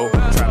bando.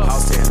 Trap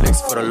house hitting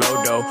licks for the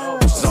low dough.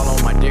 Bitches all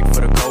on my dick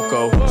for the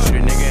cocoa. Shoot a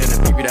nigga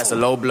in the BB, that's a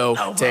low blow.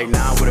 Take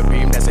 9 with a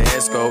beam, that's a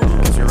head scope.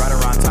 Cause you ride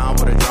around town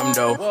with a drum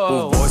dough.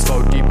 Move boys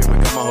go deep and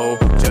become a hoe.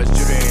 Judge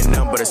Judy ain't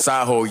nothing but a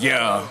side hoe,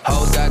 yeah.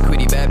 Hoes got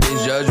quitty, bad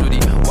bitch, Judge Judy.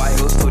 White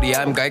Hills Footy,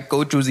 I'm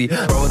Geico choosy.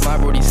 Bros, my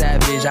brody,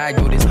 savage, I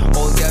do this.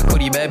 Hoes got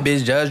quitty, bad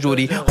bitch, Judge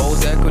Judy.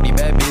 Hoes got quitty,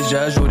 bad bitch,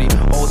 Judge Judy.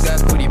 Hoes got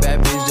quitty,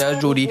 bad bitch,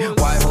 Judge Judy.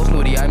 White Hills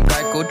Moody, I'm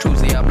Geico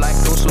choosy. I'm like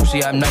go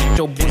sushi, I'm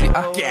Nitro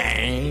Boozy.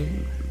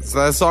 Gang.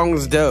 So that song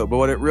was dope, but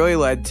what it really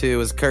led to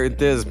was Kurt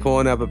Thiz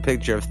pulling up a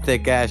picture of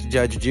thick-ass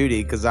Judge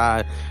Judy, because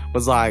I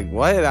was like,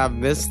 what? I've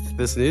missed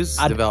this news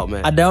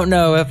development. I don't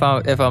know if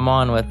I'm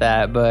on with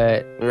that,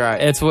 but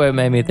it's what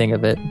made me think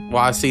of it. Well,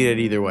 I've seen it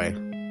either way.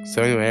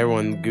 So anyway,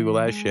 everyone Google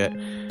that shit.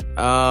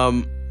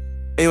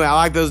 Anyway, I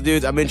like those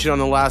dudes. I mentioned on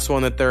the last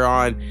one that they're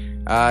on.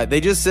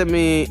 They just sent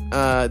me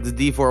the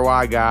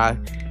D4Y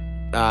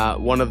guy,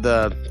 one of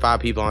the 5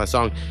 people on the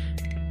song.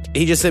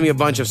 He just sent me a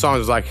bunch of songs. It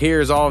was like,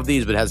 here's all of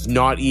these, but has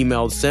not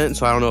emailed sent.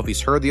 So I don't know if he's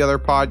heard the other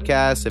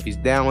podcasts, if he's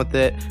down with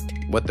it,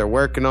 what they're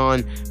working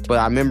on. But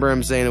I remember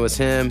him saying it was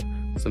him,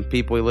 some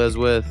people he lives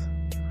with,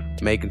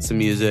 making some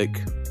music,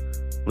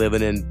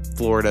 living in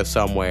Florida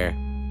somewhere,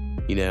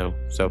 you know.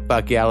 So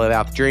fuck yeah, I live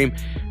out the dream.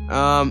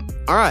 All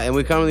right, and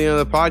we come to the end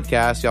of the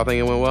podcast. Y'all think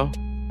it went well?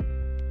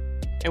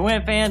 It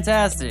went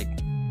fantastic.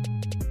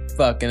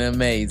 Fucking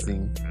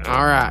amazing.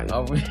 All right.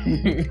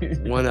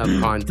 One up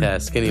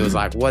contest. Skinny was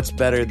like, what's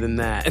better than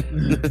that?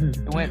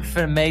 It went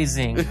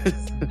amazing.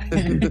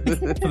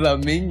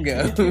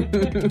 Flamingo.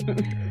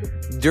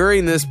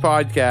 During this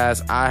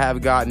podcast, I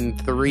have gotten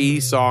 3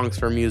 songs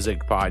for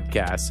music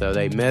podcasts, so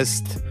they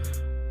missed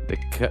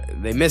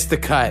the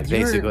cut,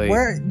 basically.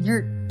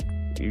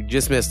 You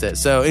just missed it.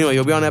 So anyway,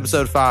 you'll be on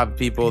episode 5,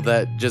 people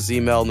that just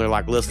emailed and they're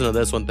like, listen to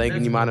this one,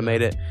 thinking you might have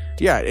made it.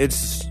 Yeah,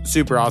 it's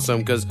super awesome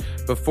because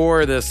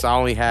before this, I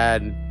only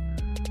had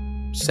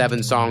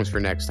 7 songs for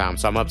next time.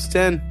 So I'm up to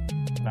 10.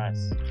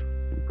 Nice.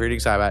 I'm pretty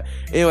excited about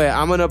it. Anyway,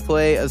 I'm going to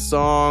play a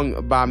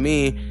song by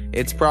me.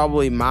 It's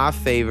probably my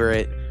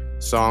favorite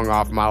song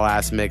off my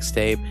last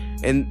mixtape.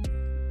 And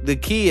the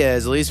key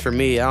is, at least for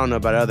me, I don't know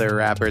about other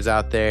rappers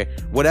out there,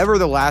 whatever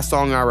the last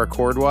song I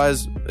record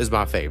was, is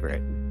my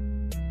favorite.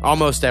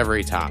 Almost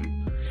every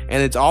time.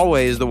 And it's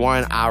always the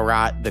one I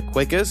write the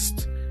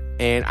quickest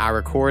and I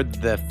record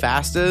the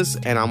fastest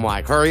and I'm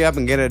like, hurry up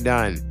and get it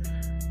done.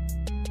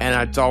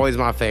 And it's always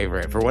my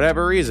favorite for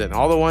whatever reason.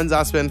 All the ones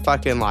I spend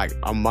fucking like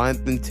a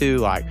month and 2,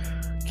 like,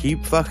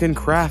 keep fucking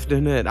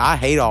crafting it. I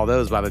hate all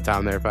those by the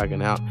time they're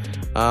fucking out.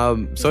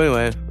 So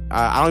anyway,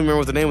 I don't even remember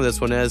what the name of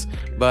this one is,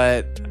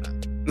 but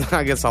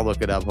I guess I'll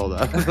look it up. Hold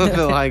up.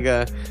 Like,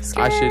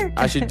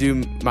 I should do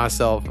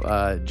myself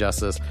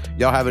justice.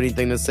 Y'all have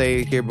anything to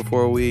say here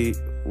before we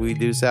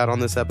deuce out on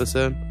this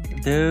episode?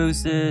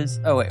 Deuces.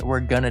 Oh wait,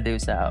 we're gonna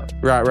deuce out.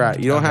 Right.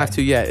 You don't have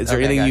to yet. Is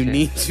there anything you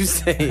need to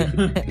say?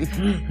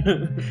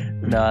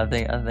 No, I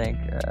think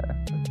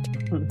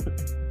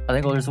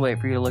we'll just wait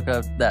for you to look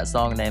up that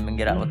song name and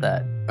get out with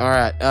that. All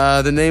right.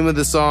 The name of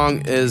the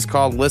song is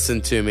called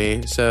 "Listen to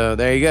Me." So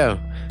there you go.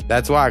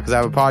 That's why, because I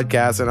have a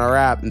podcast and I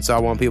rap, and so I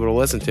want people to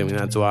listen to me.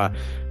 That's why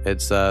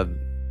it's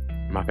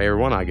my favorite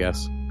one, I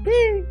guess.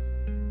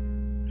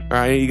 All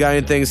right, you got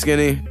anything,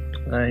 Skinny?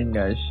 I ain't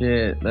got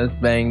shit. Let's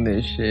bang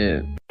this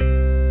shit.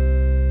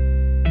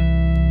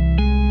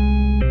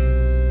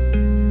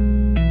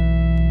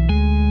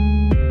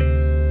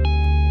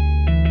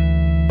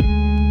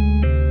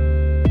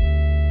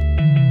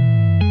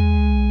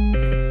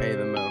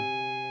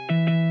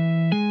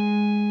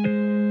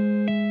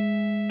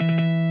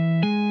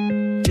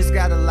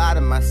 Got a lot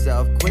of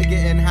myself, quit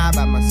getting high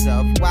by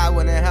myself. Why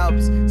when it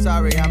helps?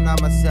 Sorry, I'm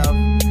not myself.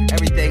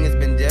 Everything has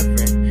been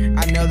different.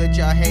 I know that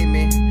y'all hate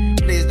me.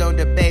 Please don't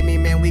debate me,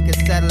 man. We could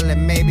settle it.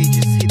 Maybe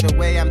just see the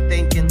way I'm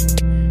thinking.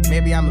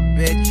 Maybe I'm a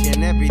bitch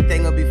and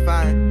everything will be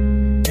fine.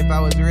 If I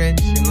was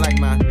rich and like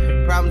my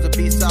problems would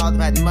be solved,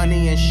 I had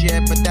money and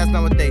shit, but that's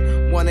not what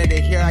they wanted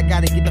to hear. I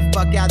gotta get the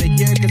fuck out of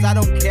here, cause I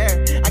don't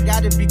care. I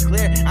gotta be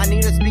clear, I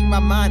need to speak my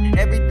mind.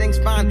 Everything's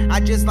fine, I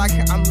just like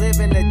I'm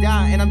living to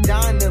die, and I'm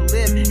dying to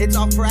live. It's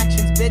all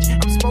fractions, bitch.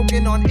 I'm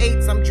smoking on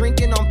 8s, I'm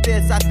drinking on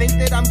 5s. I think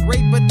that I'm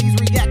great, but these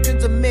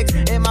reactions are mixed.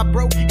 Am I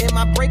broke? Am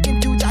I breaking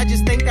dudes? I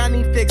just think I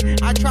need fix.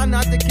 I try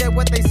not to care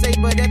what they say,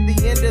 but at the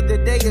end of the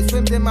day, it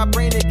swims in my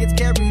brain, it gets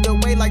carried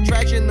away like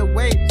trash in the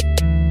waves.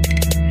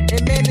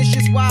 And man, it's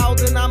just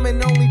wild, and I'm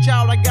an only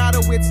child. I got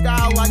it with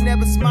style, I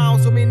never smile.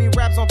 So many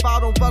raps on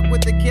file, don't fuck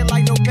with the kid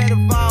like no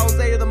pedophiles.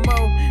 A to the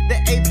mo, the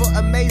A for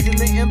amazing,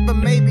 the M for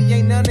maybe.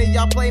 Ain't none of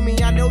y'all play me,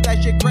 I know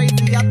that shit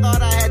crazy. I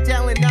thought I had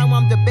talent, now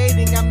I'm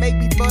debating. I make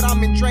beats, but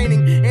I'm in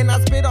training. And I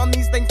spit on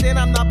these things, and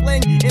I'm not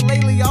playing. And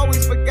lately, I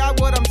always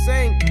forgot what I'm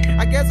saying.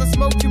 I guess I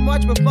smoke too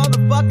much, but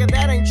motherfucker,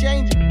 that ain't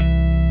changing.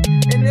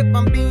 And if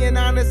I'm being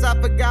honest, I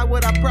forgot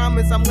what I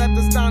promised. I'm left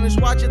astonished,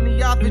 watching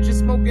The Office, just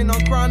smoking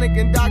on chronic.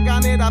 And doc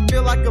on it, I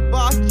feel like a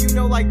boss, you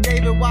know, like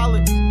David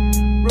Wallace.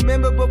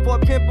 Remember before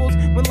pimples,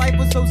 when life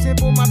was so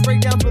simple, my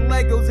breakdowns were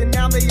Legos, and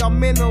now they all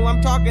mental.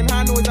 I'm talking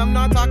high noise, I'm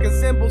not talking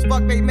symbols.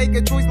 Fuck, they make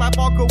a choice, life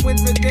all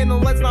coincidental.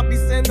 Let's not be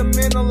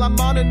sentimental, I'm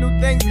on to new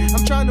things.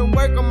 I'm trying to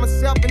work on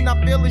myself and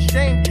I feel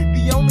ashamed.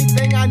 The only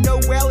thing I know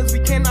well is we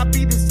cannot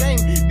be the same,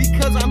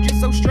 because I'm just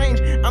so strange.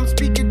 I'm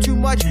speaking too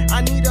much,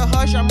 I need a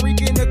hush. I'm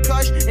reeking a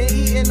kush and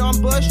eating on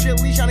bush,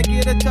 at least trying to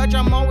get a touch.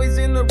 I'm always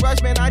in a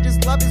rush, man, I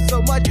just love it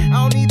so much. I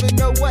don't even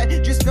know what,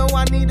 just know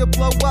I need to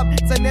blow up.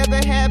 So I never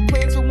had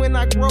plans for when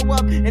I grow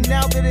up, and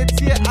now that it's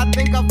here, I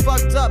think I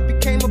fucked up.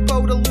 Became a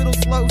poet a little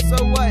slow,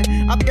 so what?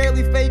 I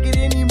barely fake it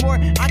anymore,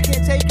 I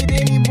can't take it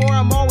anymore.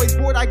 I'm always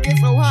bored, I get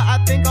so hot,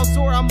 I think I'll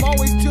soar. I'm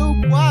always too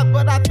quiet,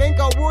 but I think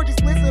I'll roar.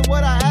 Just listen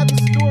what I have in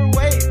store,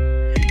 wait.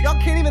 Y'all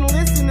can't even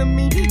listen to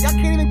me, y'all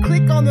can't even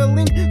click on the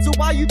link. So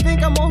why you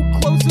think I'm on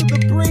close to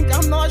the brink?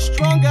 I'm not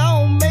stronger, I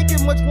don't make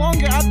it much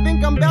longer. I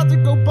think I'm about to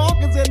go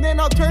bonkers, and then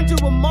I'll turn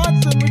to a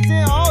monster and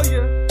resent all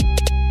ya.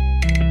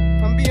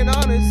 If I'm being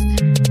honest.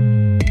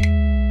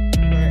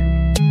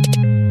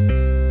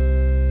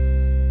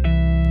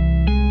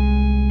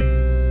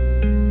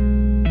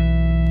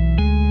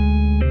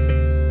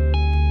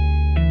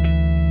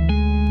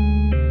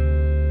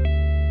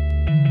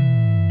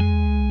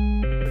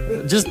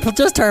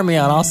 Just turn me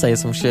on. I'll say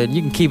some shit.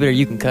 You can keep it or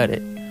you can cut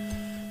it.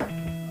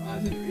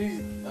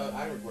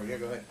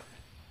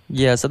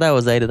 Yeah, so that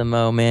was A to the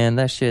Mo, man.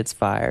 That shit's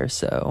fire.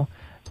 So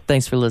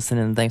Thanks for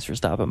listening. Thanks for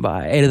stopping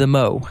by. 8 of the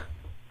Mo.